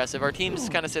too aggressive. Our team's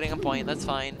kind of sitting on point. That's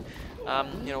fine.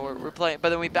 You know, we're playing, but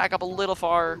then we back up a little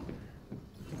far.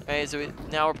 Okay, so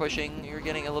now we're pushing. You're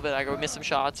getting a little bit aggro. We miss some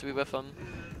shots. We whiff them.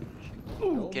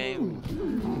 Okay.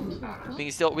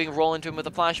 We can roll into him with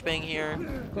a flashbang here.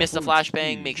 Miss the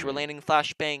flashbang. Make sure we're landing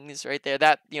flashbangs right there.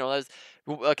 That, you know, that's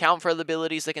account for the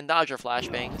abilities that can dodge our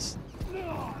flashbangs.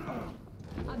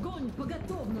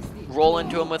 Roll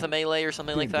into him with a melee or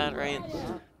something like that, right?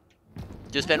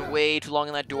 Just spend way too long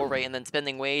in that door, right? And then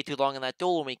spending way too long in that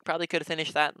duel when we probably could have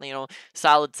finished that, you know,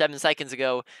 solid 7 seconds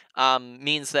ago,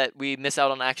 means that we miss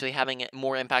out on actually having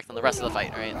more impact on the rest of the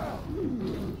fight, right?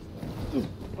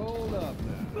 Hold up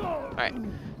now. Alright,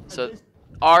 so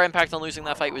our impact on losing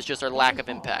that fight was just our lack of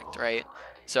impact, right?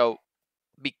 So,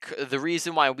 the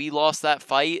reason why we lost that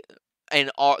fight,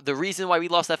 and the reason why we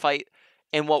lost that fight,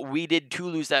 and what we did to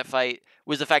lose that fight,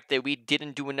 was the fact that we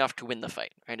didn't do enough to win the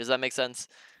fight, right? Does that make sense?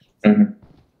 Mm-hmm.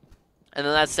 And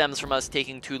then that stems from us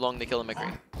taking too long to kill a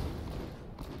McCree.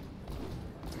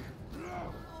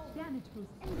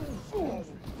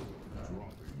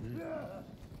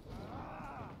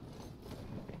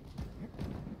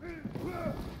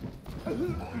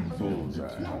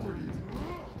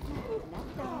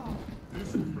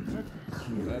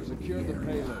 I've secured the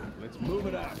payload. Let's move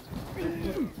it out.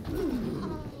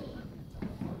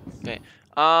 Okay.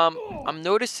 I'm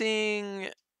noticing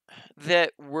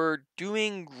that we're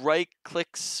doing right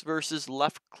clicks versus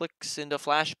left clicks into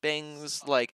flashbangs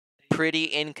like pretty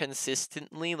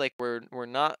inconsistently. Like we're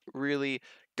not really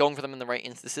going for them in the right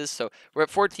instances. So we're at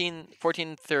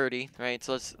 14:30, right?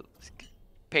 So let's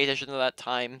pay attention to that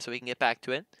time so we can get back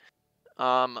to it.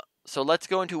 So let's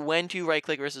go into when to right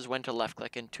click versus when to left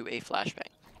click into a flashbang.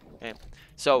 Okay.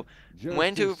 So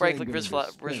when to right click versus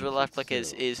left click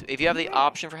is if you have the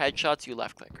option for headshots, you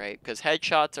left click, right? Because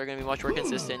headshots are going to be much more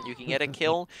consistent. You can get a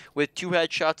kill with 2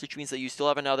 headshots, which means that you still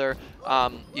have another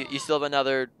you still have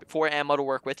another 4 ammo to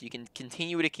work with. You can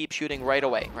continue to keep shooting right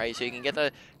away, right? So you can get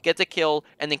the kill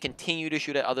and then continue to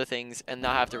shoot at other things and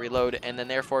not have to reload, and then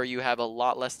therefore you have a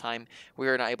lot less time where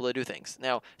you're not able to do things.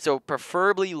 Now, so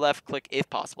preferably left click if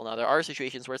possible. Now there are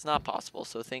situations where it's not possible.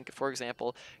 So think, for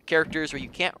example, characters where you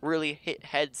can't really hit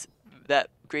heads that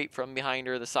great from behind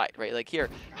or the side, right? Like here,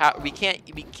 we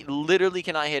literally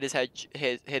cannot hit his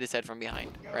head from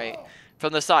behind, right?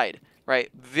 From the side, right?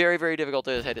 Very, very difficult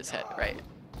to hit his head, right?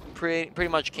 Pretty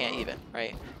much can't even,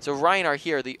 right? So Reinhardt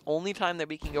here, the only time that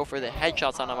we can go for the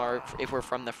headshots on him are if we're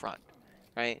from the front,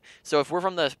 right? So if we're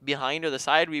from the behind or the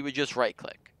side, we would just right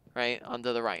click, right,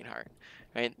 onto the Reinhardt,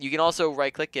 right? You can also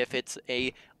right click if it's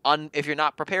if you're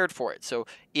not prepared for it. So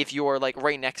if you're like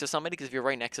right next to somebody, because if you're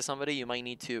right next to somebody, you might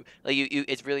need to like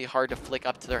it's really hard to flick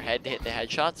up to their head to hit the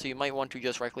headshot. So you might want to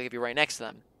just right click if you're right next to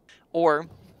them, or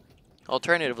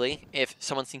alternatively, if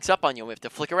someone sneaks up on you, we have to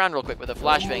flick around real quick with a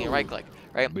flashbang and right click,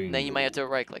 right? Then you might have to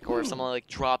right click, or if someone like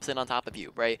drops in on top of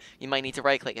you, right? You might need to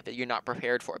right click if you're not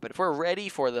prepared for it. But if we're ready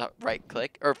for the right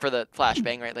click or for the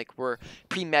flashbang, right? Like we're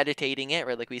premeditating it,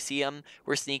 right? Like we see them,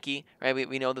 we're sneaky, right?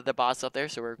 We know that the boss up there,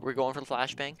 so we're going for the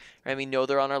flashbang, right? We know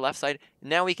they're on our left side.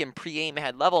 Now we can pre-aim at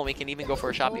head level, and we can even go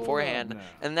for a shot beforehand.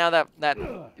 And now that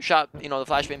shot, you know,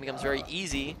 the flashbang becomes very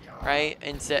easy, right?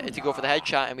 Instead to go for the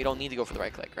headshot, and we don't need to go for the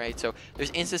right click, right? So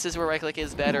there's instances where right click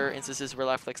is better, instances where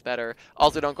left click's better.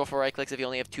 Also, don't go for right clicks if you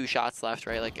only have 2 shots left,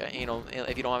 right? Like, you know,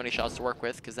 if you don't have any shots to work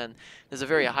with, because then there's a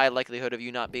very high likelihood of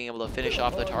you not being able to finish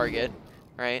off the target,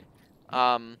 right?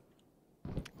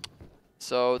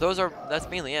 So that's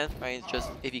mainly it, right? It's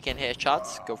just if you can't hit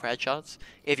headshots, go for headshots.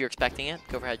 If you're expecting it,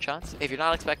 go for headshots. If you're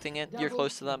not expecting it, you're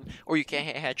close to them, or you can't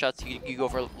hit headshots, you go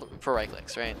for right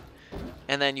clicks, right?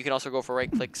 And then you can also go for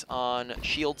right clicks on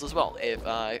shields as well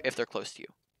if they're close to you.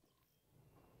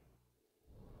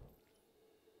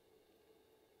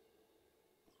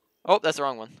 Oh, that's the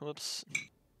wrong one. Whoops.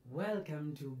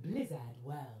 Welcome to Blizzard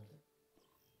World.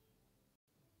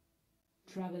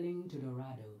 Traveling to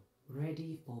Dorado,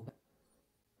 ready for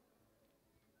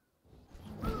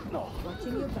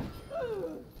watching your back.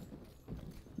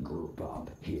 Group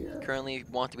up here. Currently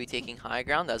want to be taking high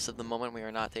ground. As of the moment, we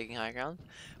are not taking high ground.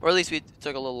 Or at least we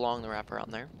took a little long to wrap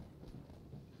around there.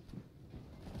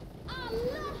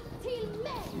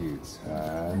 It's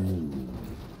time.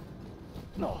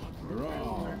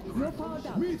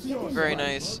 Very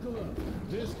nice.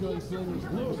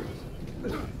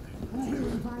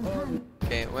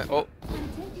 Okay, oh,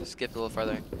 skipped a little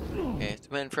farther. Okay,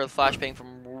 went for the flashbang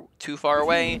from too far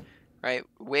away, right?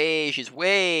 She's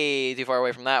way too far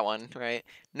away from that one, right?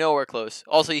 Nowhere close.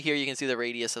 Also, here you can see the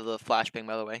radius of the flashbang,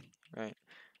 by the way, right?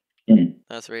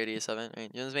 That's the radius of it,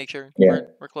 right? Just make sure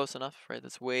we're close enough, right?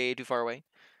 That's way too far away.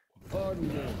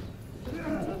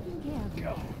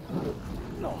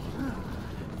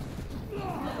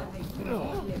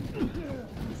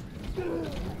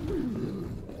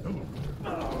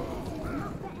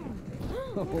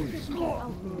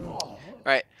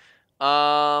 Right.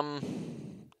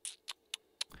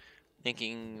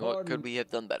 Thinking what could we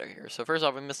have done better here? So first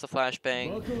off, we missed the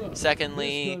flashbang.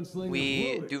 Secondly,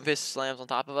 we Doomfist slams on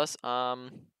top of us.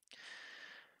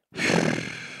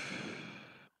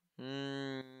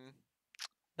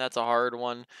 That's a hard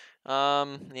one.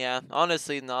 Yeah,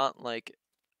 honestly, not like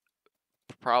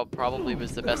probably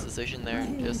was the best decision there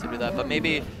just to do that. But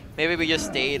maybe we just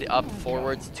stayed up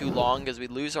forwards too long because we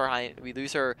lose our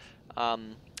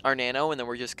nano, and then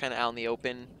we're just kind of out in the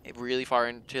open, really far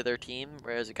into their team.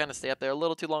 Whereas we kind of stay up there a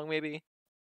little too long, maybe.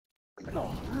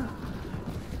 All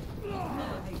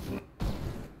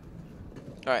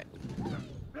right.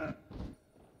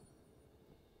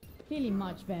 Feeling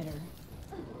much better.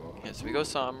 Okay, so we go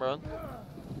Sombra.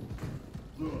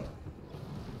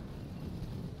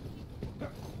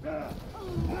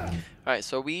 Alright,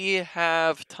 so we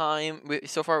have time.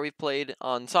 So far we've played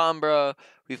on Sombra,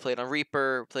 we've played on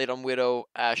Reaper, played on Widow,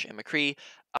 Ashe, and McCree.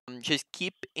 just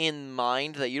keep in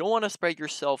mind that you don't want to spread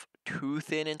yourself too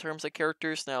thin in terms of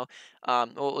characters. Now,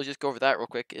 we'll just go over that real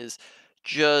quick. Is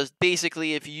just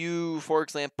basically if you, for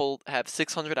example, have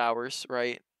 600 hours,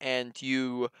 right, and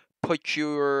you put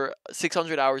your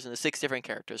 600 hours into 6 different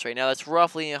characters, right? Now that's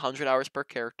roughly 100 hours per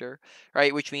character,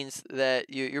 right? Which means that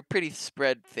you're pretty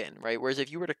spread thin, right? Whereas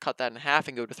if you were to cut that in half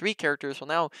and go to 3 characters, well,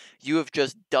 now you have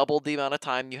just doubled the amount of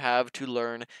time you have to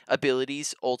learn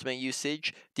abilities, ultimate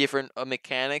usage, different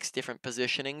mechanics, different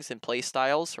positionings and play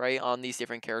styles, right, on these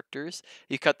different characters.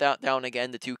 You cut that down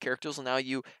again to 2 characters, and now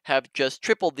you have just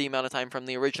tripled the amount of time from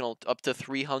the original up to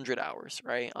 300 hours,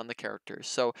 right, on the characters.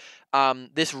 So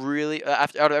this really,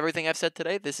 after out of everything I've said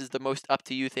today, this is the most up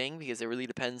to you thing because it really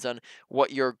depends on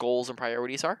what your goals and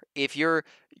priorities are. If your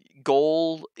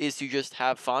goal is to just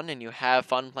have fun and you have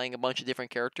fun playing a bunch of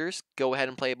different characters, go ahead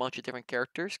and play a bunch of different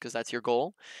characters because that's your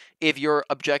goal. If your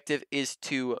objective is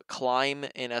to climb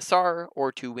in SR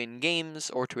or to win games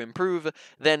or to improve,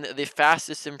 then the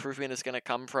fastest improvement is going to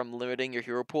come from limiting your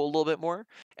hero pool a little bit more.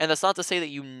 And that's not to say that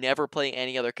you never play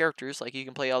any other characters. Like, you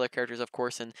can play other characters, of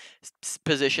course, in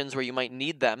positions where you might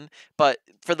need them, but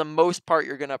for the most part,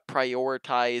 you're going to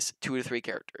prioritize 2 to 3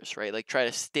 characters, right? Like, try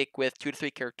to stick with 2 to 3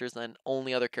 characters and then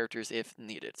only other characters if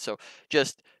needed. So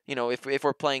just, if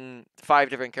we're playing 5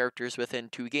 different characters within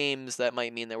 2 games, that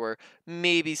might mean that we're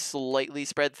maybe slightly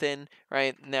spread thin,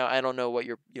 right? Now, I don't know what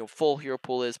your full hero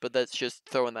pool is, but that's just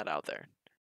throwing that out there.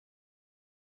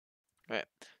 All right,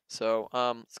 so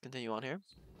let's continue on here.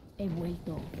 He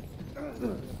vuelto.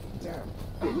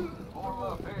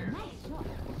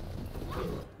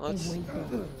 Let's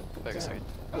go back a second.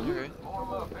 Okay.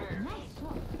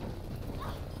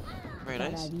 Very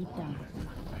nice.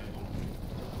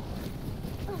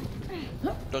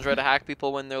 Don't try to hack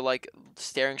people when they're like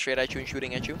staring straight at you and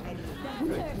shooting at you.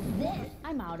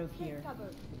 I'm out of here.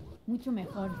 Mucho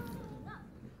mejor.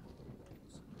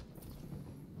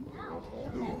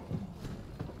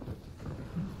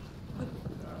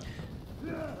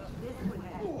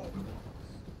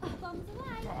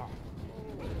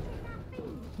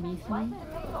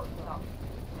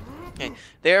 Okay,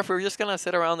 there, if we were just gonna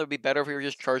sit around, it would be better if we were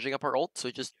just charging up our ult, so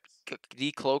just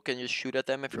decloak and just shoot at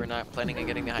them if you're not planning on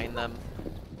getting behind them.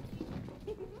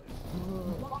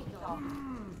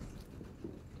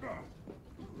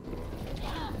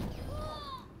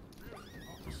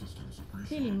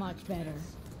 Feeling much better.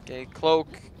 Okay, cloak,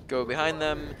 go behind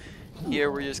them.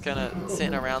 Here we're just kind of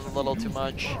sitting around a little too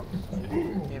much.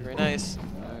 Okay, very nice.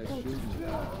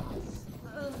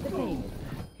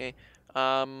 Okay,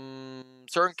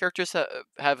 certain characters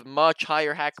have much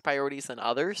higher hack priorities than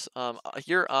others.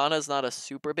 Here, Ana's not a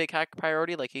super big hack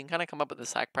priority. Like, you can kind of come up with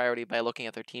this hack priority by looking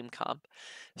at their team comp.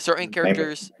 Certain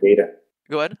characters...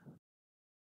 Go ahead.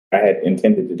 I had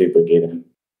intended to do Brigada.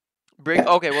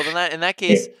 Okay, well then in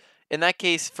that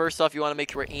case, first off, you want to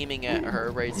make sure we're aiming at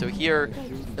her, right? So here,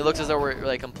 it looks as though we're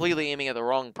like completely aiming at the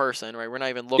wrong person, right? We're not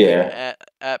even looking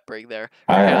at Brig there.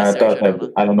 I thought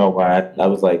that, I don't know why I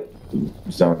was like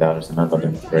zoned out or something. I thought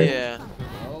that was great. Yeah.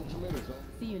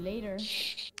 See you later.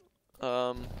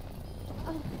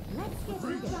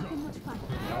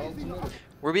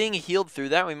 We're being healed through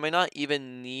that. We might not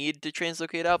even need to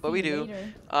translocate out, but we do.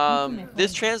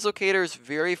 This translocator is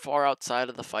very far outside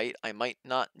of the fight. I might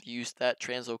not use that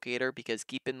translocator because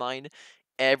keep in mind,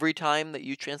 every time that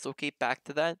you translocate back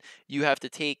to that, you have to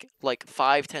take like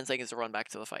 5-10 seconds to run back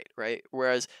to the fight, right?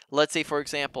 Whereas, let's say for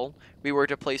example, we were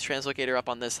to place translocator up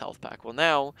on this health pack. Well,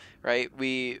 now, right,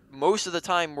 most of the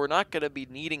time we're not gonna be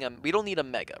needing we don't need a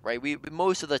mega, right?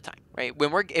 Most of the time, right?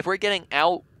 If we're getting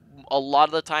out, a lot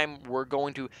of the time we're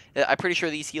going to, I'm pretty sure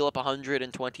these heal up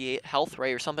 128 health,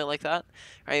 right, or something like that,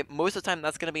 right? Most of the time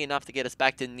that's going to be enough to get us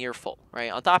back to near full,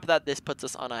 right? On top of that, this puts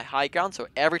us on a high ground, so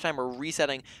every time we're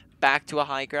resetting back to a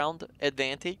high ground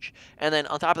advantage. And then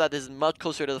on top of that, this is much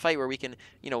closer to the fight where we can,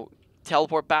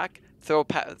 teleport back, throw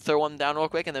one down real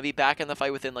quick, and then be back in the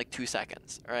fight within like 2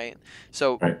 seconds, right?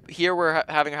 So here we're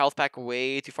having our health pack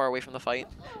way too far away from the fight,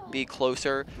 be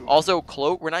closer. Also,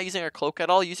 cloak, we're not using our cloak at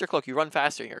all. Use your cloak. You run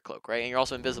faster in your cloak, right? And you're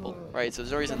also invisible, right? So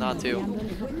there's no reason not to.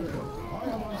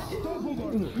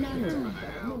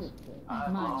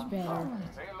 Much better.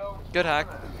 Good hack.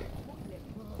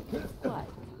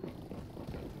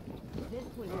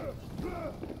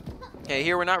 Okay,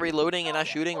 here we're not reloading and not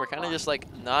shooting. We're kind of just like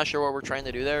not sure what we're trying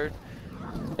to do there.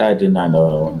 I did not know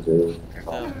what I wanted to do.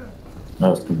 That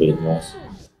was completely lost.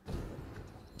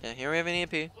 Yeah, here we have an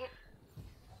EMP.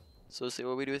 So let's see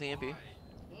what we do with EMP.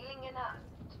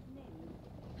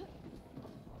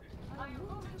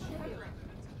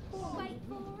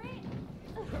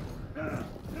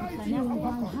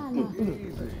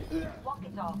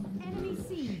 Enemy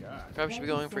seen. Probably should be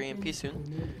going for EMP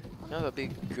soon. No, that'd be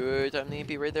good time to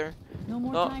EMP right there. No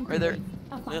more Oh, time right there.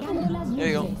 Yep. There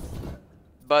you go.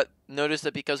 But notice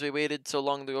that because we waited so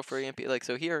long to go for EMP, like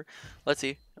so here, let's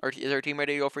see, is our team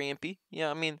ready to go for EMP? Yeah,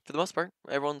 I mean for the most part,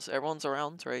 everyone's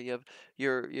around, right? You have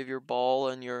your ball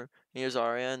and your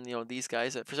Zarya and these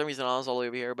guys. For some reason, Anna's all the way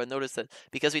over here. But notice that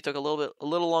because we took a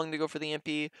little long to go for the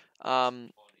EMP,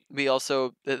 we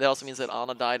also that also means that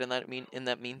Anna died in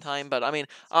that meantime. But I mean,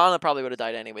 Anna probably would have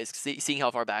died anyways, seeing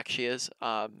how far back she is.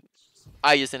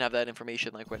 I just didn't have that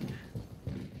information like when.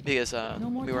 Because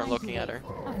we weren't looking at her.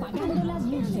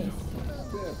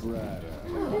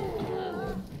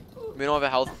 We don't have a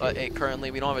health currently.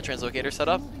 We don't have a translocator set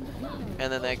up,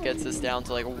 and then that gets us down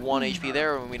to like 1 HP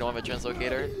there when we don't have a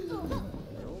translocator.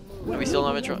 And we still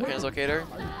don't have a translocator.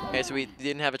 Okay, so we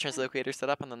didn't have a translocator set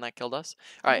up, and then that killed us.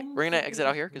 All right, we're gonna exit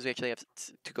out here because we actually have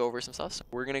to go over some stuff. So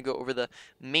we're gonna go over the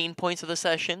main points of the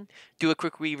session, do a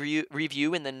quick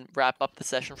review, and then wrap up the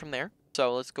session from there.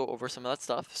 So let's go over some of that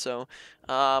stuff. So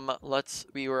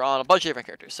we were on a bunch of different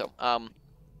characters. So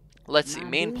let's see,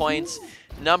 main points.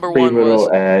 Number one was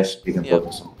Gold Ashe. You can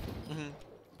focus on.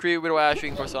 Widow Ashe, we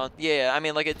can focus on. Yeah, I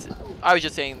mean like I was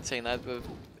just saying that. But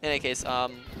in any case,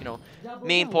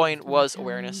 main point was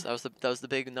awareness. That was the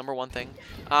big number one thing.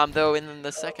 Though in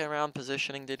the second round,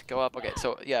 positioning did go up. Okay,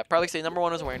 so yeah, probably say number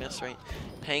one was awareness, right?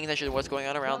 Paying attention to what's going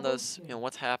on around us,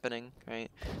 what's happening,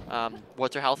 right?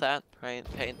 What's our health at, right?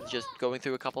 Just going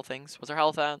through a couple things. What's our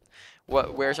health at?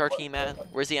 Where's our team at?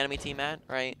 Where's the enemy team at,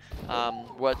 right?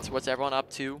 What's everyone up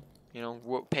to?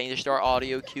 Paying attention to our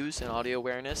audio cues and audio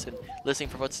awareness and listening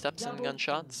for footsteps and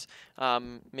gunshots.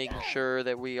 Making sure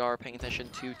that we are paying attention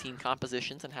to team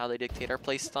compositions and how they dictate our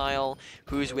play style,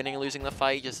 who's winning and losing the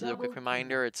fight. Just as a quick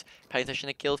reminder, it's paying attention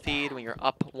to kill feed. When you're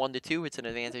up 1 to 2, it's an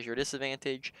advantage or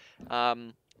disadvantage.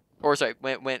 Or sorry,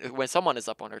 when someone is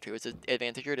up 1 or 2, it's an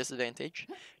advantage or disadvantage.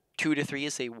 2 to 3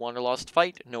 is a won or lost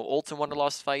fight. No ults in won or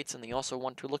lost fights, and they also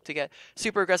want to look to get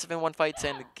super aggressive in won fights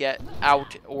and get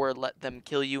out or let them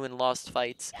kill you in lost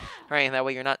fights. Right, and that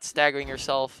way you're not staggering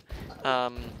yourself.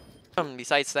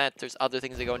 Besides that, there's other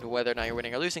things that go into whether or not you're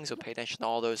winning or losing, so pay attention to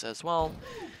all those as well.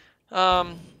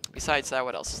 Besides that,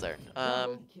 what else is there?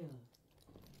 I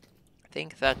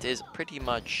think that is pretty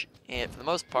much it for the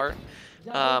most part.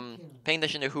 Paying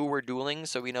attention to who we're dueling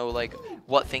so we know like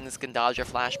what things can dodge our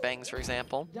flashbangs, for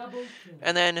example.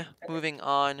 And then moving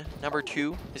on, number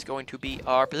 2 is going to be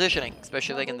our positioning,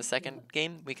 especially like in the second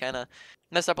game. We kind of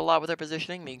messed up a lot with our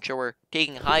positioning, making sure we're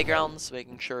taking high grounds,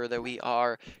 making sure that we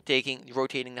are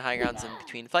rotating the high grounds in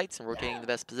between fights and rotating the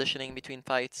best positioning between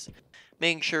fights.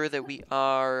 Making sure that we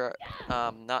are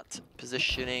not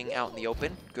positioning out in the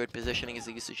open. Good positioning is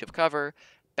the usage of cover.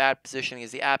 Bad positioning is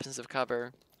the absence of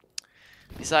cover.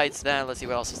 Besides that, let's see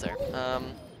what else is there.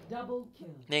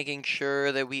 Making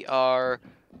sure that we are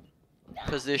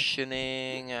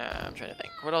positioning. I'm trying to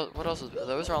think. What else?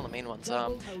 Those are all the main ones.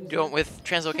 With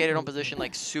translocator, don't position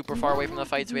like super far away from the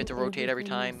fights. We have to rotate every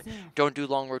time. Don't do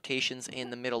long rotations in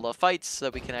the middle of fights so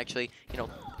that we can actually,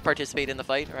 participate in the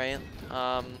fight, right?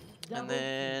 And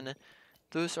then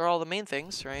those are all the main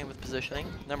things, right? With positioning.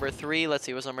 Number 3. Let's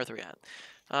see. What's number 3 at?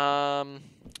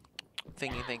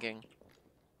 Thinking.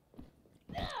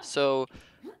 So,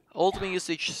 ultimate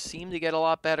usage seemed to get a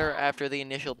lot better after the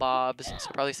initial bobs. So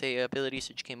probably say ability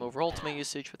usage came over ultimate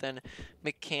usage, but then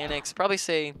mechanics. Probably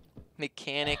say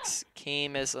mechanics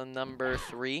came as a number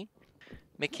 3.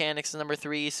 Mechanics is number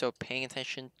 3, so paying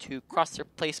attention to crosshair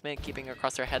placement, keeping our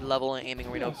crosshair head level and aiming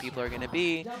where we know people are going to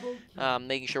be.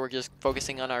 Making sure we're just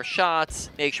focusing on our shots.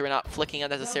 Make sure we're not flicking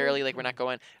unnecessarily, like we're not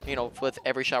going, with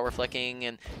every shot we're flicking,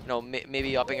 and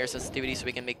maybe upping our sensitivity so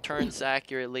we can make turns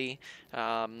accurately.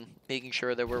 Making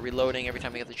sure that we're reloading every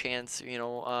time we get the chance,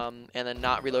 and then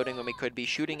not reloading when we could be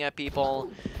shooting at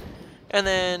people. And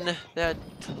then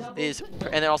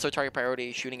also target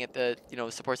priority, shooting at the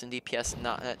supports and DPS,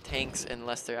 not at tanks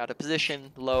unless they're out of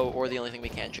position, low, or the only thing we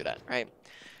can shoot at, right?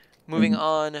 Moving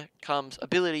on comes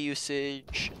ability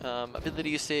usage. Ability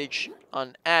usage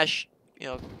on Ashe,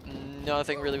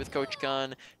 nothing really with Coach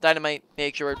Gun. Dynamite,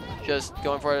 make sure we're just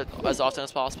going for it as often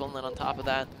as possible, and then on top of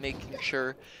that, making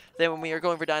sure that when we are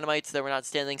going for dynamites that we're not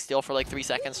standing still for like 3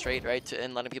 seconds straight, right,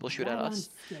 and letting people shoot at us,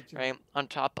 right? On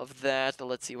top of that,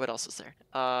 let's see, what else is there?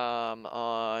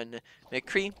 On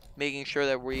McCree, making sure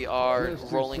that we are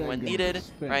rolling when needed,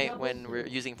 right, when we're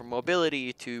using for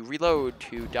mobility, to reload,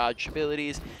 to dodge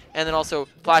abilities, and then also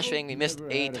flashbang, we missed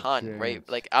a ton, right?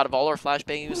 Like out of all our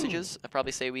flashbang usages, I'd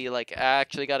probably say we like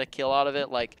actually got a kill out of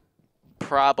it, like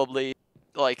probably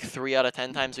like 3 out of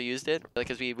 10 times we used it,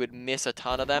 because we would miss a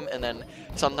ton of them, and then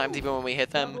sometimes even when we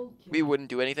hit them, we wouldn't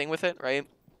do anything with it, right?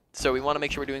 So we want to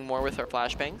make sure we're doing more with our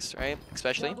flashbangs, right?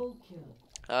 Especially.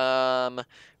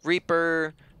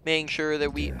 Reaper, making sure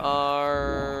that we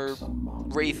are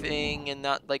wraithing and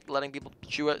not like letting people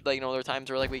chew it. Like, you know, there are times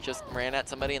where like we just ran at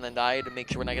somebody and then died, to make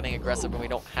sure we're not getting aggressive when we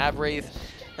don't have wraith,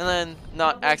 and then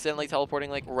not accidentally teleporting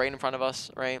like right in front of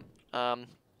us, right? And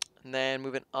then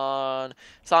moving on,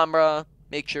 Sombra,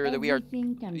 make sure that we are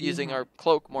using our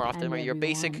cloak more often, right? Your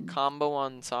basic combo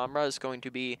on Sombra is going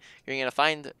to be, you're going to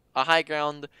find a high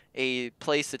ground, a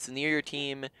place that's near your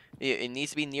team. It needs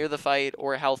to be near the fight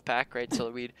or a health pack, right? So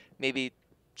we'd maybe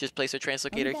just place a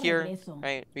translocator here,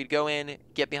 right? We'd go in,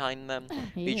 get behind them,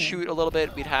 we'd shoot a little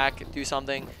bit, we'd hack, do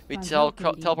something, we'd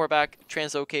teleport back,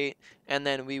 translocate, and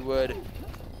then we would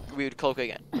cloak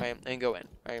again, right? And go in,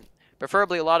 right?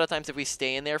 Preferably, a lot of times, if we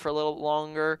stay in there for a little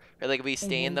longer, or like if we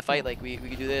stay in the fight, like we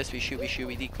do this, we shoot, we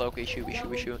decloak, we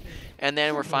shoot, and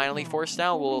then we're finally forced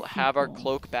down, we'll have our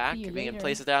cloak back, we can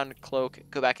place it down, cloak,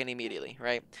 go back in immediately,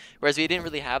 right? Whereas we didn't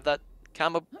really have that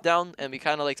combo down, and we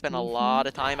kind of like spent a lot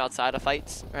of time outside of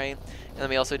fights, right? And then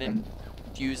we also didn't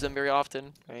use them very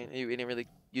often, right? We didn't really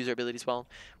use our abilities well.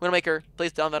 Widowmaker,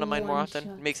 place down Venom Mine more often.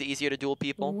 It makes it easier to duel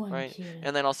people, right?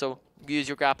 And then also use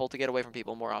your grapple to get away from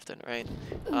people more often, right?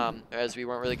 As we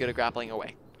weren't really good at grappling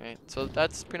away, right? So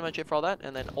that's pretty much it for all that.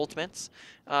 And then ultimates.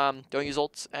 Don't use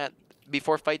ults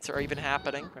before fights are even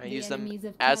happening, right? Use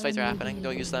them as fights are happening.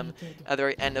 Don't use them at the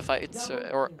very end of fights,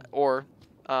 or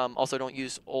also don't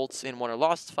use ults in won or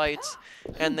lost fights.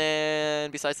 And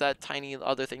then besides that, tiny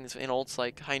other things in ults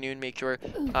like High Noon, make sure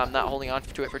not holding on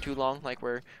to it for too long. Like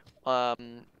we're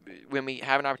when we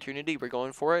have an opportunity, we're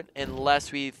going for it,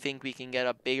 unless we think we can get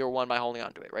a bigger one by holding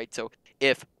on to it, right? So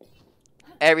if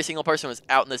every single person was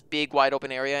out in this big wide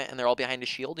open area and they're all behind a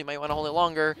shield, you might want to hold it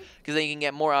longer, because then you can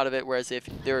get more out of it. Whereas if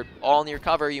they're all near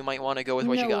cover, you might want to go with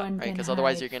what you got, right? Because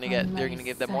otherwise they're gonna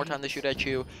give them more time to shoot at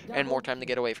you and more time to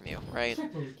get away from you, right?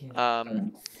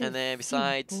 And then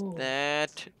besides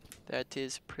that, that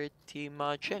is pretty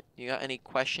much it. You got any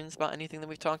questions about anything that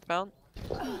we've talked about?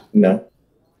 No.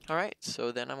 All right,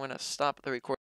 so then I'm gonna stop the recording.